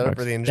already set up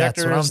for the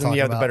injectors and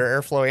you have the better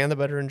airflow and the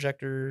better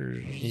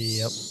injectors.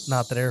 Yep.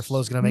 Not that airflow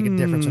is going to make a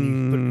difference when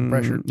you put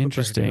compressor.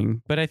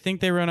 Interesting. But I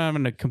think they run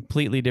on a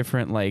completely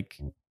different like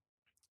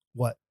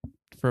what?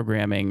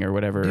 Programming or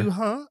whatever.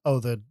 Oh,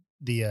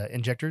 the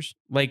injectors?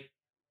 Like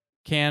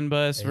CAN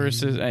bus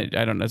versus I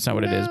don't know, that's not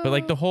what it is. But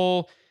like the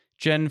whole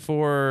Gen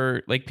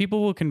 4, like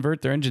people will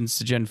convert their engines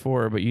to Gen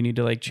 4, but you need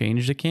to like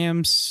change the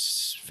cam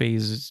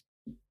phase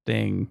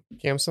thing.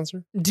 Cam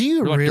sensor? Do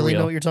you really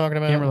know what you're talking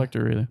about? Cam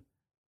reluctor relay.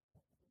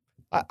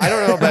 I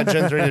don't know about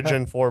Gen 3 to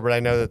Gen 4, but I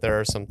know that there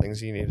are some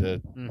things you need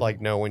to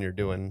like know when you're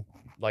doing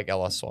like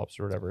LS swaps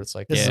or whatever. It's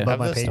like this is above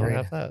my pay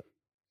grade.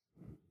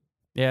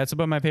 Yeah, it's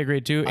above my pay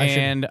grade too.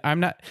 I'm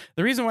not.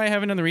 The reason why I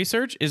haven't done the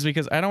research is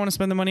because I don't want to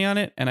spend the money on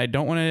it, and I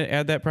don't want to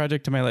add that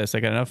project to my list. I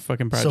got enough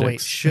fucking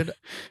projects. So wait,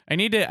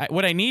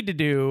 what I need to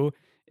do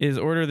is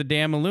order the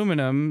damn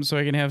aluminum so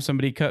I can have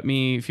somebody cut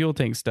me fuel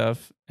tank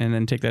stuff and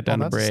then take that down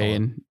to Bray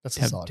and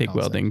take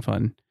welding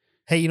fun.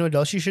 Hey, you know what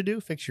else you should do?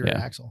 Fix your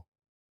axle.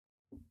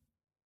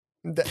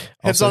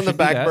 It's on the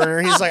back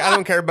burner. He's like, I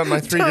don't care about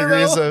my 3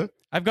 degrees of.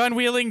 I've gone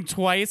wheeling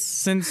twice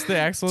since the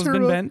axle has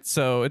been bent,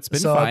 so it's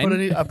been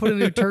fine. I put a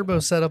new turbo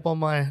setup on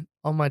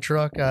my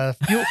truck.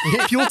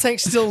 Fuel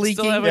tank's still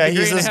leaking. Yeah,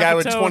 he's this guy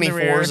with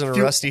 24s and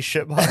a rusty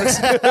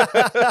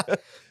shitbox.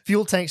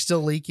 Fuel tank's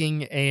still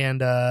leaking and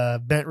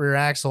bent rear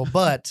axle,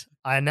 but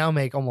I now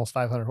make almost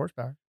 500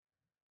 horsepower.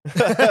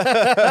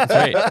 That's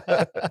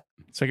right.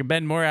 So I can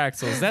bend more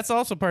axles. That's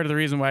also part of the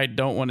reason why I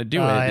don't want to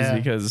do it is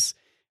because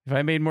if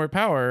I made more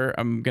power,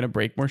 I'm gonna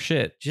break more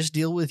shit. Just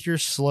deal with your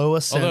slow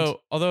ascent.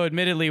 Although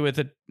admittedly, with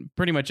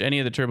pretty much any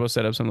of the turbo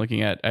setups I'm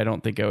looking at, I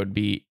don't think I would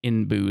be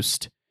in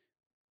boost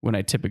when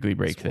I typically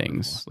break That's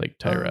things like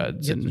tie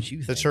rods That's and what you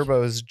The think.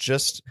 turbo is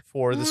just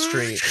for the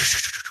street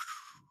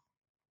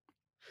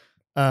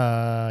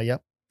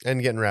Yep.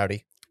 and getting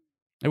rowdy.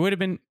 It would have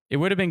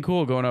been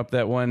cool going up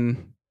that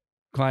one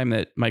climb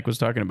that Mike was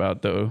talking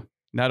about, though.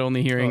 Not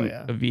only hearing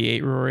yeah. a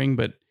V8 roaring,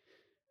 but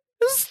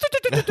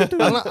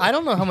I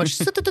don't know how much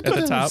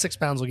the top. 6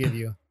 pounds will give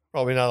you.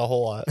 Probably not a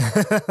whole lot.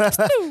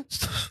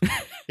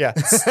 Yeah.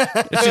 it's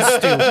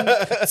just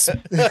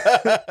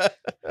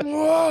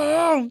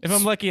if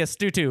I'm lucky, a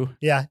Stu.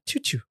 Yeah,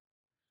 choo-choo.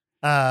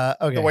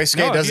 Okay. The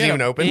wastegate if doesn't you had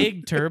even a open.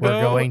 Big turbo.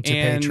 We're going to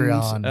and,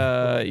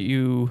 Patreon.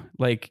 You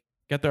like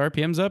got the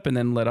RPMs up and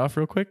then let off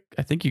real quick.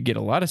 I think you get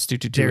a lot of Stu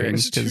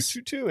Derek's because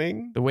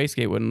Choo-choo-chooing. the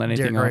wastegate wouldn't let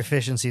anything Derek, our off.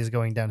 efficiency is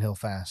going downhill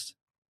fast.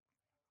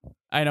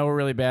 I know we're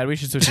really bad. We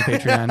should switch to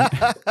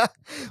Patreon.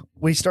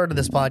 We started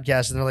this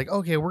podcast and they're like,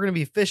 okay, we're going to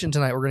be efficient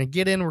tonight. We're going to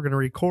get in, we're going to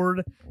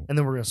record, and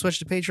then we're going to switch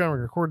to Patreon. We're going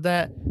to record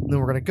that, and then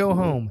we're going to go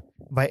home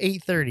by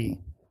 8:30,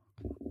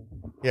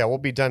 Yeah, we'll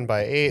be done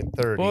by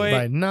 8:30. Boy,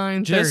 by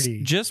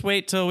 9:30. Just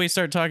wait till we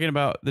start talking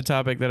about the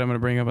topic that I'm going to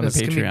bring up on This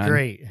the is Patreon. going to be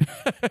great.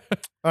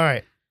 All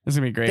right. This is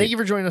going to be great. Thank you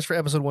for joining us for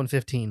episode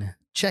 115.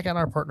 Check out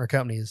our partner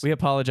companies. We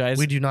apologize.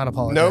 We do not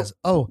apologize.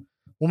 Nope. Oh,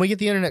 when we get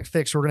the internet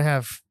fixed, we're going to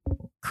have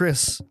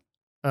Chris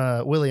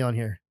Willie on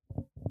here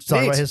to talk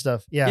Neat. about his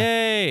stuff. Yeah.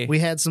 Yay. We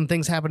had some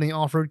things happening in the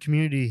off-road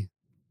community,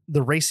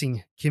 the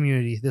racing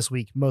community this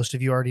week. Most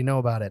of you already know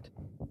about it.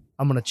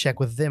 I'm going to check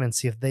with them and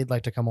see if they'd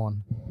like to come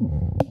on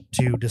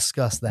to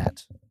discuss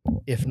that.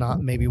 If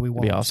not, maybe we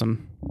won't. Be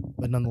awesome.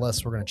 But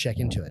nonetheless, we're going to check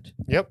into it.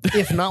 Yep.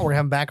 If not, we're going to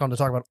have them back on to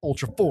talk about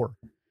Ultra 4.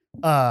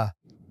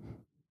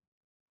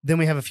 Then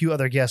we have a few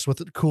other guests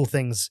with cool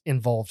things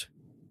involved.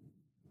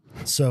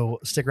 So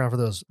stick around for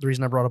those. The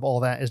reason I brought up all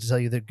that is to tell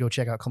you that go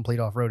check out Complete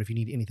Off-Road if you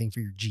need anything for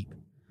your Jeep.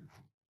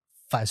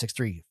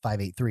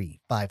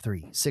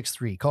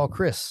 563-583-5363. Call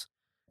Chris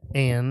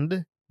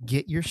and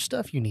get your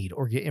stuff you need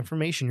or get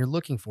information you're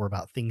looking for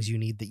about things you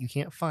need that you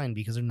can't find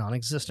because they're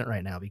non-existent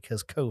right now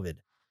because COVID.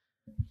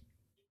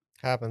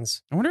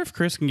 Happens. I wonder if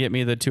Chris can get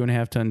me the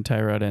 2.5 ton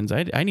tie rod ends.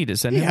 I need to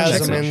send He him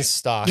has a them in message.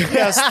 stock. He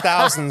has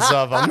thousands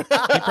of them.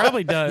 He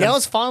probably does. Yeah, I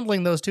was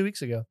fondling those 2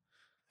 weeks ago.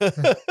 Or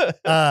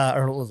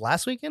was it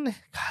last weekend?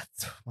 God,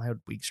 my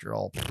weeks are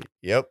all.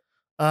 Yep.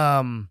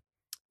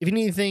 If you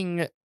need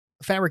anything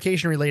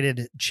fabrication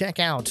related, check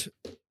out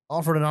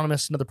Off-Road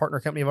Anonymous, another partner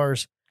company of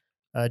ours.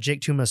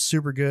 Jake Tuma is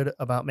super good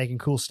about making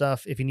cool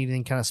stuff. If you need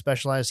anything kind of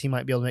specialized, he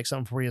might be able to make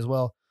something for you as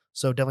well.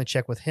 So definitely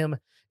check with him.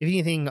 If you need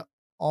anything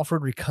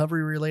off-road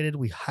recovery related,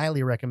 we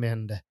highly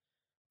recommend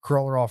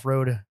Crawler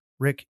Off-Road.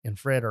 Rick and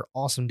Fred are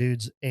awesome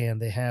dudes,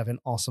 and they have an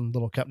awesome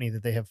little company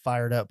that they have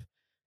fired up,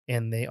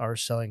 and they are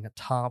selling a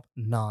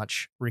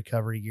top-notch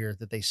recovery gear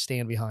that they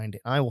stand behind.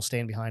 And I will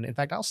stand behind. In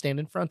fact, I'll stand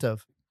in front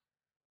of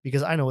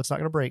because I know it's not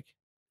going to break.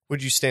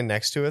 Would you stand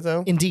next to it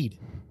though? Indeed.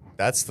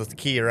 That's the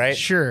key, right?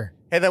 Sure.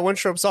 Hey, that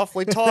windshiel's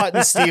awfully taut,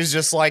 and Steve's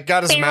just like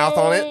got his mouth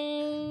on it.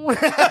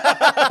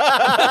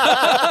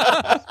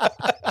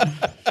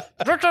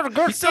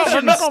 You still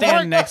shouldn't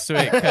stand next to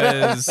it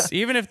because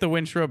even if the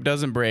winch rope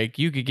doesn't break,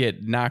 you could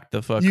get knocked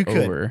the fuck You could.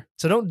 over.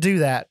 So don't do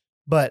that,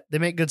 but they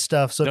make good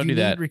stuff. So Don't if you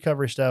do need that.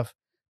 recovery stuff,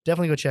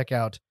 definitely go check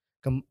out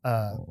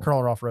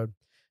Crawler Off-Road.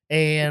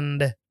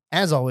 And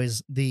as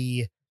always,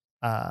 the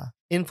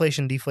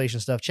inflation, deflation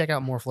stuff, check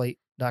out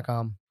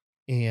moreflate.com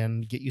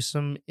and get you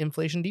some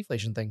inflation,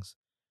 deflation things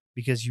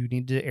because you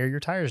need to air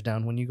your tires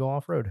down when you go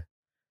off-road.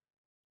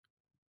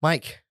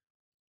 Mike,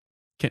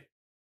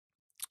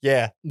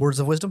 Yeah. words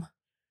of wisdom?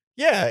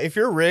 Yeah. If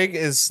your rig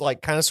is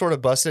like kind of sort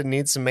of busted and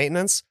needs some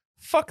maintenance,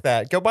 fuck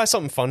that. Go buy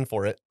something fun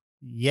for it.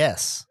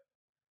 Yes.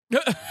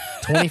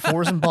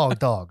 24s and bog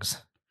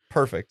dogs.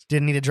 Perfect.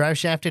 Didn't need a drive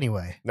shaft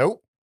anyway.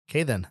 Nope.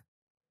 Okay, then.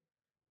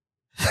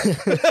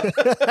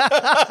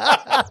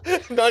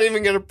 Not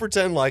even going to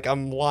pretend like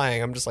I'm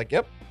lying. I'm just like,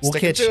 yep, We'll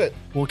sticking catch to it.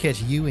 We'll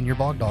catch you and your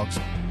bog dogs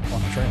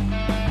on the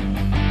trail.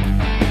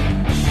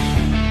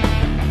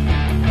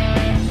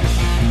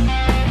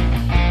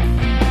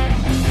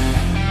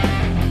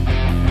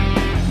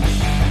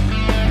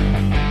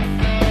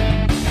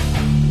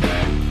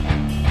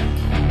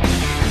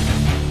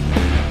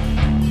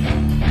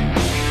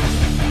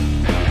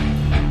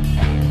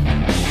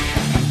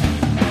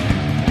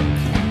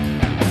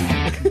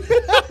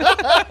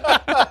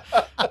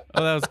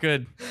 Oh, that was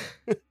good.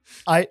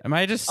 I Am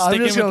I just I'm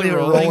sticking just gonna with the leave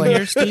it rolling rolling.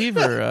 here, Steve,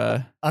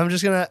 or I'm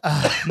just gonna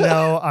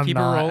no, I'm keep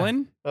not. it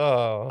rolling?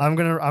 Oh. I'm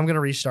gonna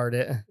restart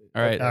it.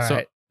 All right. All so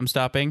right. I'm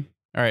stopping.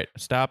 All right.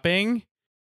 Stopping.